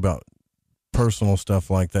talk about personal stuff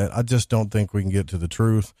like that. I just don't think we can get to the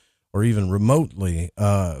truth or even remotely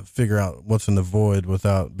figure out what's in the void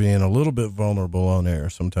without being a little bit vulnerable on air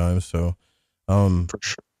sometimes. So, for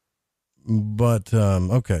sure. But,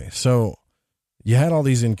 okay. So you had all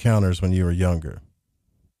these encounters when you were younger.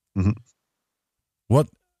 Mm-hmm. What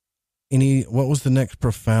was the next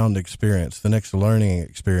profound experience, the next learning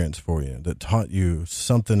experience for you that taught you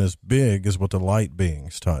something as big as what the light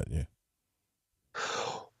beings taught you?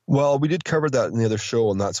 Well, we did cover that in the other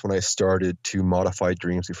show, and that's when I started to modify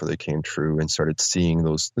dreams before they came true and started seeing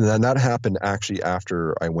those. And that happened actually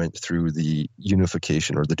after I went through the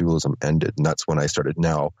unification, or the dualism ended. And that's when I started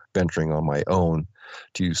now venturing on my own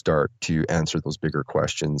to start to answer those bigger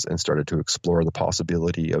questions and started to explore the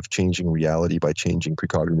possibility of changing reality by changing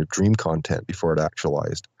precognitive dream content before it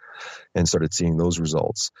actualized, and started seeing those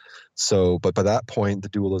results. So, but by that point, the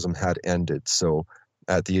dualism had ended. So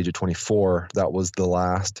at the age of 24, that was the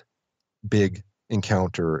last big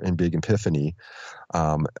encounter and big epiphany,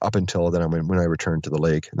 up until then when I returned to the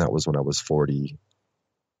lake, and that was when I was 45,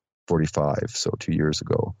 so 2 years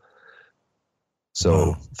ago.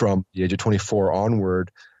 So from the age of 24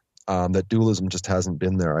 onward, that dualism just hasn't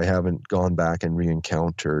been there. I haven't gone back and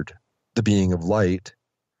re-encountered the being of light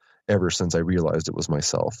ever since I realized it was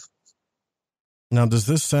myself. Now, does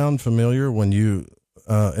this sound familiar when you,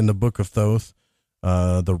 in the Book of Thoth,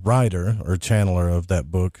 the writer or channeler of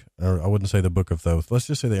that book, or I wouldn't say the Book of Thoth, let's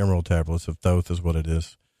just say the Emerald Tablets of Thoth is what it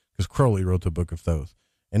is, because Crowley wrote the Book of Thoth.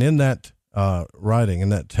 And in that writing, in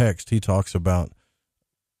that text, he talks about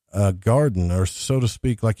a garden, or so to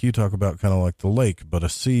speak, like you talk about, kind of like the lake, but a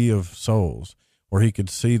sea of souls, where he could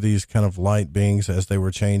see these kind of light beings as they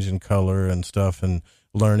were changing color and stuff and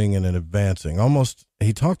learning and advancing. Almost,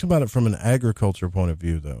 he talked about it from an agriculture point of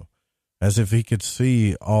view, though, as if he could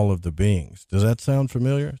see all of the beings. Does that sound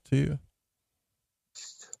familiar to you?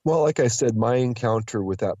 Well, like I said, my encounter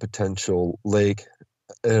with that potential lake,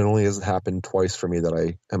 it only has happened twice for me that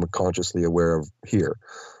I am consciously aware of here.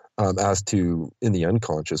 As to in the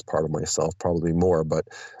unconscious part of myself, probably more. But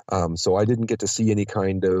so I didn't get to see any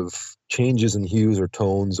kind of changes in hues or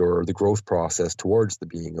tones or the growth process towards the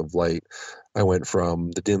being of light. I went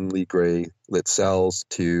from the dimly gray lit cells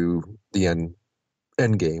to the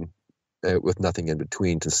end game, with nothing in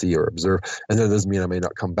between to see or observe. And that doesn't mean I may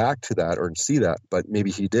not come back to that or see that, but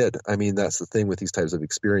maybe he did. I mean, that's the thing with these types of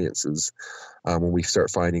experiences. When we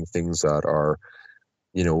start finding things that are,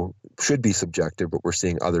 should be subjective, but we're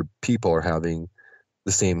seeing other people are having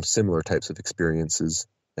the same similar types of experiences.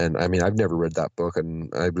 And I mean, I've never read that book,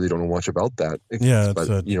 and I really don't know much about that. Yeah,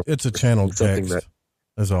 it's a channeled text.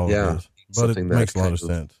 That's all it is. But it makes a lot of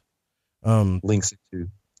sense. Links it to.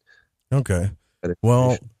 Okay.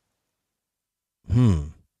 Well,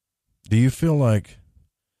 do you feel like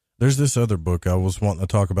there's this other book I was wanting to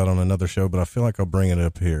talk about on another show, but I feel like I'll bring it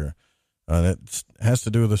up here. It has to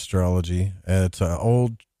do with astrology. It's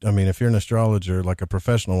if you're an astrologer, like a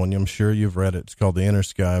professional one, I'm sure you've read it. It's called The Inner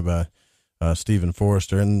Sky by Stephen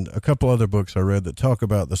Forrester, and a couple other books I read that talk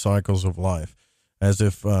about the cycles of life, as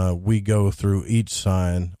if we go through each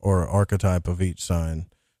sign or archetype of each sign.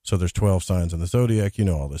 So there's 12 signs in the zodiac,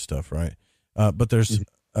 all this stuff, right? But there's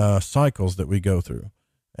cycles that we go through,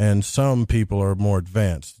 and some people are more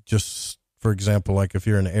advanced. Just for example, like if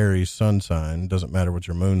you're an Aries sun sign, doesn't matter what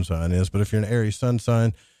your moon sign is, but if you're an Aries sun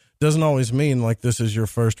sign, doesn't always mean like this is your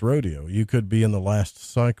first rodeo. You could be in the last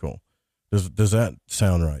cycle. Does that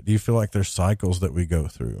sound right? Do you feel like there's cycles that we go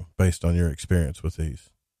through based on your experience with these?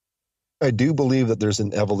 I do believe that there's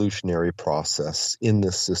an evolutionary process in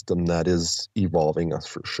this system that is evolving us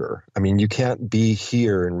for sure. I mean, you can't be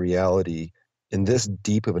here in reality in this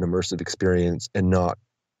deep of an immersive experience and not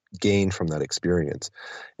gain from that experience.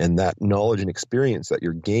 And that knowledge and experience that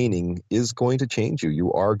you're gaining is going to change you.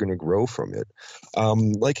 You are going to grow from it.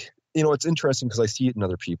 It's interesting because I see it in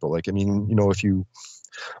other people. Like, I mean,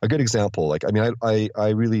 a good example, like, I mean, I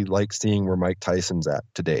really like seeing where Mike Tyson's at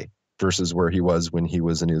today versus where he was when he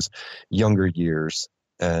was in his younger years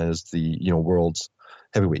as the, world's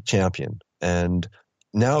heavyweight champion. And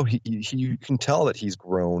now you can tell that he's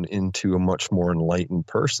grown into a much more enlightened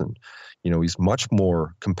person. He's much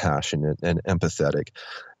more compassionate and empathetic.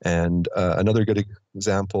 And another good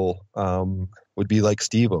example would be like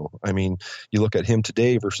Steve-O. I mean, you look at him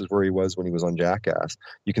today versus where he was when he was on Jackass.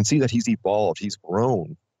 You can see that he's evolved. He's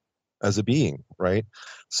grown as a being, right?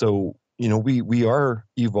 So, we are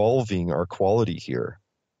evolving our quality here.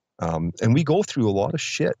 And we go through a lot of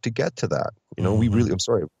shit to get to that. We really, I'm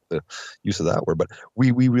sorry the use of that word, but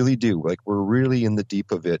we really do. Like, we're really in the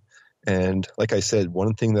deep of it. And like I said,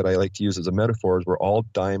 one thing that I like to use as a metaphor is we're all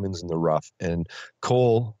diamonds in the rough, and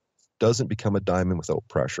coal doesn't become a diamond without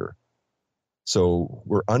pressure. So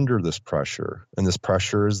we're under this pressure, and this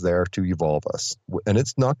pressure is there to evolve us. And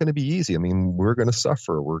it's not going to be easy. I mean, we're going to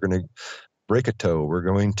suffer. We're going to break a toe. We're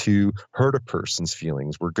going to hurt a person's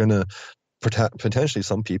feelings. We're going to potentially,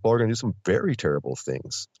 some people are going to do some very terrible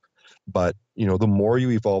things. But, the more you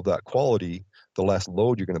evolve that quality, the less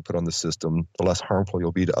load you're going to put on the system, the less harmful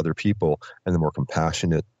you'll be to other people, and the more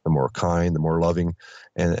compassionate, the more kind, the more loving.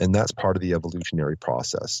 And that's part of the evolutionary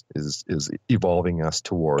process, is evolving us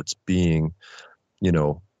towards being,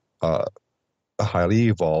 a highly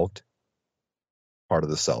evolved part of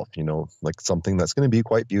the self, like something that's going to be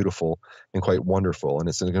quite beautiful and quite wonderful. And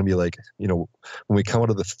it's going to be like, when we come out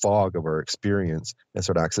of the fog of our experience and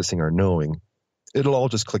start accessing our knowing, it'll all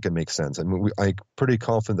just click and make sense. I mean, I'm pretty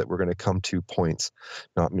confident that we're going to come to points,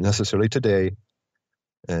 not necessarily today,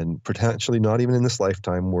 and potentially not even in this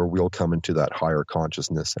lifetime, where we'll come into that higher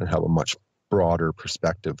consciousness and have a much broader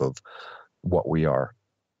perspective of what we are.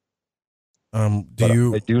 I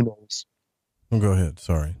do know. Go ahead.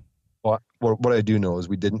 Sorry. What I do know is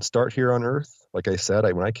we didn't start here on Earth. Like I said,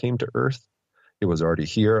 when I came to Earth, it was already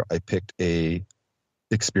here. I picked a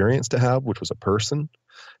experience to have, which was a person.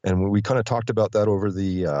 And we kind of talked about that over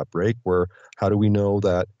the break, where how do we know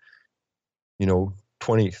that,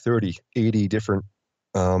 20, 30, 80 different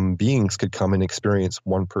beings could come and experience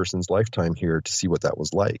one person's lifetime here to see what that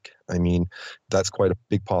was like? I mean, that's quite a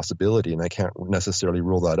big possibility, and I can't necessarily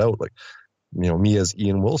rule that out. Like, me as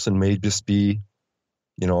Ian Wilson may just be,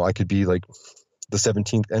 I could be like the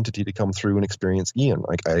 17th entity to come through and experience Ian.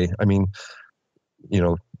 Like, I mean,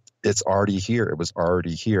 it's already here. It was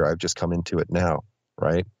already here. I've just come into it now.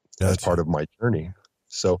 Right? That's part of my journey.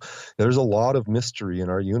 So there's a lot of mystery in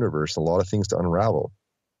our universe, a lot of things to unravel.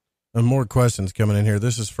 And more questions coming in here.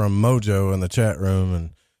 This is from Mojo in the chat room. And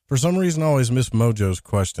for some reason, I always miss Mojo's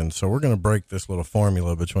question. So we're going to break this little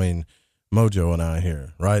formula between Mojo and I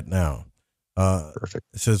here right now. Perfect.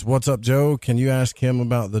 It says, "What's up, Joe? Can you ask him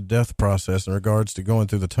about the death process in regards to going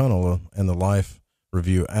through the tunnel and the life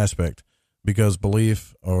review aspect? Because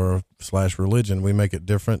belief or / religion, we make it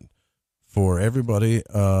different for everybody,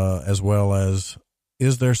 as well as,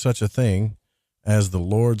 is there such a thing as the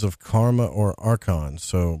lords of karma or archons?"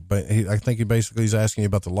 So, but I think he basically is asking you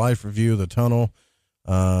about the life review, the tunnel,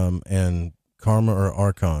 and karma or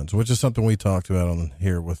archons, which is something we talked about on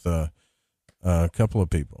here with a couple of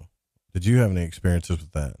people. Did you have any experiences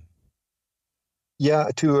with that? Yeah,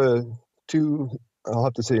 I'll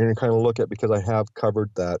have to sit here and kind of look at, because I have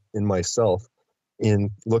covered that in myself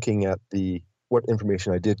in looking at what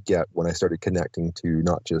information I did get when I started connecting to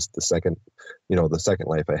not just the second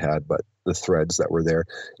life I had, but the threads that were there.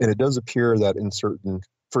 And it does appear that in certain,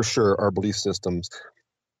 for sure, our belief systems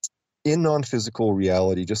in non-physical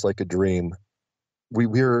reality, just like a dream,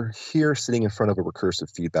 we're here sitting in front of a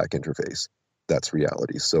recursive feedback interface. That's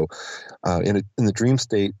reality. So in the dream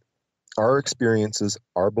state, our experiences,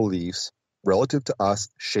 our beliefs, relative to us,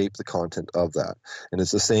 shape the content of that. And it's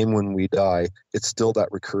the same when we die. It's still that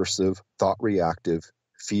recursive, thought reactive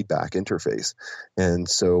feedback interface. And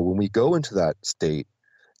so when we go into that state,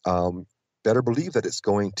 better believe that it's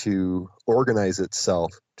going to organize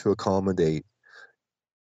itself to accommodate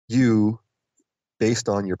you based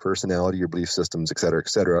on your personality, your belief systems, et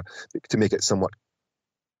cetera, to make it somewhat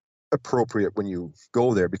appropriate when you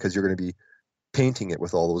go there, because you're going to be painting it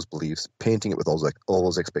with all those beliefs, painting it with all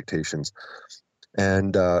those expectations.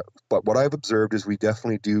 And but what I've observed is we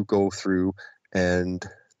definitely do go through, and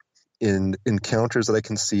in encounters that I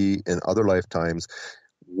can see in other lifetimes,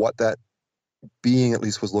 what that being at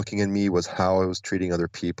least was looking at me was how I was treating other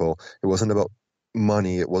people. It wasn't about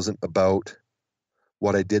money. It wasn't about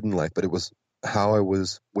what I didn't like, but it was how I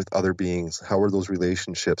was with other beings. How were those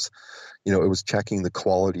relationships? It was checking the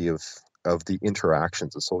quality of the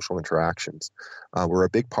interactions, the social interactions, were a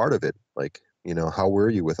big part of it. Like, how were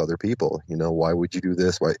you with other people? Why would you do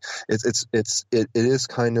this? Why? It is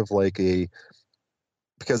kind of like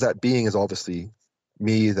because that being is obviously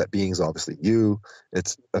me, that being is obviously you.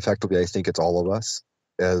 It's effectively, I think it's all of us,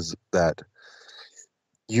 as that,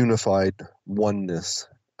 unified oneness,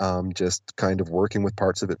 just kind of working with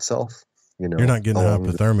parts of itself. You know, you're not getting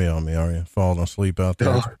hypothermia on me, are you? Falling asleep out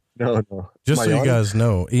there? No. Just so you guys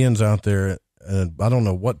know, Ian's out there, and I don't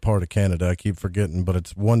know what part of Canada. I keep forgetting, but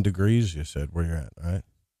it's 1 degrees. You said where you're at, right?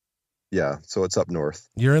 Yeah, so it's up north.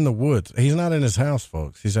 You're in the woods. He's not in his house,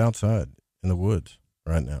 folks. He's outside in the woods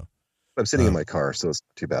right now. I'm sitting in my car, so it's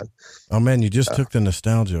not too bad. Oh man, you just took the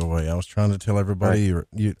nostalgia away. I was trying to tell everybody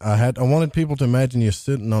I wanted people to imagine you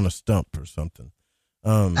sitting on a stump or something.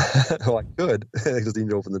 Well, I could. I just need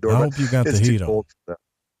to open the door. I hope you got the heat on.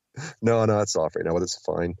 No, it's off right now, but it's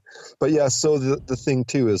fine. But yeah, so the thing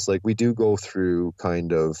too is like we do go through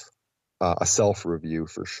kind of a self-review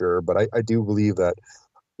for sure. But I do believe that,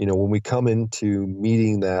 you know, when we come into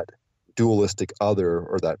meeting that dualistic other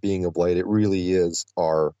or that being of light, it really is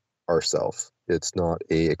ourself. It's not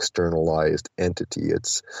a externalized entity.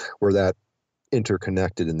 We're that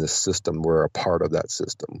interconnected in this system. We're a part of that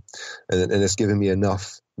system. And it's given me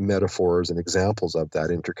enough metaphors and examples of that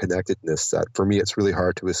interconnectedness that for me, it's really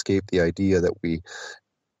hard to escape the idea that we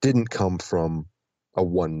didn't come from a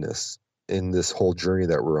oneness in this whole journey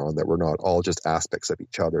that we're on, that we're not all just aspects of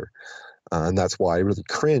each other. And that's why I really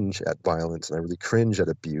cringe at violence, and I really cringe at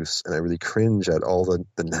abuse, and I really cringe at all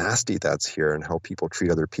the nasty that's here and how people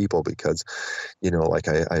treat other people, because, you know, like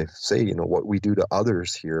I say, you know, what we do to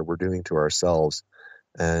others here, we're doing to ourselves.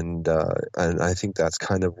 And I think that's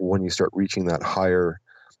kind of when you start reaching that higher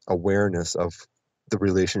awareness of the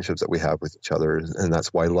relationships that we have with each other. And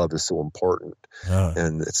that's why love is so important.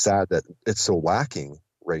 And it's sad that it's so lacking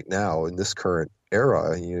right now in this current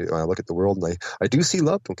era. I look at the world and I do see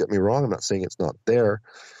love. Don't get me wrong. I'm not saying it's not there,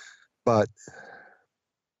 but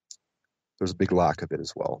there's a big lack of it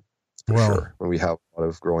as well. For sure. When we have a lot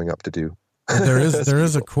of growing up to do. There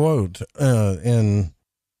is a quote in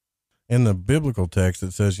the biblical text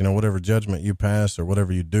that says, you know, whatever judgment you pass or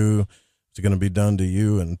whatever you do, it's going to be done to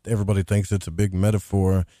you. And everybody thinks it's a big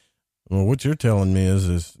metaphor. Well, what you're telling me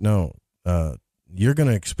is no, you're going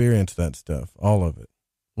to experience that stuff, all of it,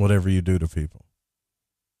 whatever you do to people.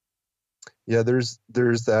 Yeah, there's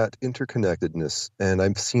that interconnectedness, and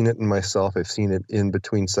I've seen it in myself. I've seen it in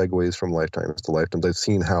between segues from lifetimes to lifetimes. I've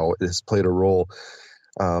seen how it has played a role,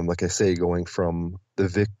 like I say, going from the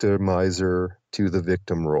victimizer to the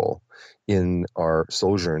victim role in our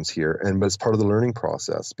sojourns here. But it's part of the learning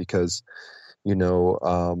process because, you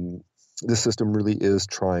know, this system really is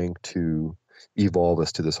trying to evolve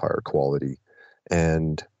us to this higher quality.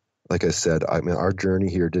 And like I said, I mean, our journey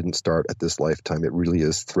here didn't start at this lifetime. It really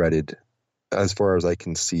is threaded, as far as I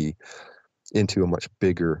can see, into a much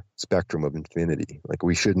bigger spectrum of infinity. Like,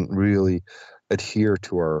 we shouldn't really adhere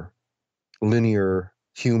to our linear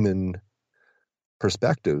human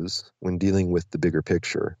perspectives when dealing with the bigger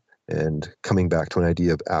picture. And coming back to an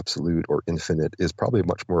idea of absolute or infinite is probably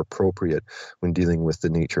much more appropriate when dealing with the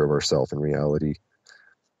nature of ourself and reality.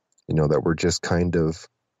 You know, that we're just kind of,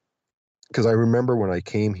 because I remember when I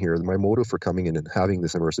came here, my motive for coming in and having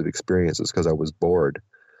this immersive experience is because I was bored.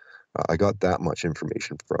 I got that much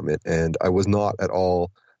information from it, and I was not at all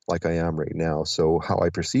like I am right now. So how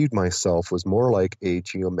I perceived myself was more like a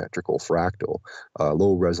geometrical fractal,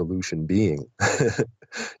 low resolution being.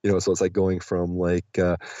 You know, so it's like going from like,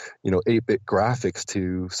 8-bit graphics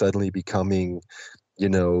to suddenly becoming, you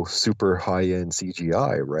know, super high-end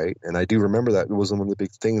CGI, right? And I do remember that it was one of the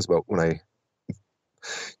big things about when I,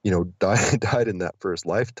 you know, died in that first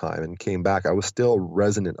lifetime and came back. I was still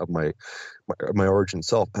resonant of my origin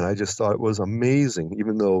self, and I just thought it was amazing.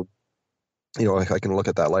 Even though, you know, I can look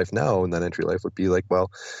at that life now, and that entry life would be like, well,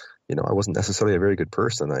 you know, I wasn't necessarily a very good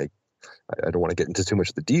person. I don't want to get into too much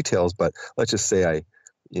of the details, but let's just say I,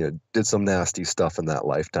 you know, did some nasty stuff in that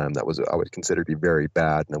lifetime that I would consider to be very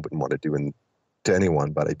bad, and I wouldn't want to do to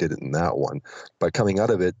anyone, but I did it in that one. But coming out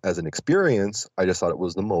of it as an experience, I just thought it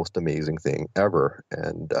was the most amazing thing ever.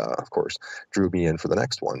 And of course, drew me in for the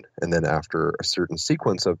next one. And then after a certain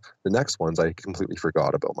sequence of the next ones, I completely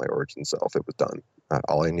forgot about my origin self. It was done.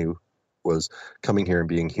 All I knew was coming here and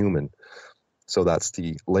being human. So that's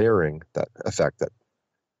the layering that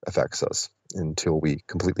affects us until we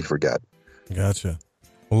completely forget. Gotcha.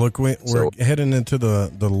 Well, look, we're heading into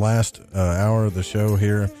the last hour of the show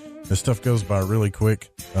here. This stuff goes by really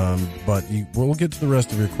quick, but we'll get to the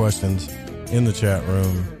rest of your questions in the chat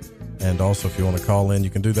room. And also, if you want to call in,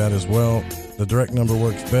 you can do that as well. The direct number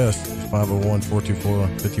works best. It's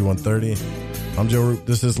 501-424-5130. I'm Joe Roop.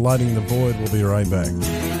 This is Lighting the Void. We'll be right back.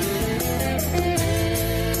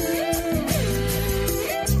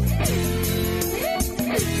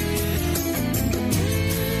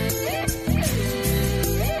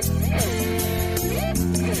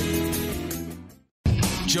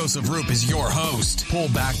 Joseph Roop is your host. Pull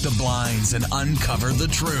back the blinds and uncover the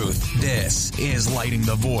truth. This is Lighting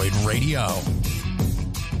the Void Radio.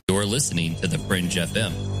 You're listening to The Fringe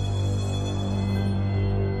FM.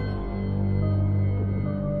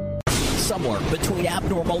 Somewhere between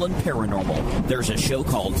abnormal and paranormal, there's a show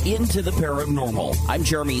called Into the Paranormal. I'm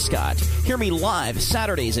Jeremy Scott. Hear me live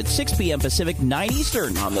Saturdays at 6 p.m. Pacific, 9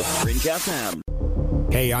 Eastern on the Fringe FM.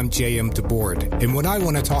 Hey, I'm J.M. DeBoard, and when I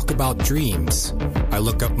want to talk about dreams, I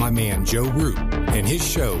look up my man Joe Roop and his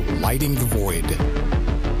show, Lighting the Void.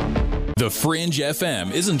 The Fringe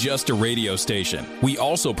FM isn't just a radio station. We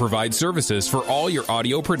also provide services for all your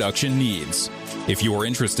audio production needs. If you are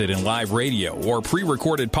interested in live radio or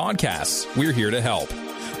pre-recorded podcasts, we're here to help.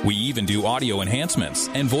 We even do audio enhancements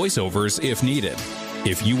and voiceovers if needed.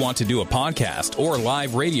 If you want to do a podcast or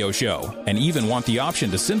live radio show and even want the option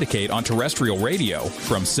to syndicate on terrestrial radio,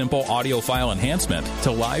 from simple audio file enhancement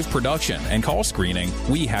to live production and call screening,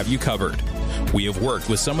 we have you covered. We have worked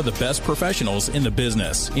with some of the best professionals in the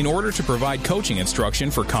business in order to provide coaching instruction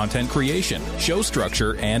for content creation, show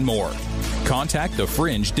structure, and more. Contact The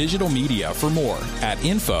Fringe Digital Media for more at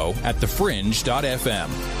info@thefringe.fm.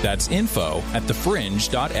 That's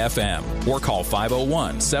info@thefringe.fm. Or call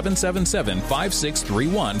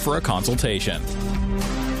 501-777-5631 for a consultation.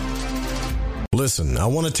 Listen, I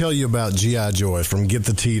want to tell you about G.I. Joy from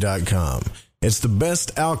GetTheT.com. It's the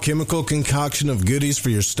best alchemical concoction of goodies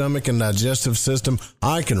for your stomach and digestive system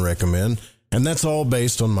I can recommend, and that's all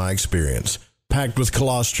based on my experience. Packed with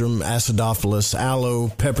colostrum, acidophilus, aloe,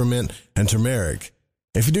 peppermint, and turmeric.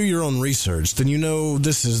 If you do your own research, then you know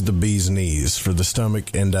this is the bee's knees for the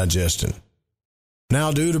stomach and digestion.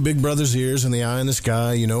 Now, due to Big Brother's ears and the eye in the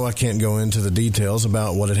sky, you know I can't go into the details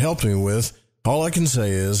about what it helped me with. All I can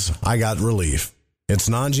say is I got relief. It's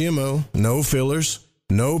non-GMO, no fillers,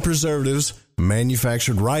 no preservatives,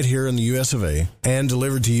 manufactured right here in the US of A, and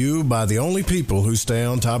delivered to you by the only people who stay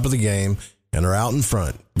on top of the game and are out in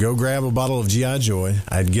front. Go grab a bottle of G.I. Joy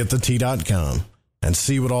at GetTheT.com and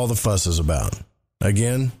see what all the fuss is about.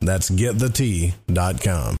 Again, that's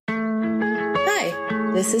GetTheT.com. Hi,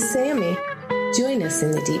 this is Sammy. Join us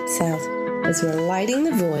in the Deep South as we're lighting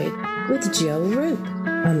the void with Joe Roop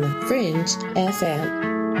on the Fringe FM.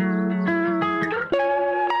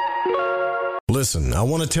 Listen, I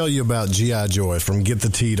want to tell you about G.I. Joy from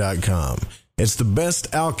GetTheT.com. It's the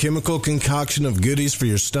best alchemical concoction of goodies for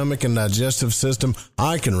your stomach and digestive system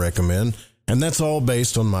I can recommend, and that's all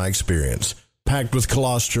based on my experience. Packed with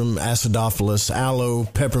colostrum, acidophilus, aloe,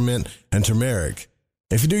 peppermint, and turmeric.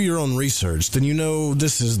 If you do your own research, then you know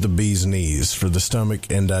this is the bee's knees for the stomach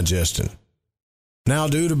and digestion. Now,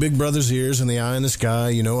 due to Big Brother's ears and the eye in the sky,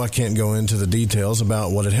 you know I can't go into the details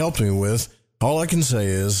about what it helped me with. All I can say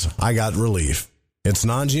is I got relief. It's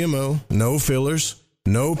non-GMO, no fillers,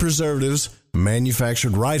 no preservatives,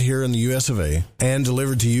 manufactured right here in the US of A, and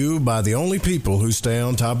delivered to you by the only people who stay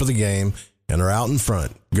on top of the game and are out in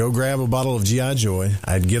front. Go grab a bottle of G.I. Joy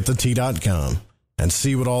at GetTheT.com and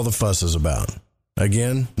see what all the fuss is about.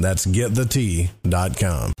 Again, that's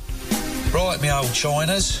GetTheT.com. Right, me old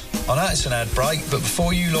Chiners. I know it's an ad break, but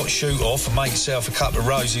before you lot shoot off and make yourself a cup of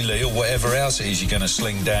Rosie Lee or whatever else it is you're going to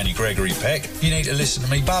sling down your Gregory Peck, you need to listen to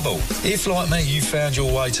me babble. If, like me, you found your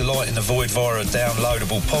way to Lighting the Void via a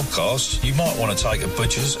downloadable podcast, you might want to take a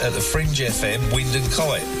butcher's at the Fringe FM Wind and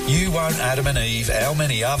Kite. You won't Adam and Eve how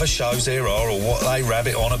many other shows there are or what they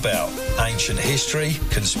rabbit on about. Ancient history,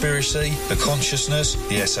 conspiracy, the consciousness,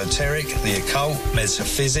 the esoteric, the occult,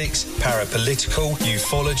 metaphysics, parapolitical,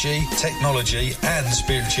 ufology, technology and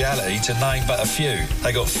spirituality, to name but a few.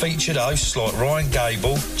 They got featured hosts like Ryan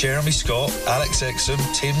Gable, Jeremy Scott, Alex Exum,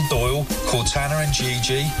 Tim Doyle, Cortana and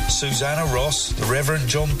Gigi, Susanna Ross, the Reverend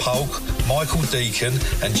John Polk, Michael Deacon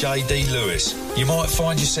and J.D. Lewis. You might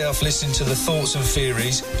find yourself listening to the thoughts and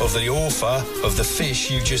theories of the author of The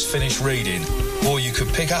Fish you just finished reading. Or you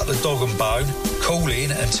could pick up the dog and bone, call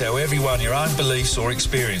in and tell everyone your own beliefs or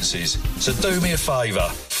experiences. So do me a favour,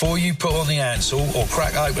 before you put on the Ansel or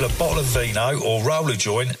crack open a bottle of vino or roll a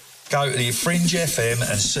joint, go to the Fringe FM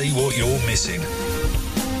and see what you're missing.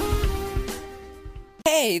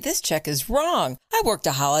 Hey, this check is wrong. I worked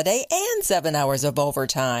a holiday and 7 hours of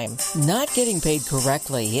overtime. Not getting paid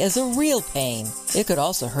correctly is a real pain. It could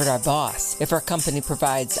also hurt our boss if our company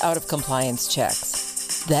provides out-of-compliance checks.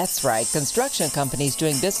 That's right, construction companies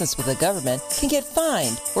doing business with the government can get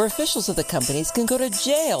fined, or officials of the companies can go to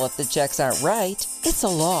jail if the checks aren't right. It's a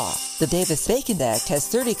law. The Davis-Bacon Act has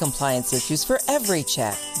 30 compliance issues for every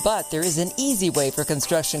check, but there is an easy way for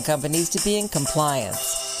construction companies to be in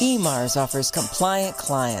compliance. EMARS offers Compliant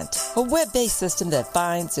Client, a web-based system that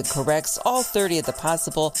finds and corrects all 30 of the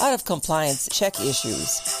possible out-of-compliance check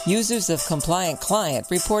issues. Users of Compliant Client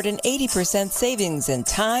report an 80% savings in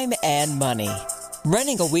time and money.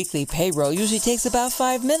 Running a weekly payroll usually takes about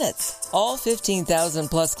 5 minutes. All 15,000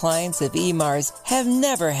 plus clients of EMARS have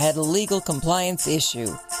never had a legal compliance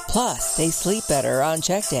issue. Plus, they sleep better on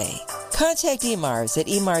check day. Contact EMARS at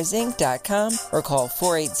emarsinc.com or call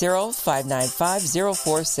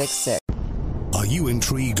 480-595-0466. Are you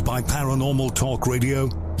intrigued by Paranormal Talk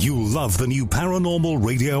Radio? You'll love the new Paranormal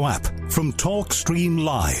Radio app from TalkStream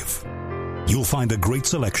Live. You'll find a great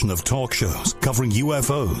selection of talk shows covering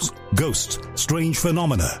UFOs, ghosts, strange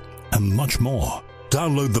phenomena, and much more.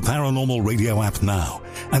 Download the Paranormal Radio app now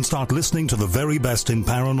and start listening to the very best in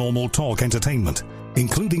paranormal talk entertainment,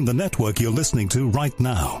 including the network you're listening to right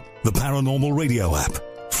now. The Paranormal Radio app,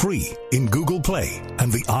 free in Google Play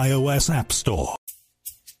and the iOS App Store.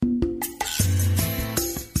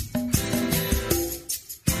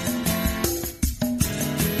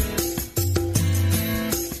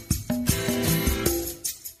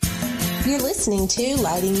 You're listening to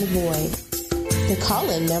Lighting the Void. The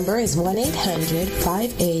call-in number is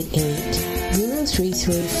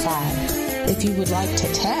 1-800-588-0335. If you would like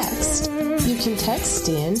to text, you can text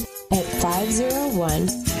in at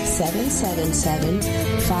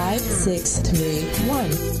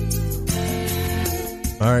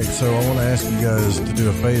 501-777-5631. All right, so I want to ask you guys to do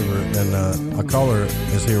a favor, and a caller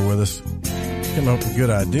is here with us. Came up with a good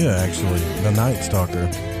idea, actually. The Night Stalker.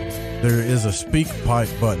 There is a speak pipe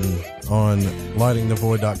button on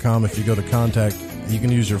lightingthevoid.com. If you go to contact, you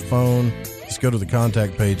can use your phone. Just go to the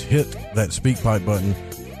contact page, hit that speak pipe button.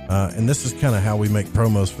 And this is kind of how we make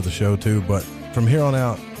promos for the show too. But from here on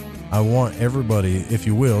out, I want everybody, if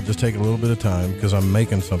you will, just take a little bit of time because I'm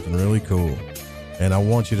making something really cool. And I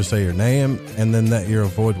want you to say your name and then that you're a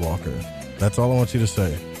Void Walker. That's all I want you to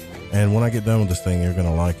say. And when I get done with this thing, you're going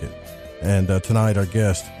to like it. And tonight, our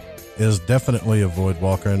guest is definitely a Void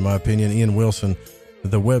Walker, in my opinion. Ian Wilson.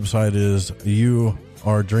 The website is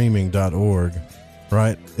youaredreaming.org,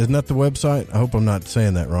 right? Isn't that the website? I hope I'm not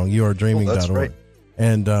saying that wrong. Youaredreaming.org. That's right.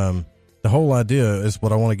 And the whole idea is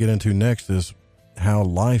what I want to get into next is how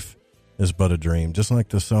life is but a dream. Just like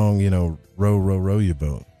the song, row, row, row your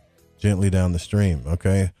boat gently down the stream,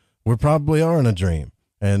 okay? We probably are in a dream.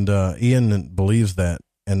 And Ian believes that,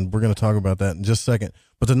 and we're going to talk about that in just a second.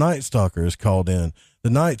 But the Night Stalker is called in. The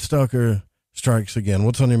Night Stalker strikes again.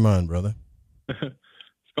 What's on your mind, brother? What's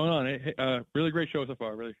going on? Hey, really great show so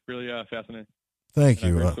far. Really fascinating. Thank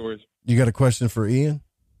you. Great stories. You got a question for Ian?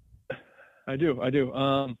 I do. At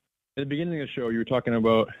the beginning of the show, you were talking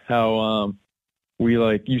about how we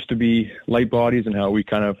used to be light bodies and how we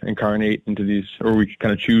kind of incarnate into these, or we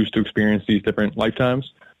kind of choose to experience these different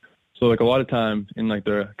lifetimes. So a lot of time in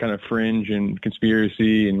the kind of fringe and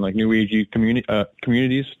conspiracy and new agey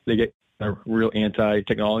communities, they get real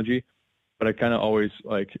anti-technology. But I kind of always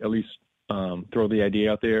at least throw the idea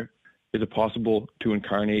out there: is it possible to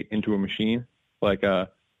incarnate into a machine? We were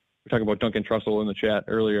talking about Duncan Trussell in the chat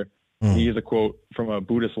earlier. He has a quote from a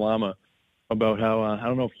Buddhist Lama about how I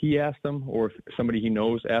don't know if he asked them or if somebody he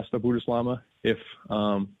knows asked a Buddhist Lama if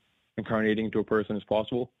incarnating into a person is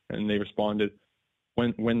possible, and they responded,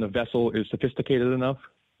 when the vessel is sophisticated enough,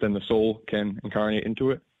 then the soul can incarnate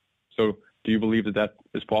into it. So do you believe that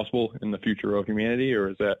is possible in the future of humanity, or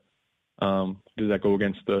is that does that go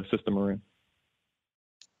against the system we're in?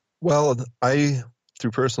 Well, I,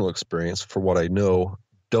 through personal experience, for what I know,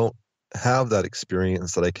 don't have that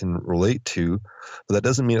experience that I can relate to, but that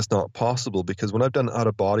doesn't mean it's not possible, because when I've done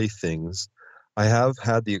out-of-body things, I have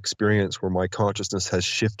had the experience where my consciousness has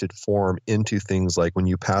shifted form into things like when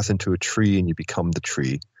you pass into a tree and you become the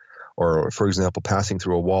tree. Or, for example, passing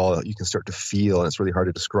through a wall, you can start to feel, and it's really hard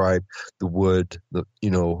to describe, the wood,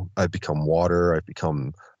 I've become water, I've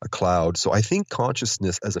become a cloud. So I think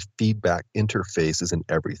consciousness as a feedback interface is in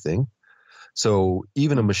everything. So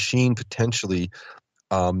even a machine, potentially,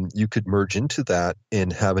 you could merge into that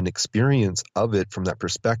and have an experience of it from that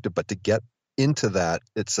perspective. But to get into that,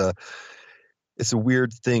 it's a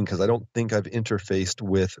weird thing, because I don't think I've interfaced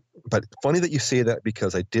with, but funny that you say that,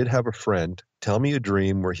 because I did have a friend tell me a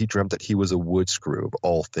dream where he dreamt that he was a wood screw of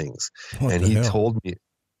all things. And he told me,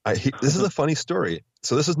 this is a funny story.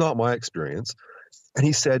 So this is not my experience. And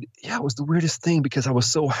he said, yeah, it was the weirdest thing because I was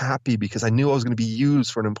so happy because I knew I was going to be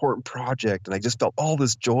used for an important project. And I just felt all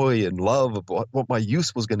this joy and love of what my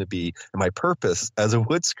use was going to be and my purpose as a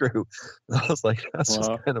wood screw. And I was like, that's just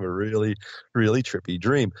kind of a really, really trippy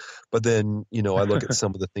dream. But then, you know, I look at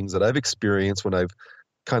some of the things that I've experienced when I've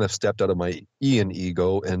kind of stepped out of my Ian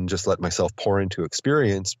ego and just let myself pour into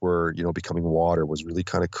experience where, you know, becoming water was really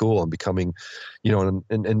kind of cool and becoming, you know,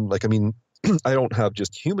 and like, I mean, I don't have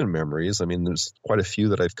just human memories. I mean, there's quite a few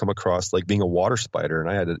that I've come across, like being a water spider, and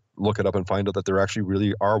I had to look it up and find out that there actually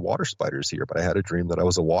really are water spiders here. But I had a dream that I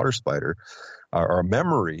was a water spider, or a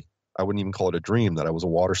memory. I wouldn't even call it a dream, that I was a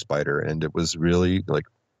water spider, and it was really like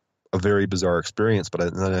a very bizarre experience.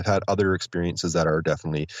 But then I've had other experiences that are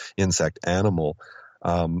definitely insect, animal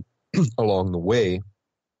along the way.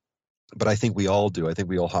 But I think we all do. I think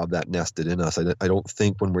we all have that nested in us. I don't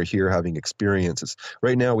think when we're here having experiences,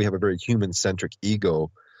 right now we have a very human-centric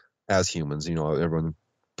ego as humans. You know, everyone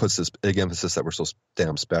puts this big emphasis that we're so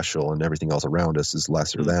damn special and everything else around us is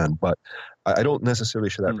lesser than. But I don't necessarily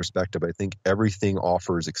share that perspective. I think everything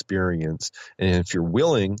offers experience. And if you're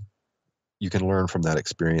willing, you can learn from that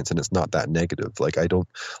experience, and it's not that negative. Like, I don't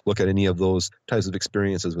look at any of those types of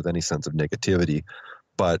experiences with any sense of negativity.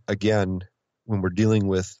 But again, when we're dealing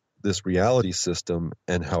with this reality system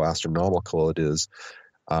and how astronomical it is,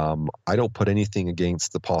 I don't put anything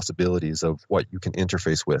against the possibilities of what you can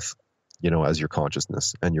interface with, you know, as your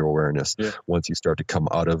consciousness and your awareness once you start to come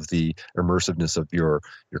out of the immersiveness of your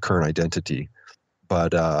current identity.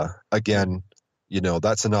 But again, you know,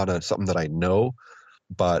 that's not something that I know,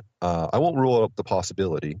 but I won't rule out the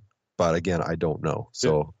possibility. But again, I don't know.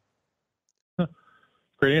 So,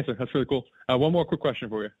 great answer. That's really cool. One more quick question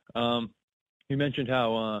for you. You mentioned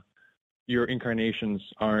how your incarnations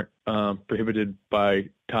aren't prohibited by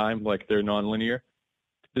time, like they're nonlinear.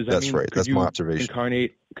 Does that mean, right. That's my observation.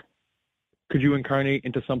 Could you incarnate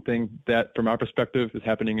into something that, from our perspective, is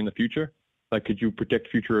happening in the future? Like, could you predict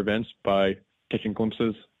future events by catching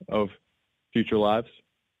glimpses of future lives?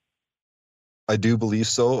 I do believe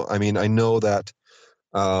so. I mean, I know that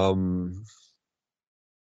when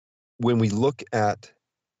we look at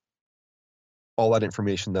all that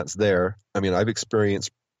information that's there, I mean, I've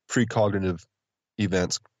experienced precognitive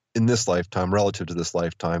events in this lifetime, relative to this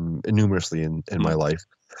lifetime, numerously in my life,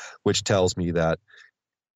 which tells me that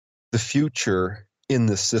the future in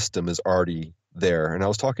this system is already there. And I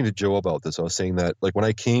was talking to Joe about this. I was saying that, like, when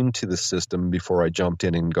I came to this system before I jumped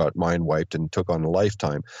in and got mind wiped and took on a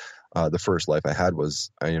lifetime, the first life I had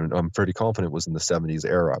was, I'm pretty confident, was in the 70s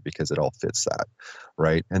era because it all fits that,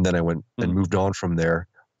 right? And then I went and moved on from there,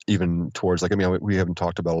 even towards, like, I mean, we haven't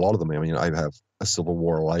talked about a lot of them. I mean, I have a Civil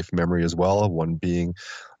War life memory as well, one being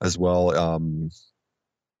as well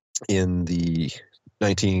in the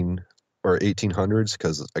 1800s,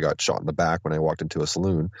 because I got shot in the back when I walked into a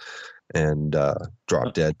saloon and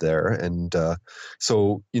dropped dead there. And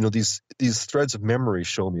so, you know, these threads of memory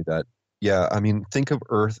show me that, yeah, I mean, think of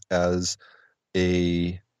Earth as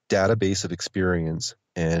a database of experience,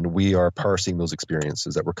 and we are parsing those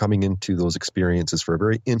experiences, that we're coming into those experiences for a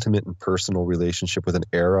very intimate and personal relationship with an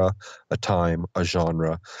era, a time, a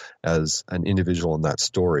genre, as an individual in that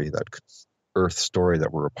story, that Earth story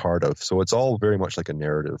that we're a part of. So it's all very much like a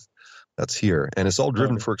narrative that's here, and it's all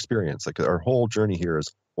driven for experience. Like, our whole journey here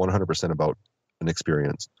is 100% about an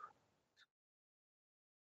experience.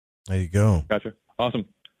 There you go. Gotcha. Awesome.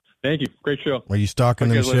 Thank you. Great show. Are you stocking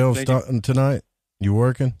them shelves tonight? You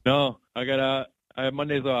working? No, I have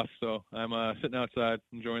Mondays off, so I'm sitting outside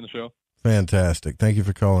enjoying the show. Fantastic. Thank you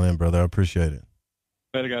for calling in, brother. I appreciate it.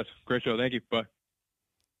 Later, guys. Great show. Thank you. Bye.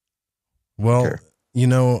 Well, you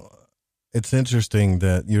know, it's interesting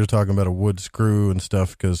that you're talking about a wood screw and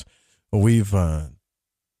stuff, because we've have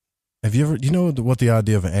you ever, you know what the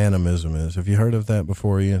idea of animism is? Have you heard of that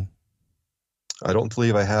before, Ian? I don't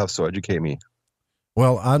believe I have, so educate me.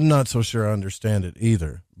 Well, I'm not so sure I understand it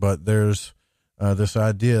either, but there's this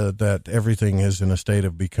idea that everything is in a state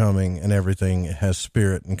of becoming, and everything has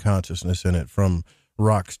spirit and consciousness in it, from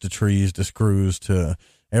rocks to trees to screws to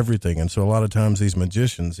everything. And so a lot of times these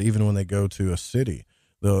magicians, even when they go to a city,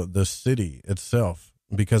 the city itself,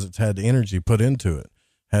 because it's had energy put into it,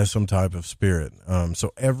 has some type of spirit.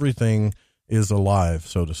 So everything is alive,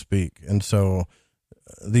 so to speak. And so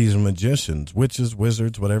these magicians, witches,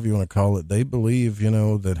 wizards, whatever you want to call it, they believe, you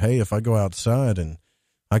know, that, hey, if I go outside and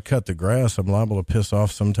I cut the grass, I'm liable to piss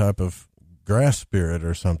off some type of grass spirit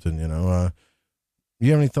or something, you know.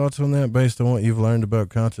 You have any thoughts on that based on what you've learned about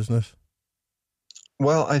consciousness?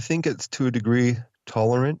 Well, I think it's to a degree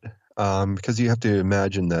tolerant. because you have to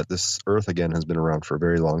imagine that this Earth, again, has been around for a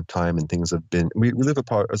very long time, and things have been, we live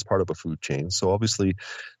as part of a food chain. So obviously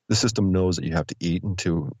the system knows that you have to eat, and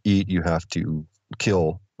to eat, you have to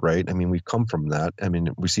kill, right? I mean, we've come from that. I mean,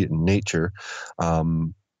 we see it in nature.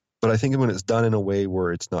 But I think when it's done in a way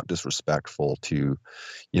where it's not disrespectful to,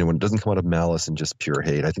 when it doesn't come out of malice and just pure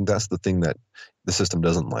hate, I think that's the thing that the system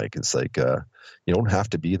doesn't like. It's like, you don't have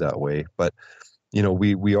to be that way. But,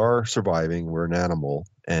 we are surviving. We're an animal,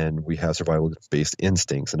 and we have survival-based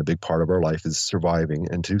instincts. And a big part of our life is surviving.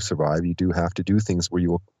 And to survive, you do have to do things where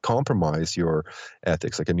you will compromise your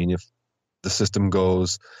ethics. Like, I mean, if the system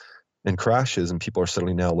goes and crashes and people are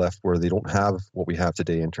suddenly now left where they don't have what we have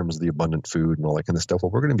today in terms of the abundant food and all that kind of stuff,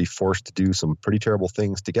 well, we're going to be forced to do some pretty terrible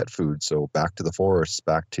things to get food. So back to the forests,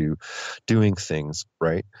 back to doing things,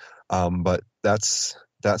 right? But that's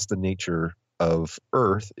the nature of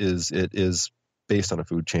Earth, is it is based on a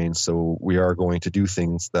food chain. So we are going to do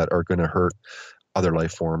things that are going to hurt other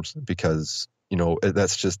life forms because,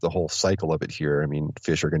 that's just the whole cycle of it here. I mean,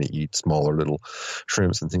 fish are going to eat smaller little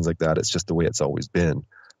shrimps and things like that. It's just the way it's always been.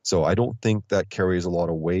 So I don't think that carries a lot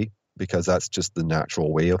of weight because that's just the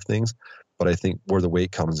natural way of things. But I think where the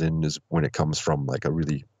weight comes in is when it comes from like a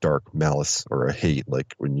really dark malice or a hate,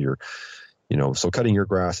 like when you're, so cutting your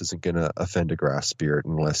grass isn't going to offend a grass spirit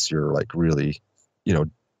unless you're like really,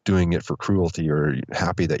 doing it for cruelty or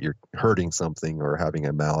happy that you're hurting something or having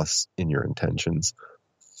a malice in your intentions.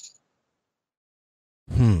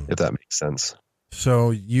 If that makes sense. So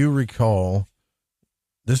you recall,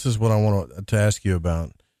 this is what I want to ask you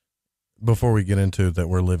about before we get into that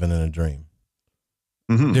we're living in a dream.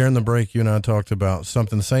 Mm-hmm. During the break, you and I talked about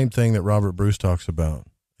something, the same thing that Robert Bruce talks about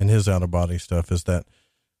in his out-of-body stuff, is that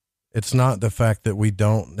it's not the fact that we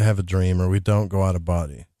don't have a dream or we don't go out of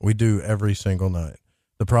body. We do every single night.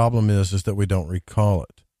 The problem is that we don't recall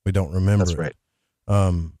it. We don't remember it. That's right.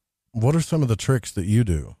 What are some of the tricks that you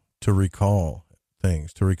do to recall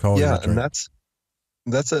things, to recall your dream?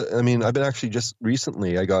 And I've been actually just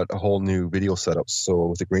recently, I got a whole new video setup. So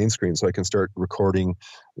with a green screen, so I can start recording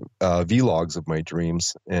vlogs of my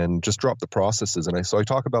dreams and just drop the processes. And I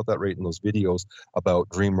talk about that right in those videos about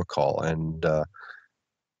dream recall. And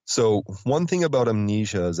so one thing about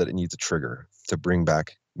amnesia is that it needs a trigger to bring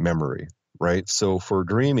back memory, right? So for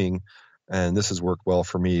dreaming, and this has worked well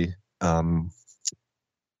for me,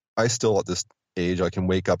 I still at this age, I can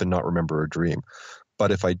wake up and not remember a dream.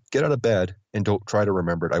 But if I get out of bed and don't try to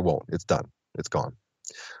remember it, I won't. It's done. It's gone.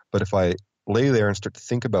 But if I lay there and start to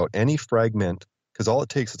think about any fragment, because all it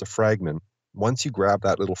takes is a fragment. Once you grab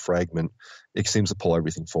that little fragment, it seems to pull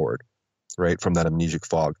everything forward, right, from that amnesic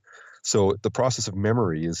fog. So the process of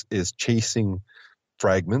memory is chasing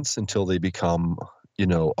fragments until they become,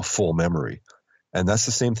 a full memory. And that's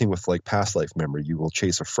the same thing with like past life memory. You will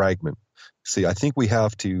chase a fragment. See, I think we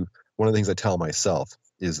have to, one of the things I tell myself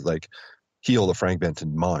is like, heal the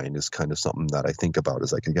fragmented mind is kind of something that I think about,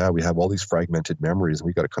 is like, yeah, we have all these fragmented memories and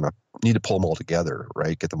we got to kind of need to pull them all together,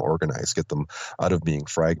 right? Get them organized, get them out of being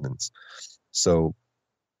fragments. So,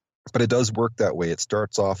 but it does work that way. It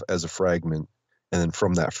starts off as a fragment, and then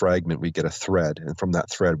from that fragment, we get a thread. And from that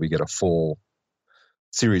thread, we get a full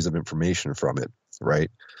series of information from it, right?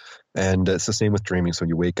 And it's the same with dreaming. So when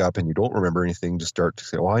you wake up and you don't remember anything, just start to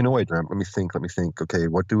say, oh, I know I dreamt. Let me think. Okay,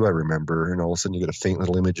 what do I remember? And all of a sudden you get a faint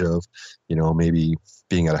little image of, maybe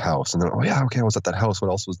being at a house. And then, oh yeah, okay, I was at that house. What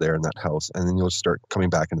else was there in that house? And then you'll start coming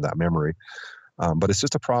back into that memory. But it's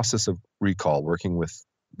just a process of recall, working with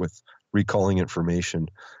recalling information.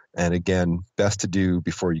 And again, best to do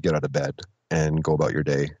before you get out of bed and go about your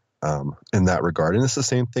day. In that regard. And it's the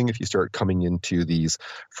same thing if you start coming into these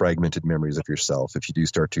fragmented memories of yourself. If you do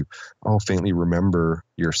start to faintly remember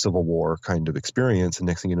your Civil War kind of experience, and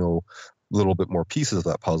next thing you know, a little bit more pieces of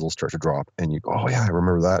that puzzle start to drop, and you go, oh yeah, I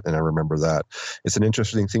remember that, and I remember that. It's an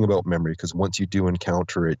interesting thing about memory, because once you do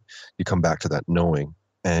encounter it, you come back to that knowing,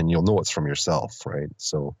 and you'll know it's from yourself, right?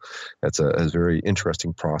 So that's a very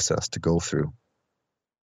interesting process to go through.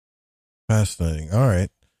 Fascinating. All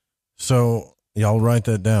right. So y'all write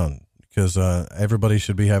that down, because everybody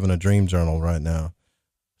should be having a dream journal right now.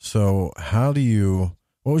 So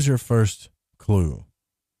what was your first clue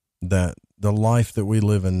that the life that we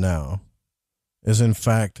live in now is in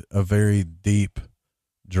fact a very deep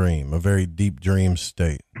dream, a very deep dream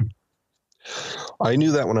state? I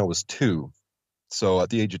knew that when I was 2. So at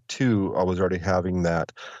the age of 2, I was already having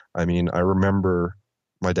that. I mean, I remember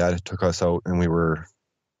my dad took us out and we were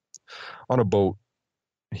on a boat.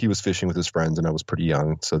 He was fishing with his friends and I was pretty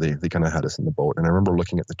young. So they kind of had us in the boat. And I remember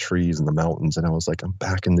looking at the trees and the mountains and I was like, I'm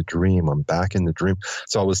back in the dream.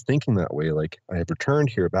 So I was thinking that way, like I had returned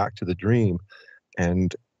here back to the dream.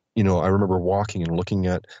 And I remember walking and looking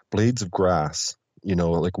at blades of grass,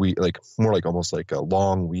 more like almost like a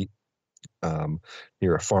long wheat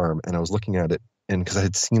near a farm. And I was looking at it, and because I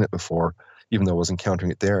had seen it before, even though I was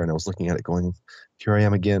encountering it there, and I was looking at it going, here I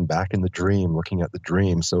am again, back in the dream, looking at the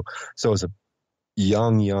dream. So as a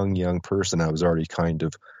young person, I was already kind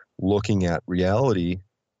of looking at reality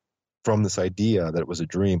from this idea that it was a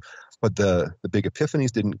dream. But the big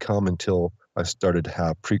epiphanies didn't come until I started to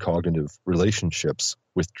have precognitive relationships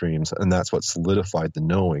with dreams. And that's what solidified the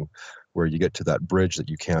knowing, where you get to that bridge that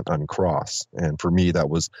you can't uncross. And for me, that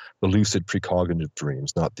was the lucid precognitive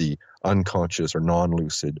dreams, not the unconscious or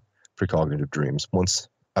non-lucid precognitive dreams. Once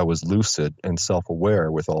I was lucid and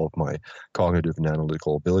self-aware with all of my cognitive and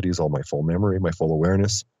analytical abilities, all my full memory, my full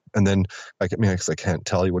awareness. And then, I can't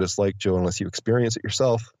tell you what it's like, Joe, unless you experience it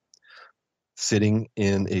yourself. Sitting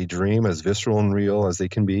in a dream, as visceral and real as they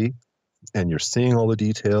can be, and you're seeing all the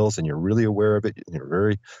details, and you're really aware of it, and you're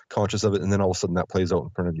very conscious of it, and then all of a sudden that plays out in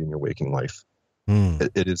front of you in your waking life.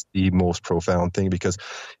 It is the most profound thing, because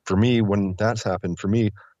for me, when that's happened, for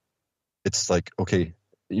me, it's like, okay,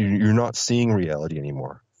 you're not seeing reality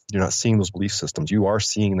anymore. You're not seeing those belief systems. You are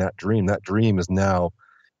seeing that dream. That dream is now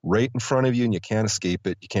right in front of you, and you can't escape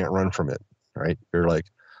it. You can't run from it, right? You're like,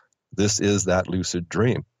 this is that lucid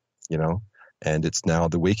dream, and it's now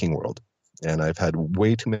the waking world. And I've had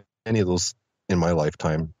way too many of those in my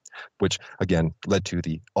lifetime, which again led to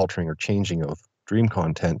the altering or changing of dream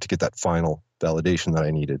content to get that final validation that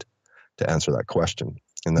I needed to answer that question.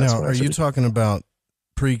 And that's now, are you talking about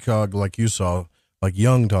precog like you saw, like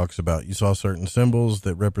Jung talks about, you saw certain symbols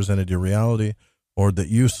that represented your reality, or that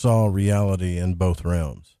you saw reality in both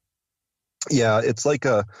realms? Yeah, it's like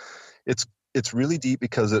it's really deep,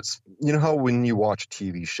 because it's, how when you watch a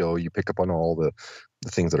TV show, you pick up on all the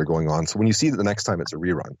things that are going on. So when you see that the next time, it's a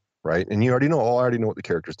rerun, right? And you already know, I already know what the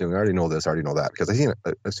character's doing. I already know this, I already know that, because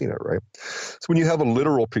I've seen it, right? So when you have a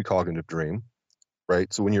literal precognitive dream,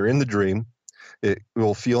 right? So when you're in the dream, it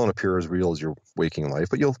will feel and appear as real as your waking life,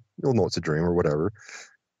 but you'll know it's a dream or whatever.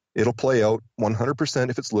 It'll play out 100%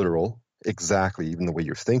 if it's literal, exactly, even the way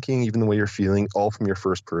you're thinking, even the way you're feeling, all from your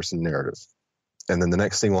first person narrative. And then the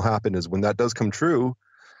next thing will happen is when that does come true,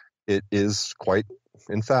 it is quite,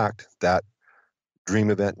 in fact, that dream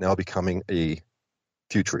event now becoming a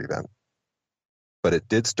future event. But it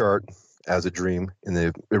did start as a dream in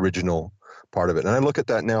the original part of it. And I look at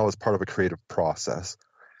that now as part of a creative process,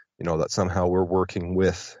 that somehow we're working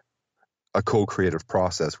with a co-creative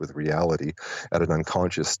process with reality at an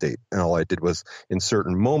unconscious state. And all I did was, in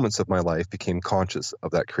certain moments of my life, became conscious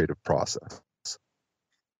of that creative process.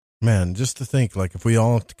 Man, just to think, like, if we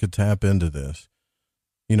all could tap into this,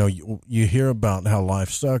 you hear about how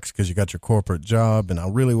life sucks because you got your corporate job, and I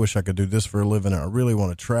really wish I could do this for a living, and I really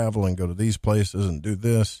want to travel and go to these places and do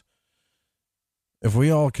this. If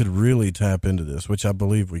we all could really tap into this, which I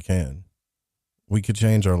believe we can, we could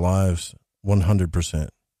change our lives 100%.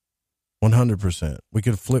 100%. We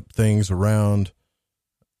could flip things around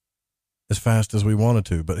as fast as we wanted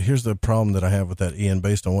to. But here's the problem that I have with that, Ian,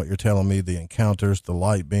 based on what you're telling me, the encounters, the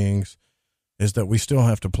light beings, is that we still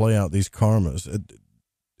have to play out these karmas.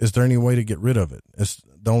 Is there any way to get rid of it?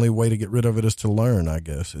 The only way to get rid of it is to learn, I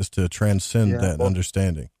guess, is to transcend that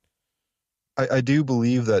understanding. I do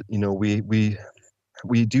believe that,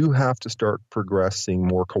 we do have to start progressing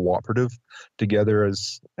more cooperative together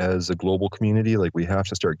as a global community. Like, we have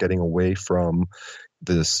to start getting away from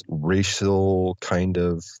this racial kind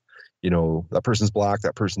of, that person's black,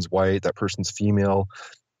 that person's white, that person's female.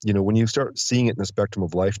 When you start seeing it in the spectrum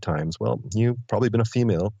of lifetimes, well, you've probably been a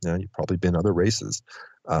female, you've probably been other races.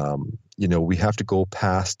 We have to go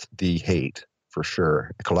past the hate, for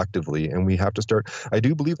sure, collectively. And we have to start, I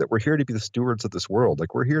do believe that we're here to be the stewards of this world.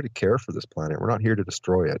 Like, we're here to care for this planet. We're not here to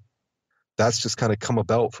destroy it. That's just kind of come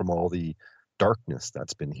about from all the darkness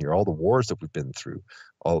that's been here, all the wars that we've been through.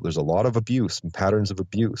 There's a lot of abuse and patterns of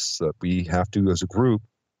abuse that we have to, as a group,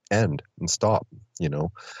 end and stop,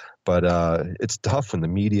 but it's tough when the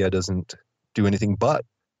media doesn't do anything but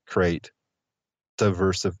create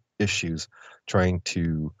diverse issues, trying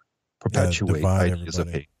to perpetuate ideas of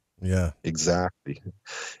hate. Yeah, exactly.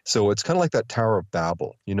 So it's kind of like that Tower of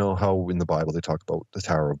Babel. You know how in the Bible they talk about the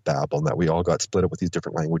Tower of Babel, and that we all got split up with these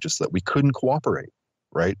different languages so that we couldn't cooperate,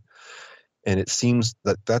 right? And it seems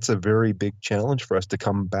that that's a very big challenge for us to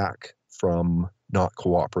come back from not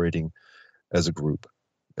cooperating as a group.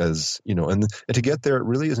 And to get there, it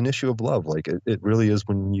really is an issue of love. Like, it really is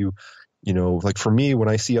when like, for me, when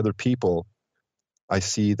I see other people, I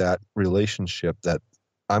see that relationship that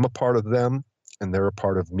I'm a part of them and they're a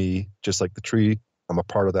part of me, just like the tree, I'm a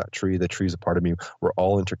part of that tree. The tree's a part of me. We're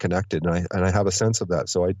all interconnected, and I have a sense of that.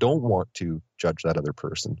 So I don't want to judge that other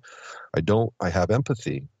person. I have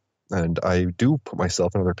empathy, and I do put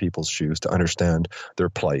myself in other people's shoes to understand their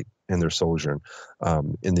plight and their sojourn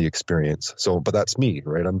in the experience. So, but that's me,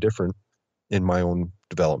 right? I'm different in my own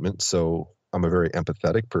development. So I'm a very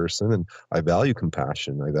empathetic person, and I value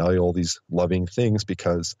compassion. I value all these loving things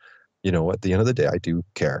because, you know, at the end of the day, I do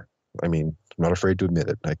care. I mean, I'm not afraid to admit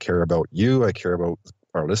it. I care about you. I care about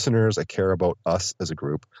our listeners. I care about us as a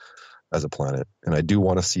group, as a planet. And I do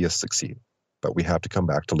want to see us succeed. But we have to come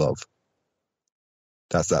back to love.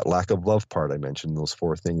 That's that lack of love part I mentioned, those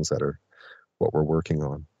 4 things that are what we're working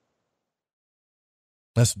on.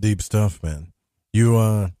 That's deep stuff, man.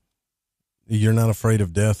 You're not afraid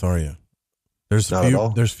of death, are you?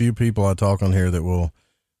 There's few people I talk on here that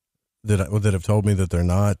have told me that they're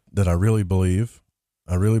not, that I really believe.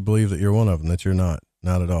 I really believe that you're one of them, that you're not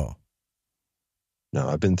at all. No,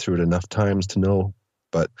 I've been through it enough times to know,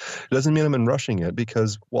 but it doesn't mean I'm in rushing it,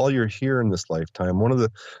 because while you're here in this lifetime, one of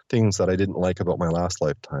the things that I didn't like about my last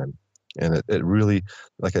lifetime, and it really,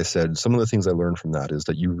 like I said, some of the things I learned from that is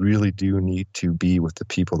that you really do need to be with the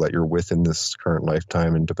people that you're with in this current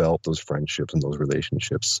lifetime and develop those friendships and those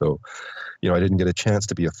relationships. So, you know, I didn't get a chance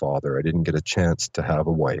to be a father. I didn't get a chance to have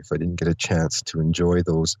a wife. I didn't get a chance to enjoy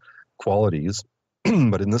those qualities.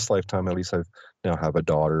 But in this lifetime, at least I now have a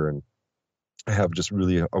daughter, and I have just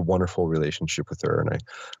really a wonderful relationship with her. And I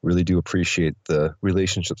really do appreciate the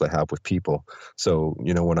relationships I have with people. So,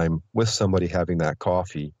 you know, when I'm with somebody having that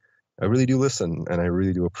coffee, I really do listen, and I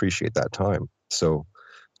really do appreciate that time. So,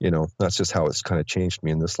 you know, that's just how it's kind of changed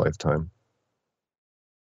me in this lifetime.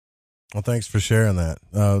 Well, thanks for sharing that.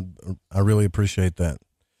 I really appreciate that.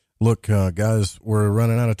 Look, guys, we're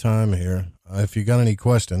running out of time here. If you got any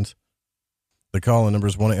questions, the call-in number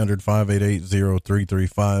is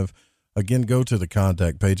 1-800-588-0335. Again, go to the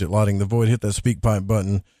contact page at Lighting the Void, hit that speak pipe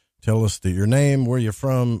button, tell us your name, where you're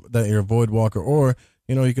from, that you're a Void Walker, or,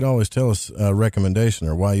 you know, you can always tell us a recommendation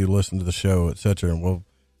or why you listen to the show, etc. And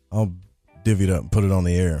I'll divvy it up and put it on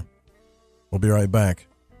the air. We'll be right back.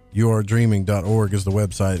 YouAreDreaming.org is the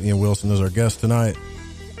website. Ian Wilson is our guest tonight.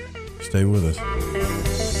 Stay with us.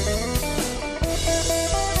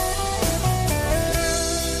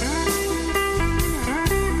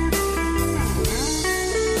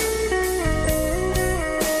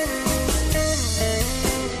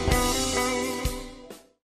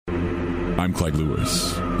 I'm Clyde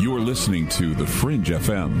Lewis. You are listening to The Fringe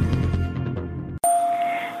FM.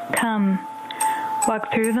 Come,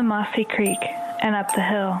 walk through the mossy creek and up the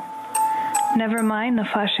hill. Never mind the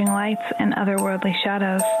flashing lights and otherworldly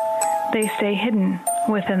shadows. They stay hidden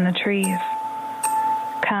within the trees.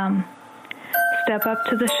 Come, step up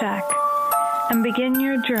to the shack and begin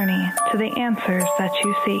your journey to the answers that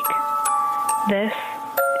you seek. This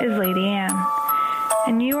is Lady Anne,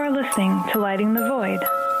 and you are listening to Lighting the Void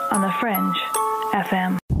on the Fringe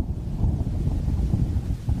FM.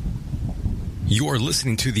 You are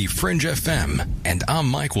listening to the Fringe FM, and I'm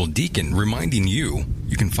Michael Deacon reminding you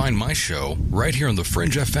can find my show right here on the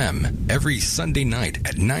Fringe FM every Sunday night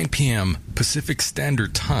at 9 p.m. Pacific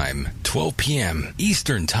Standard Time, 12 p.m.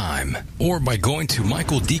 Eastern Time, or by going to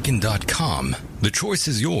michaeldeacon.com. The choice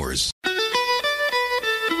is yours. From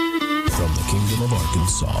the Kingdom of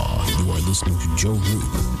Arkansas, you are listening to Joe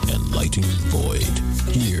Roop and Lighting the Void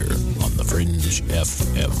here on the Fringe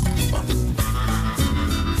FM.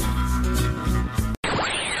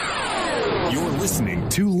 You're listening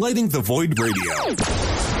to Lighting the Void Radio.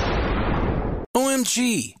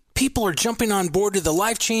 OMG! People are jumping on board to the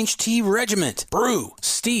Life Change Tea Regiment. Brew,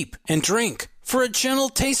 steep, and drink for a gentle,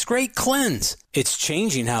 taste-great cleanse. It's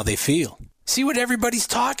changing how they feel. See what everybody's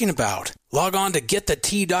talking about. Log on to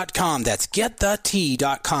getthetea.com. That's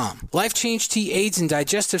getthetea.com. Life Change Tea aids in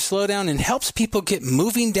digestive slowdown and helps people get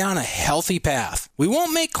moving down a healthy path. We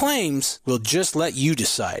won't make claims. We'll just let you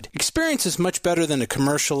decide. Experience is much better than a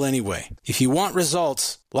commercial anyway. If you want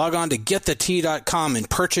results, log on to getthetea.com and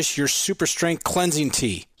purchase your super strength cleansing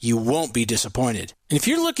tea. You won't be disappointed. And if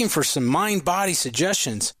you're looking for some mind-body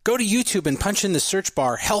suggestions, go to YouTube and punch in the search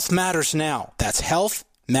bar Health Matters Now. That's Health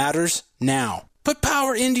Matters Now. Put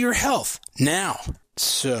power into your health now.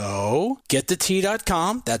 So,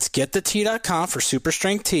 getthetea.com. That's getthetea.com for super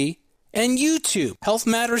strength tea. And YouTube, Health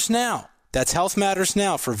Matters Now. That's Health Matters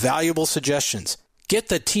Now for valuable suggestions.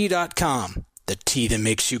 Getthetea.com. The tea that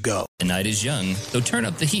makes you go. The night is young, so turn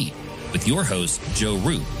up the heat with your host, Joe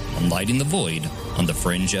Roop, on Lighting the Void on the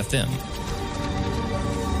Fringe FM.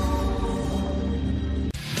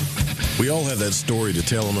 We all have that story to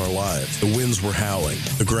tell in our lives. The winds were howling.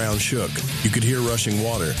 The ground shook. You could hear rushing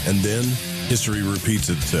water. And then history repeats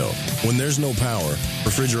itself. When there's no power,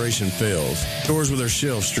 refrigeration fails, stores with their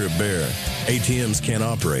shelves strip bare, ATMs can't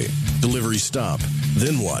operate, deliveries stop.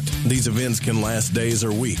 Then what? These events can last days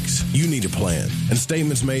or weeks. You need a plan. In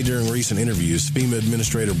statements made during recent interviews, FEMA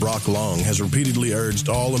Administrator Brock Long has repeatedly urged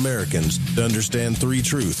all Americans to understand three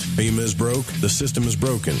truths. FEMA is broke, the system is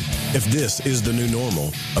broken. If this is the new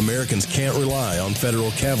normal, Americans can't rely on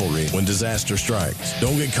federal cavalry when disaster strikes.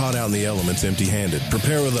 Don't get caught out in the elements empty-handed.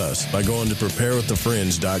 Prepare with us by going to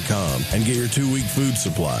preparewiththefringe.com and get your 2-week food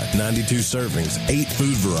supply. 92 servings, 8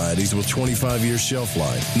 food varieties with 25-year shelf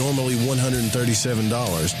life. Normally $137,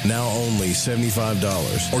 now only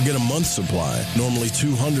 $75. Or get a month's supply, normally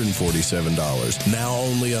 $247, now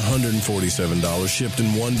only $147, shipped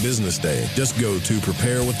in one business day. Just go to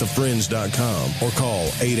preparewiththefringe.com or call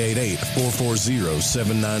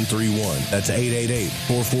 888-440-7931. That's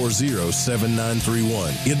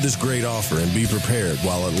 888-440-7931. Get this great offer and be prepared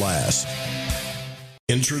while it lasts.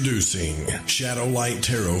 Introducing Shadow Light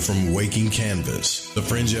Tarot from Waking Canvas, the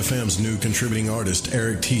Fringe FM's new contributing artist,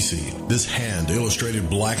 Eric Tisi. This hand-illustrated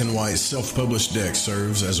black and white self-published deck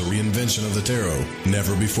serves as a reinvention of the tarot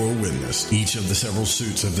never before witnessed. Each of the several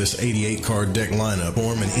suits of this 88-card deck lineup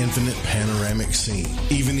form an infinite panoramic scene.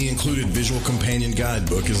 Even the included visual companion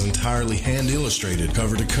guidebook is entirely hand-illustrated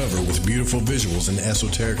cover to cover with beautiful visuals and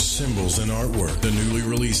esoteric symbols and artwork. The newly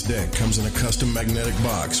released deck comes in a custom magnetic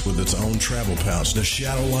box with its own travel pouch. The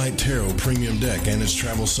Shadow Light Tarot Premium Deck and its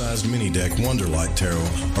travel-sized mini deck Wonderlight Tarot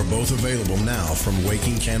are both available now from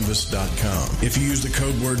WakingCanvas.com. If you use the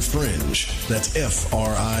code word FRINGE, that's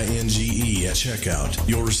F-R-I-N-G-E at checkout,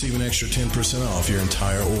 you'll receive an extra 10% off your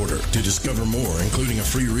entire order. To discover more, including a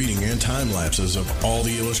free reading and time lapses of all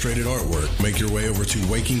the illustrated artwork, make your way over to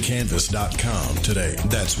WakingCanvas.com today.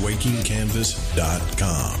 That's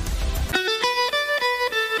WakingCanvas.com.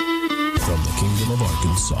 From the Kingdom of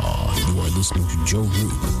Arkansas, you are listening to Joe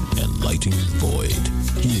Roop and Lighting the Void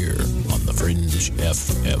here on the Fringe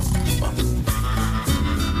FM.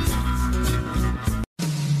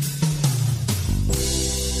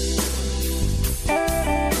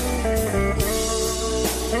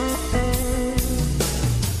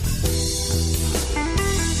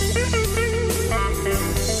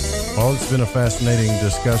 Well, it's been a fascinating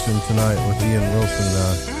discussion tonight with Ian Wilson.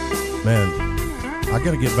 Man, I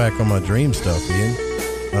got to get back on my dream stuff, Ian.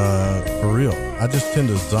 For real. I just tend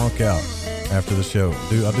to zonk out after the show.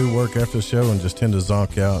 I do work after the show and just tend to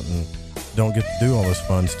zonk out and don't get to do all this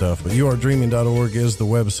fun stuff. But youaredreaming.org is the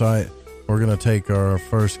website. We're going to take our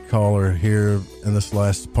first caller here in this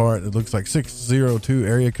last part. It looks like 602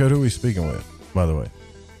 area code. Who are we speaking with, by the way?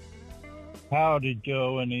 Howdy,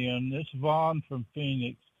 Joe and Ian. This is Vaughn from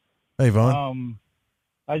Phoenix. Hey, Vaughn.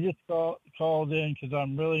 I just called in because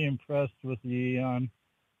I'm really impressed with you, Ian.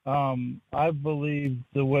 I believe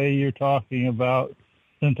the way you're talking about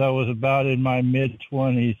since I was about in my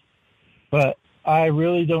mid-20s, but I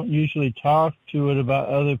really don't usually talk to it about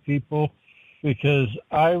other people because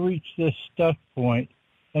I reached this stuck point,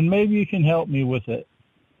 and maybe you can help me with it.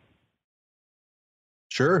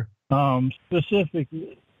 Sure.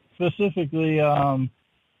 Specifically,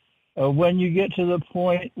 when you get to the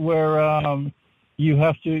point where you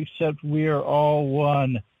have to accept we are all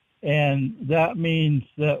one, and that means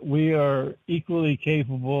that we are equally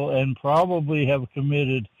capable and probably have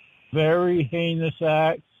committed very heinous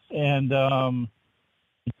acts and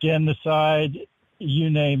genocide,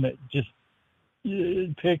 you name it. Just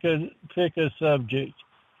pick a subject,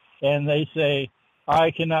 and they say,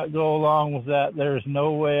 I cannot go along with that. There is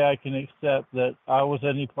no way I can accept that I was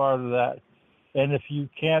any part of that. And if you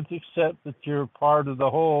can't accept that you're part of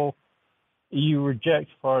the whole, you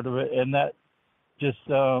reject part of it, and that just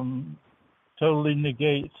totally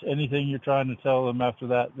negates anything you're trying to tell them after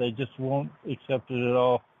that. They just won't accept it at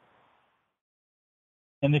all.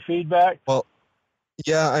 Any feedback? Well,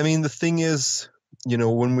 yeah, I mean, the thing is,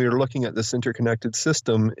 when we're looking at this interconnected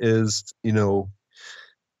system is,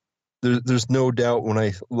 there's no doubt when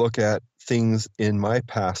I look at things in my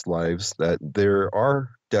past lives that there are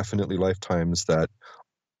definitely lifetimes that,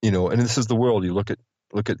 and this is the world. You look at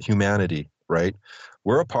humanity, right?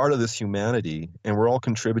 We're a part of this humanity and we're all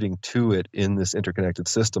contributing to it in this interconnected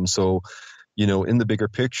system. So, in the bigger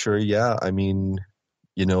picture, yeah, I mean,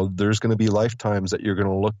 there's going to be lifetimes that you're going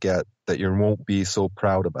to look at that you won't be so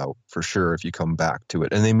proud about for sure if you come back to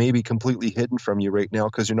it. And they may be completely hidden from you right now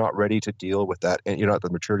because you're not ready to deal with that. And you're not at the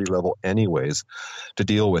maturity level anyways to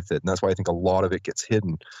deal with it. And that's why I think a lot of it gets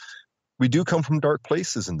hidden. We do come from dark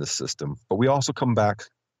places in this system, but we also come back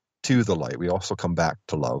to the light. We also come back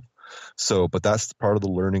to love. So, but that's part of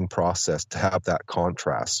the learning process, to have that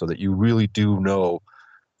contrast so that you really do know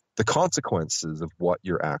the consequences of what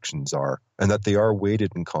your actions are, and that they are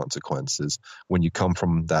weighted in consequences when you come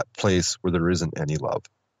from that place where there isn't any love.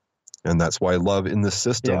 And that's why love in the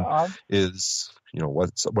system is,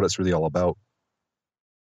 what it's really all about.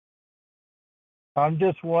 I'm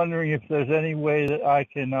just wondering if there's any way that I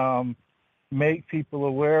can make people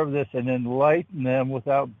aware of this and enlighten them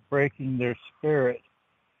without breaking their spirit,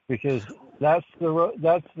 because that's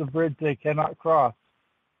the bridge they cannot cross.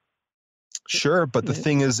 Sure, but the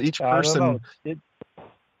thing is, each person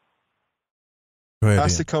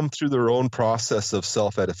has to come through their own process of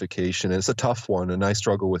self-edification. And it's a tough one, and I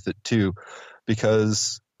struggle with it too,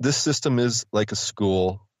 because this system is like a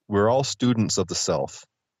school. We're all students of the self,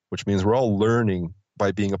 which means we're all learning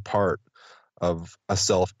by being a part of a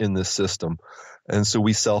self in this system. And so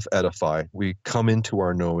we self-edify. We come into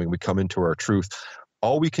our knowing. We come into our truth.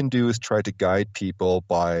 All we can do is try to guide people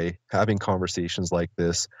by having conversations like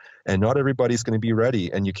this. And not everybody's going to be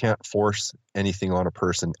ready, and you can't force anything on a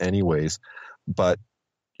person anyways. But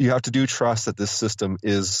you have to trust that this system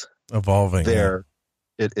is evolving. There,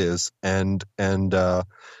 it is, and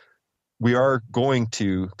we are going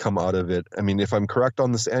to come out of it. I mean, if I'm correct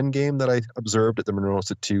on this end game that I observed at the Monroe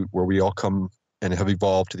Institute, where we all come and have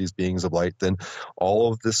evolved to these beings of light, then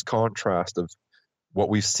all of this contrast of what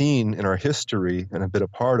we've seen in our history and have been a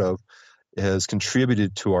part of has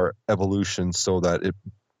contributed to our evolution, so that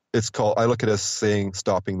it's called, I look at it as saying,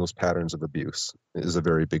 stopping those patterns of abuse is a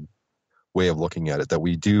very big way of looking at it, that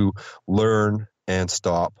we do learn and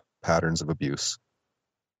stop patterns of abuse.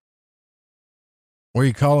 Where are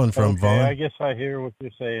you calling from, Vaughn? I guess I hear what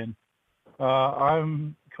you're saying.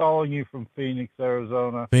 I'm calling you from Phoenix,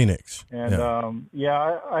 Arizona. Phoenix. And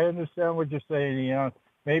I understand what you're saying.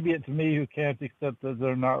 Maybe it's me who can't accept that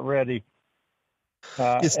they're not ready.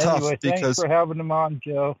 It's anyway, tough because... Thanks for having them on,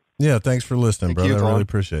 Joe. Yeah, thanks for listening, brother. I really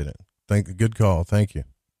appreciate it. Good call. Thank you.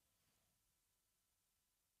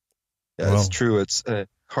 Yeah, it's true. It's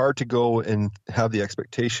hard to go and have the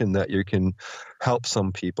expectation that you can help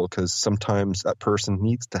some people, because sometimes that person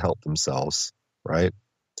needs to help themselves, right?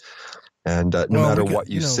 And no matter what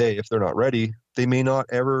you say, if they're not ready, they may not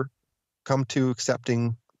ever come to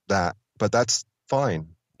accepting that. But that's fine.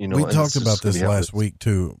 We talked about this last week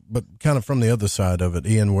too, but kind of from the other side of it,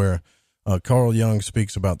 Ian, where Carl Jung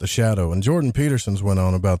speaks about the shadow, and Jordan Peterson's went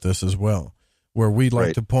on about this as well, where we'd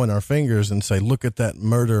like to point our fingers and say, look at that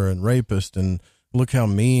murderer and rapist, and look how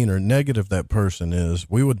mean or negative that person is.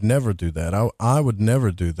 We would never do that. I would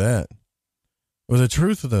never do that. Well, the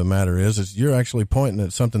truth of the matter is you're actually pointing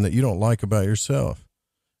at something that you don't like about yourself,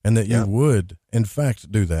 and that you would, in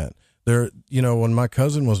fact, do that. When my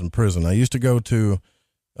cousin was in prison, I used to go to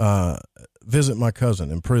visit my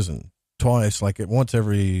cousin in prison twice,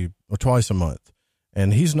 twice a month.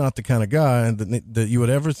 And he's not the kind of guy that you would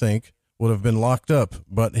ever think would have been locked up,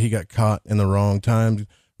 but he got caught in the wrong time,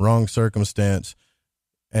 wrong circumstance,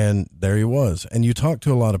 and there he was. And you talk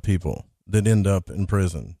to a lot of people that end up in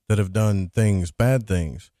prison that have done things, bad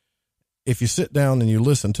things. If you sit down and you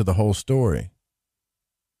listen to the whole story,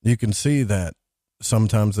 you can see that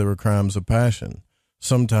sometimes they were crimes of passion.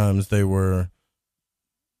 Sometimes they were,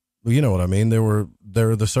 you know what I mean?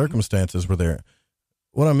 The circumstances were there.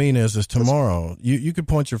 What I mean is tomorrow, you could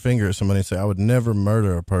point your finger at somebody and say, I would never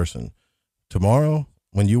murder a person. Tomorrow,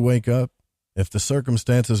 when you wake up, if the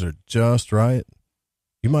circumstances are just right,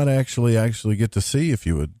 you might actually get to see if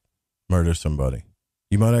you would murder somebody.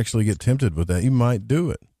 You might actually get tempted with that. You might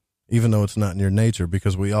do it, even though it's not in your nature,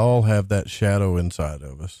 because we all have that shadow inside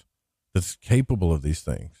of us that's capable of these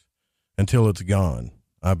things until it's gone,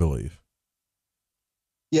 I believe.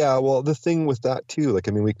 Yeah, well, the thing with that too,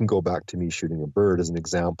 we can go back to me shooting a bird as an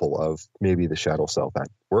example of maybe the shadow self at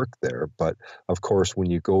work there. But of course, when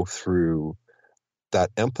you go through that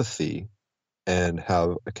empathy and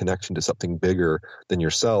have a connection to something bigger than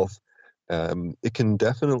yourself, it can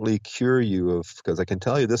definitely cure you of, because I can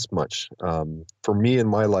tell you this much, for me in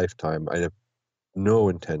my lifetime, I have no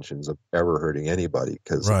intentions of ever hurting anybody,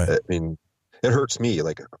 because it hurts me.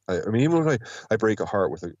 Even when I break a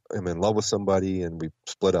heart I'm in love with somebody and we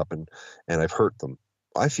split up and I've hurt them,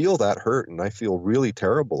 I feel that hurt and I feel really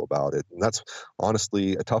terrible about it. And that's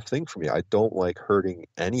honestly a tough thing for me. I don't like hurting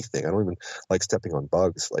anything. I don't even like stepping on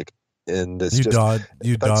bugs. And it's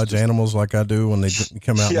dodge animals like I do when they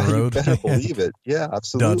come out on the road. You better believe it. Yeah,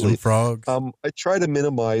 absolutely. Dodging frogs. I try to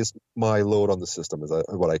minimize my load on the system, is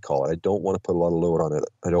what I call it. I don't want to put a lot of load on it.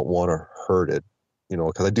 I don't want to hurt it,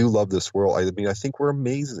 because I do love this world. I think we're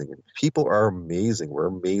amazing. People are amazing. We're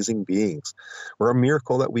amazing beings. We're a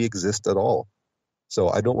miracle that we exist at all. So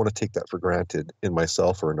I don't want to take that for granted in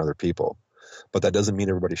myself or in other people. But that doesn't mean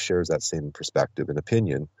everybody shares that same perspective and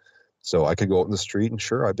opinion. So I could go out in the street and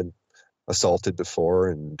sure, I've been assaulted before,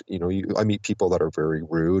 and I meet people that are very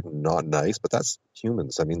rude and not nice, but that's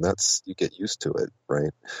humans. I mean, you get used to it,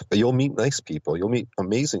 right? But you'll meet nice people, you'll meet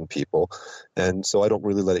amazing people, and so I don't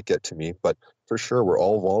really let it get to me. But for sure, we're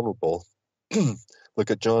all vulnerable. Look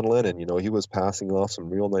at John Lennon. He was passing off some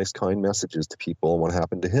real nice, kind messages to people, and what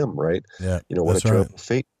happened to him, right? Yeah, what a terrible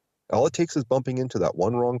fate. All it takes is bumping into that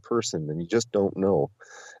one wrong person, and you just don't know.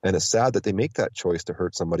 And it's sad that they make that choice to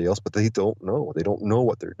hurt somebody else, but they don't know. They don't know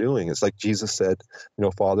what they're doing. It's like Jesus said,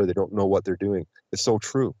 Father, they don't know what they're doing. It's so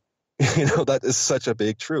true. That is such a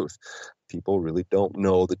big truth. People really don't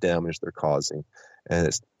know the damage they're causing. And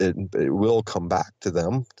it will come back to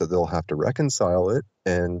them, that they'll have to reconcile it.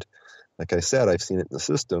 And like I said, I've seen it in the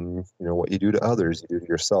system. What you do to others, you do to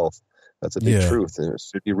yourself. That's a big truth, and it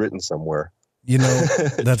should be written somewhere.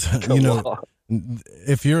 That's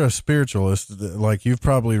if you're a spiritualist, like you've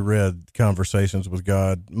probably read Conversations with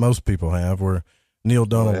God, most people have, where Neil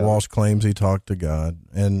Donald Walsh claims he talked to God,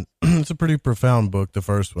 and it's a pretty profound book, the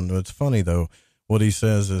first one. It's funny though, what he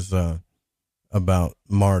says is about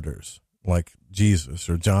martyrs like Jesus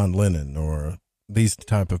or John Lennon or these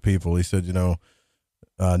type of people. He said,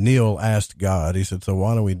 Neil asked God, he said, so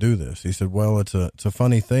why do we do this? He said, well, it's a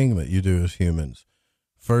funny thing that you do as humans.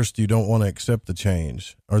 First, you don't want to accept the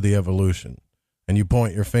change or the evolution, and you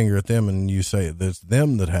point your finger at them and you say it's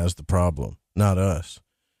them that has the problem, not us.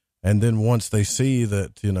 And then once they see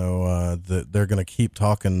that, that they're going to keep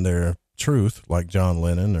talking their truth, like John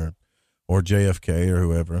Lennon or JFK or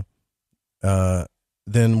whoever,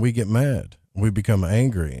 then we get mad. We become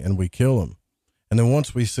angry and we kill them. And then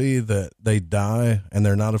once we see that they die and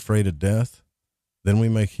they're not afraid of death, then we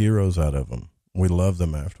make heroes out of them. We love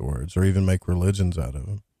them afterwards, or even make religions out of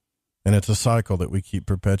them. And it's a cycle that we keep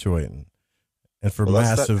perpetuating. And for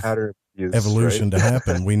massive evolution to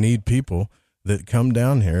happen, we need people that come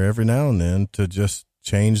down here every now and then to just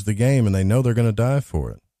change the game, and they know they're going to die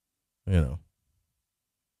for it,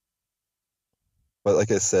 But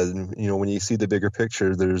like I said, when you see the bigger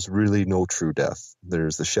picture, there's really no true death.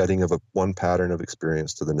 There's the shedding of one pattern of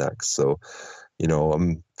experience to the next. So,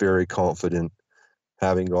 I'm very confident,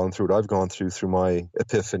 having gone through what I've gone through my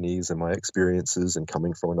epiphanies and my experiences and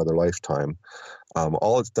coming from another lifetime.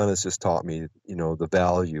 All it's done is just taught me, the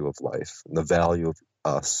value of life and the value of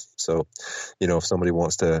us. So, if somebody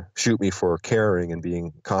wants to shoot me for caring and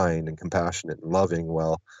being kind and compassionate and loving,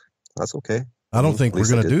 well, that's okay. I don't think we're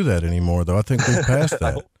going to do that anymore, though. I think we've passed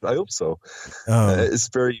that. I hope so. It's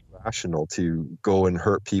very rational to go and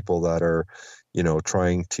hurt people that are,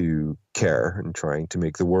 trying to care and trying to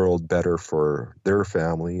make the world better for their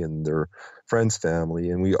family and their friends' family.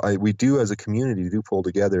 And we do, as a community, do pull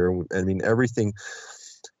together. I mean, everything.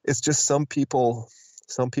 It's just some people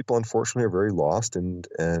unfortunately are very lost, and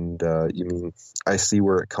I see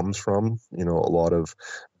where it comes from. A lot of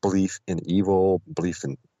belief in evil, belief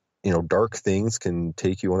in dark things can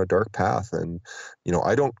take you on a dark path. And,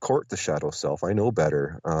 I don't court the shadow self. I know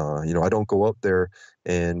better. I don't go out there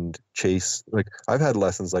and chase. Like, I've had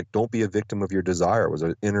lessons like, don't be a victim of your desire. It was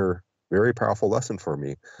an inner, very powerful lesson for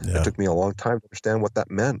me. Yeah. It took me a long time to understand what that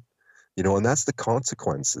meant, and that's the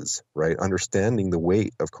consequences, right? Understanding the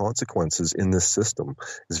weight of consequences in this system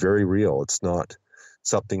is very real. It's not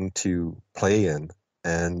something to play in.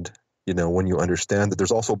 And, when you understand that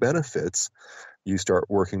there's also benefits, you start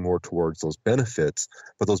working more towards those benefits,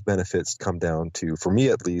 but those benefits come down to, for me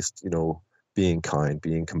at least, being kind,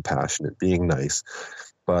 being compassionate, being nice.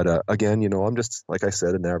 But again, I'm just, like I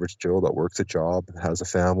said, an average Joe that works a job, has a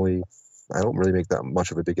family. I don't really make that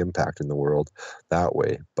much of a big impact in the world that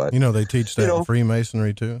way. But they teach that in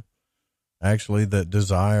Freemasonry too. Actually, that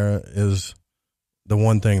desire is the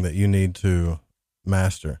one thing that you need to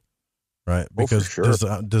master. Right, because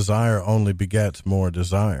desire only begets more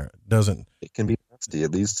desire. It can be nasty.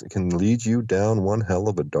 At least it can lead you down one hell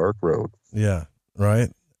of a dark road. Yeah,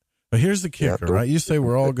 right. But here's the kicker, right? You say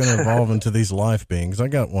we're all going to evolve into these life beings. I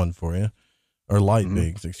got one for you, or light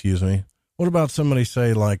beings. Excuse me. What about somebody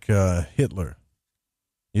say like Hitler?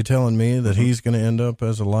 You telling me that he's going to end up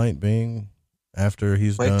as a light being after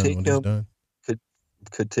he's done what he's done?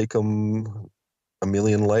 Could take him a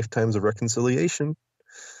million lifetimes of reconciliation.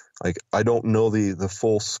 Like, I don't know the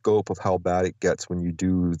full scope of how bad it gets when you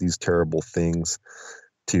do these terrible things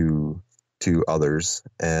to others.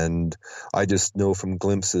 And I just know from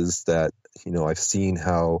glimpses that, I've seen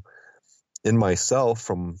how in myself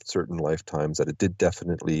from certain lifetimes that it did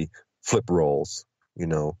definitely flip roles,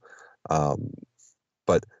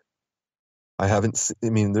 but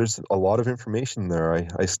there's a lot of information there.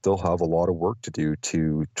 I still have a lot of work to do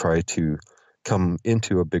to try to come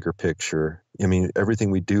into a bigger picture. I mean,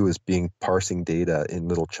 everything we do is parsing data in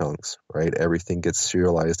little chunks, right? Everything gets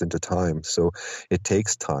serialized into time. So it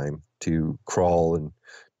takes time to crawl and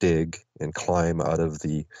dig and climb out of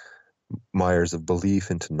the mires of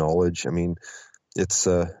belief into knowledge. I mean,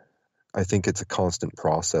 I think it's a constant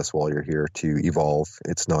process while you're here to evolve.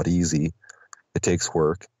 It's not easy. It takes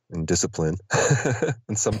work and discipline.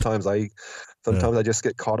 And sometimes I just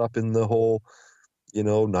get caught up in the whole,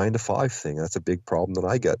 9 to 5 thing. That's a big problem that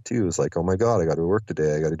I get too. It's like, oh my God, I got to work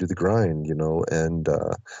today. I got to do the grind, and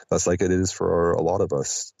that's like it is for a lot of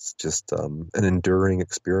us. It's just an enduring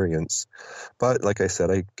experience. But like I said,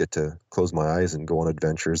 I get to close my eyes and go on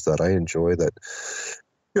adventures that I enjoy that,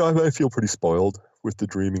 I feel pretty spoiled with the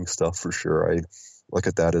dreaming stuff for sure. I look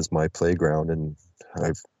at that as my playground, and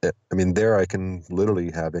there I can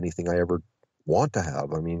literally have anything I ever want to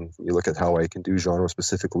have. I mean, you look at how I can do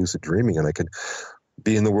genre-specific lucid dreaming, and I could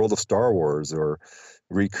be in the world of Star Wars or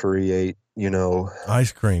recreate,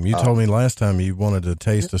 ice cream. You told me last time you wanted to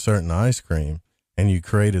taste a certain ice cream, and you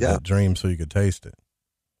created that dream so you could taste it.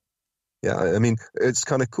 Yeah, I mean, it's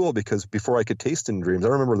kind of cool because before I could taste in dreams, I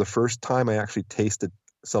remember the first time I actually tasted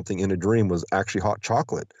something in a dream was actually hot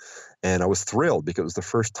chocolate. And I was thrilled because it was the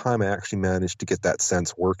first time I actually managed to get that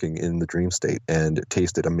sense working in the dream state, and it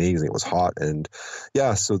tasted amazing. It was hot. And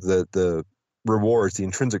so the rewards, the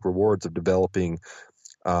intrinsic rewards of developing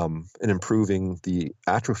and improving the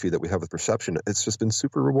atrophy that we have with perception, it's just been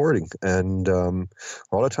super rewarding. And a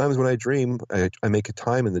lot of times when I dream, I make a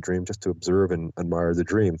time in the dream just to observe and admire the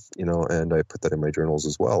dream, and I put that in my journals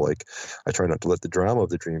as well. Like, I try not to let the drama of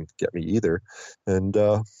the dream get me either. And,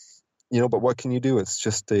 but what can you do? It's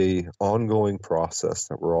just a ongoing process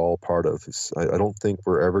that we're all part of. I don't think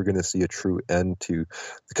we're ever going to see a true end to,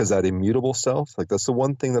 because that immutable self, like that's the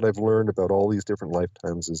one thing that I've learned about all these different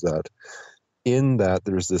lifetimes, is that in that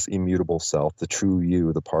there's this immutable self, the true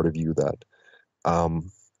you, the part of you that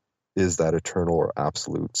is that eternal or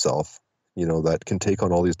absolute self, that can take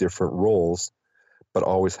on all these different roles, but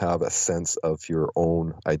always have a sense of your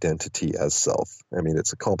own identity as self. I mean,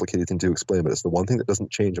 it's a complicated thing to explain, but it's the one thing that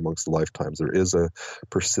doesn't change amongst the lifetimes. There is a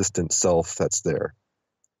persistent self that's there.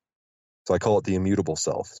 So I call it the immutable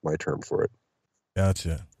self. It's my term for it.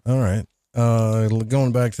 Gotcha. All right.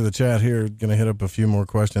 Going back to the chat here, going to hit up a few more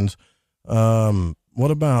questions.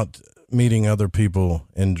 What about meeting other people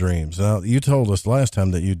in dreams? Now, you told us last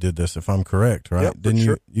time that you did this, if I'm correct, right? Yep,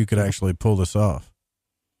 Didn't you could actually pull this off?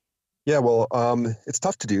 Yeah, well, it's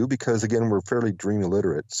tough to do because, again, we're fairly dream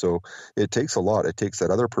illiterate. So it takes a lot. It takes that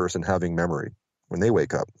other person having memory when they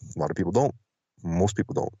wake up. A lot of people don't. Most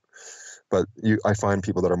people don't. But I find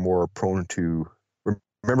people that are more prone to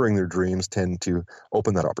remembering their dreams tend to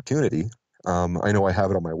open that opportunity. I know I have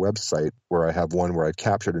it on my website where I have one where I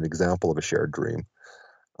captured an example of a shared dream.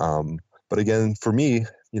 But again, for me,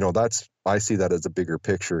 I see that as a bigger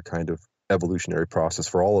picture kind of evolutionary process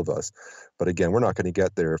for all of us. But again, we're not going to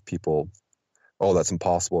get there if people, that's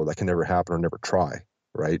impossible, or that can never happen, or never try,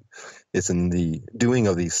 right? It's in the doing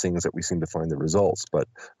of these things that we seem to find the results. But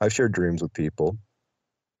I've shared dreams with people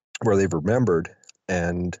where they've remembered,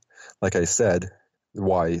 and like I said,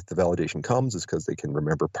 why the validation comes is because they can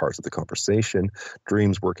remember parts of the conversation.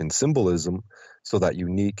 Dreams work in symbolism, so that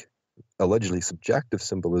unique, allegedly subjective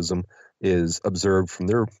symbolism is observed from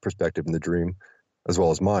their perspective in the dream as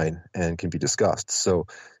well as mine, and can be discussed. So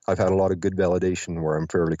I've had a lot of good validation where I'm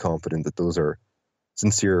fairly confident that those are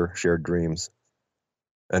sincere shared dreams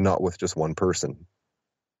and not with just one person.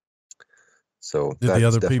 So did the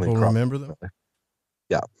other people remember them?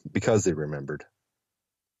 Yeah, because they remembered.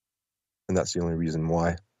 And that's the only reason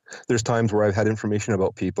why. There's times where I've had information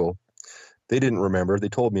about people. They didn't remember. They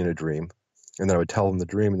told me in a dream. And then I would tell them the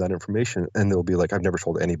dream and that information. And they'll be like, I've never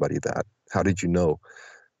told anybody that. How did you know?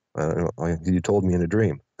 You told me in a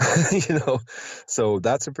dream. So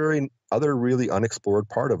that's a very other really unexplored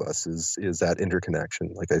part of us is that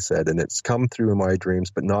interconnection, like I said. And it's come through in my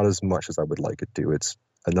dreams, but not as much as I would like it to. It's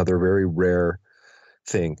another very rare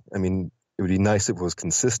thing. I mean, it would be nice if it was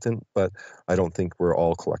consistent, but I don't think we're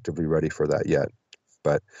all collectively ready for that yet.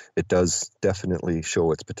 But it does definitely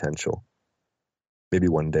show its potential. Maybe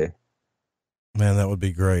one day. Man, that would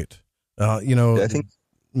be great. I think,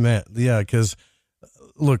 man, yeah, because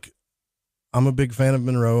look, I'm a big fan of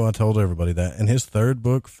Monroe. I told everybody that. In his third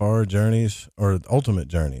book, Far Journeys, or Ultimate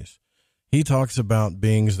Journeys, he talks about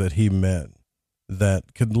beings that he met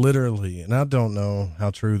that could literally, and I don't know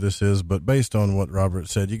how true this is, but based on what Robert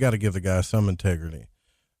said, you got to give the guy some integrity,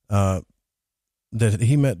 that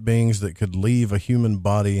he met beings that could leave a human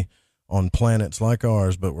body on planets like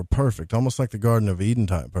ours, but were perfect, almost like the Garden of Eden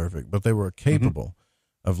type perfect, but they were capable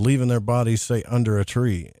of leaving their bodies, say, under a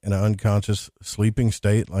tree in an unconscious sleeping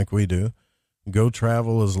state like we do, go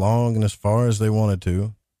travel as long and as far as they wanted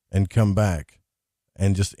to, and come back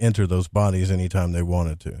and just enter those bodies anytime they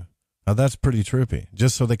wanted to. Now, that's pretty trippy,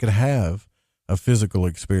 just so they could have a physical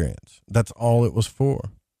experience. That's all it was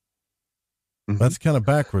for. That's kind of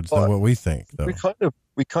backwards than what we think, though.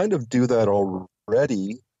 We kind of do that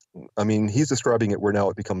already. I mean, he's describing it where now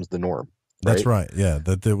it becomes the norm. Right? That's right. Yeah,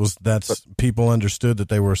 people understood that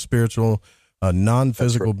they were spiritual,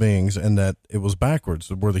 non-physical beings, and that it was backwards,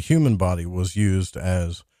 where the human body was used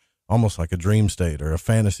as almost like a dream state or a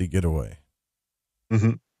fantasy getaway.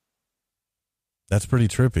 That's pretty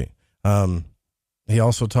trippy. He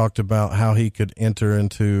also talked about how he could enter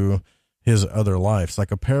into his other lives,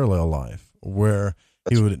 like a parallel life, where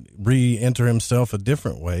he would re-enter himself a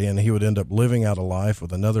different way, and he would end up living out a life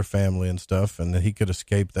with another family and stuff, and that he could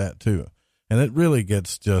escape that too. And it really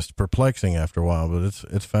gets just perplexing after a while, but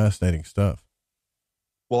it's fascinating stuff.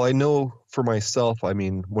 Well, I know for myself, I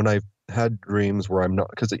mean, when I've had dreams where I'm not,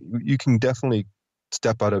 because you can definitely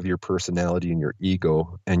step out of your personality and your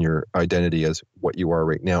ego and your identity as what you are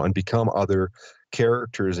right now and become other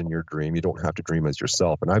characters in your dream. You don't have to dream as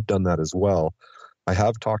yourself. And I've done that as well. I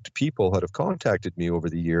have talked to people that have contacted me over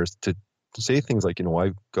the years to say things like,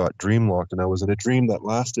 I got dream locked and I was in a dream that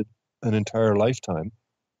lasted an entire lifetime.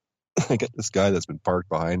 I get this guy that's been parked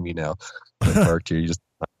behind me now. Parked here, you just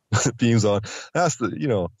beams on. That's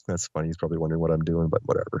funny. He's probably wondering what I'm doing, but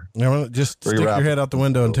whatever. Just stick your head out the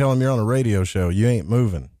window and tell him you're on a radio show. You ain't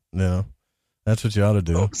moving. That's what you ought to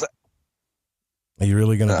do. Are you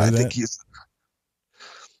really going to do that?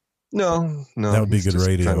 No. That would be good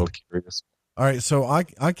radio. Kind of curious. All right, so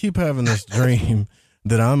I keep having this dream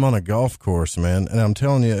that I'm on a golf course, man, and I'm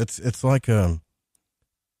telling you, it's like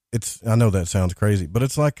I know that sounds crazy, but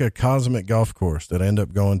it's like a cosmic golf course that I end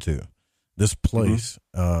up going to. This place,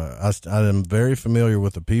 I am very familiar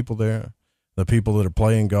with the people there, the people that are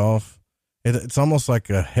playing golf. It's almost like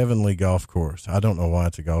a heavenly golf course. I don't know why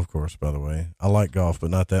it's a golf course, by the way. I like golf, but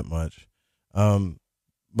not that much.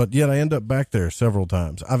 But yet I end up back there several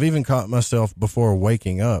times. I've even caught myself before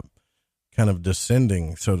waking up kind of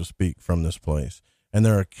descending, so to speak, from this place. And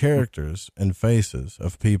there are characters and faces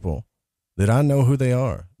of people that I know who they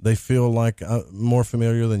are. They feel like more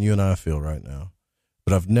familiar than you and I feel right now.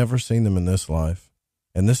 But I've never seen them in this life.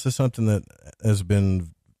 And this is something that has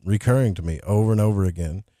been recurring to me over and over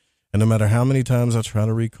again. And no matter how many times I try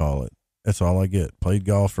to recall it, that's all I get. Played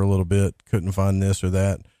golf for a little bit, couldn't find this or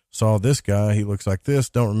that. Saw this guy, he looks like this,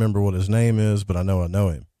 don't remember what his name is, but I know him.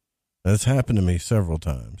 And it's happened to me several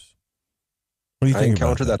times. What do you think? I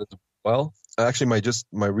encountered that as well. Actually,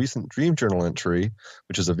 my recent dream journal entry,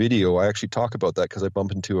 which is a video, I actually talk about that because I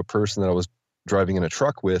bumped into a person that I was driving in a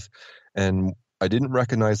truck with, and I didn't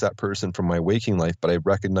recognize that person from my waking life, but I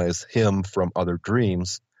recognized him from other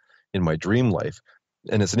dreams in my dream life.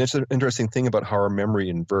 And it's an interesting thing about how our memory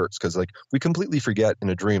inverts, because we completely forget in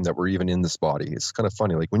a dream that we're even in this body. It's kind of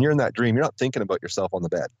funny. Like when you're in that dream, you're not thinking about yourself on the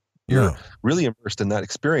bed. You're really immersed in that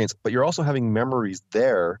experience, but you're also having memories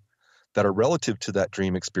there that are relative to that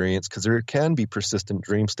dream experience, because there can be persistent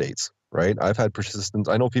dream states, right? I've had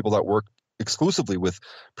I know people that work exclusively with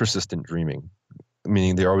persistent dreaming,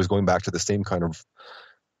 meaning they're always going back to the same kind of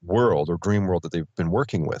world or dream world that they've been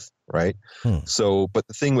working with, right? So, but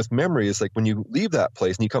the thing with memory is when you leave that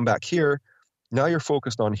place and you come back here, now you're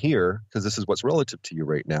focused on here because this is what's relative to you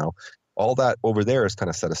right now. All that over there is kind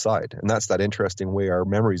of set aside. And that's that interesting way our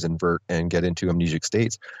memories invert and get into amnesic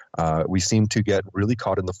states. We seem to get really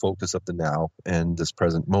caught in the focus of the now and this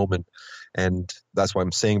present moment. And that's why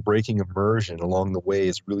I'm saying breaking immersion along the way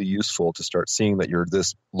is really useful to start seeing that you're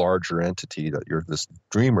this larger entity, that you're this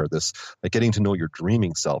dreamer, getting to know your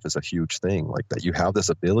dreaming self is a huge thing. That you have this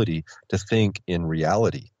ability to think in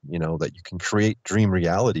reality, that you can create dream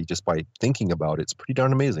reality just by thinking about it. It's pretty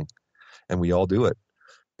darn amazing. And we all do it,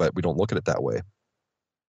 but we don't look at it that way.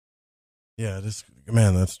 Yeah,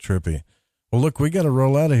 man, that's trippy. Well, look, we got to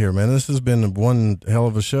roll out of here, man. This has been one hell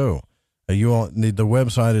of a show. The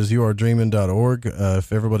website is youaredreaming.org.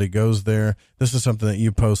 If everybody goes there, this is something that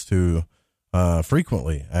you post to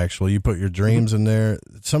frequently, actually. You put your dreams in there.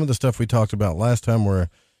 Some of the stuff we talked about last time where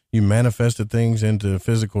you manifested things into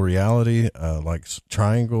physical reality, like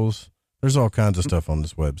triangles. There's all kinds of stuff on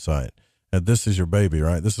this website. This is your baby,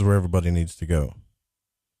 right? This is where everybody needs to go.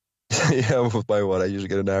 Yeah, by what I usually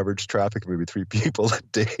get an average traffic of maybe 3 people a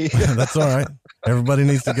day. That's all right. Everybody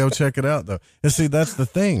needs to go check it out, though. And see, that's the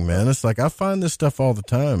thing, man. It's I find this stuff all the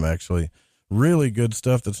time, actually, really good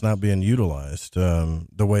stuff that's not being utilized the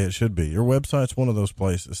way it should be. Your website's one of those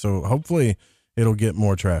places. So hopefully it'll get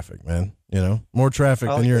more traffic, man. You know, more traffic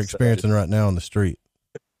than you're experiencing right now on the street.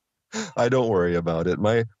 I don't worry about it.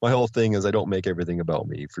 My whole thing is I don't make everything about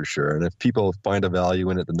me, for sure. And if people find a value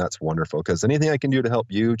in it, then that's wonderful. Because anything I can do to help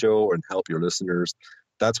you, Joe, and help your listeners,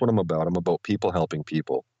 that's what I'm about. I'm about people helping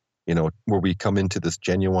people, you know, where we come into this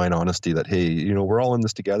genuine honesty that, hey, you know, we're all in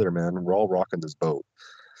this together, man. We're all rocking this boat.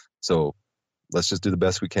 So let's just do the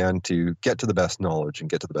best we can to get to the best knowledge and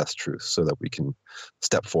get to the best truth so that we can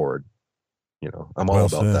step forward. You know, I'm all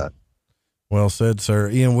about that. Well said, sir.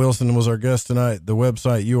 Ian Wilson was our guest tonight. The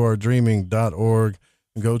website, youaredreaming.org.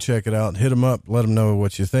 Go check it out. Hit him up. Let him know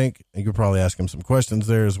what you think. You could probably ask him some questions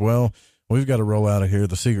there as well. We've got to roll out of here.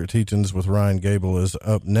 The Secret Teachings with Ryan Gable is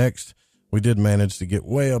up next. We did manage to get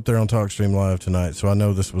way up there on TalkStream Live tonight, so I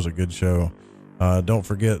know this was a good show. Don't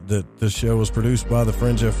forget that this show was produced by the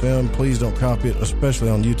Fringe FM. Please don't copy it, especially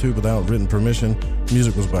on YouTube, without written permission.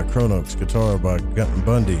 Music was by Chronox, guitar by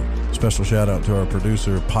Bundy. Special shout out to our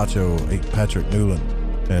producer, Pacho, Patrick Newland,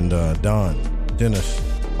 and Don, Dennis,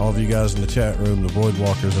 all of you guys in the chat room, the Void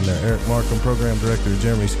Walkers in there, Eric Markham, Program Director,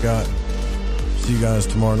 Jeremy Scott. See you guys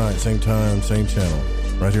tomorrow night, same time, same channel,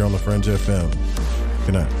 right here on the Fringe FM.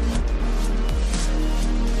 Good night.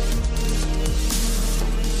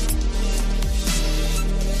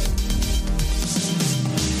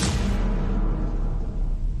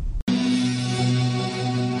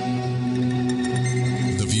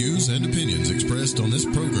 And opinions expressed on this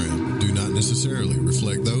program do not necessarily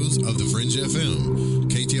reflect those of the Fringe FM,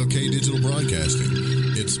 KTLK Digital Broadcasting,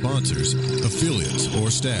 its sponsors, affiliates, or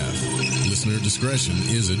staff. Listener discretion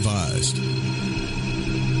is advised.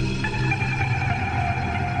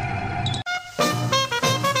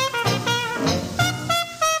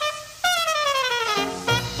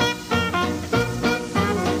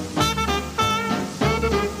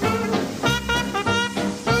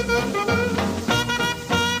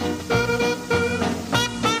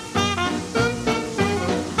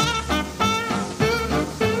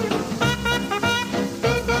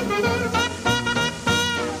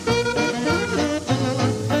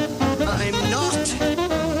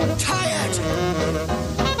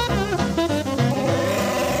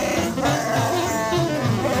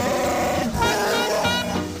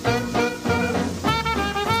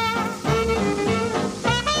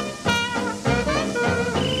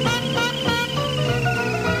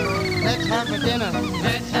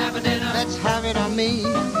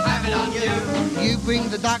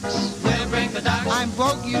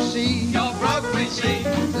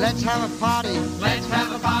 Let's have a party. Let's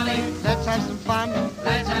have a party. Let's have some fun.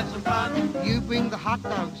 Let's have some fun. You bring the hot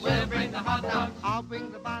dogs. We'll bring the hot dogs. I'll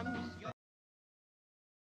bring the buns.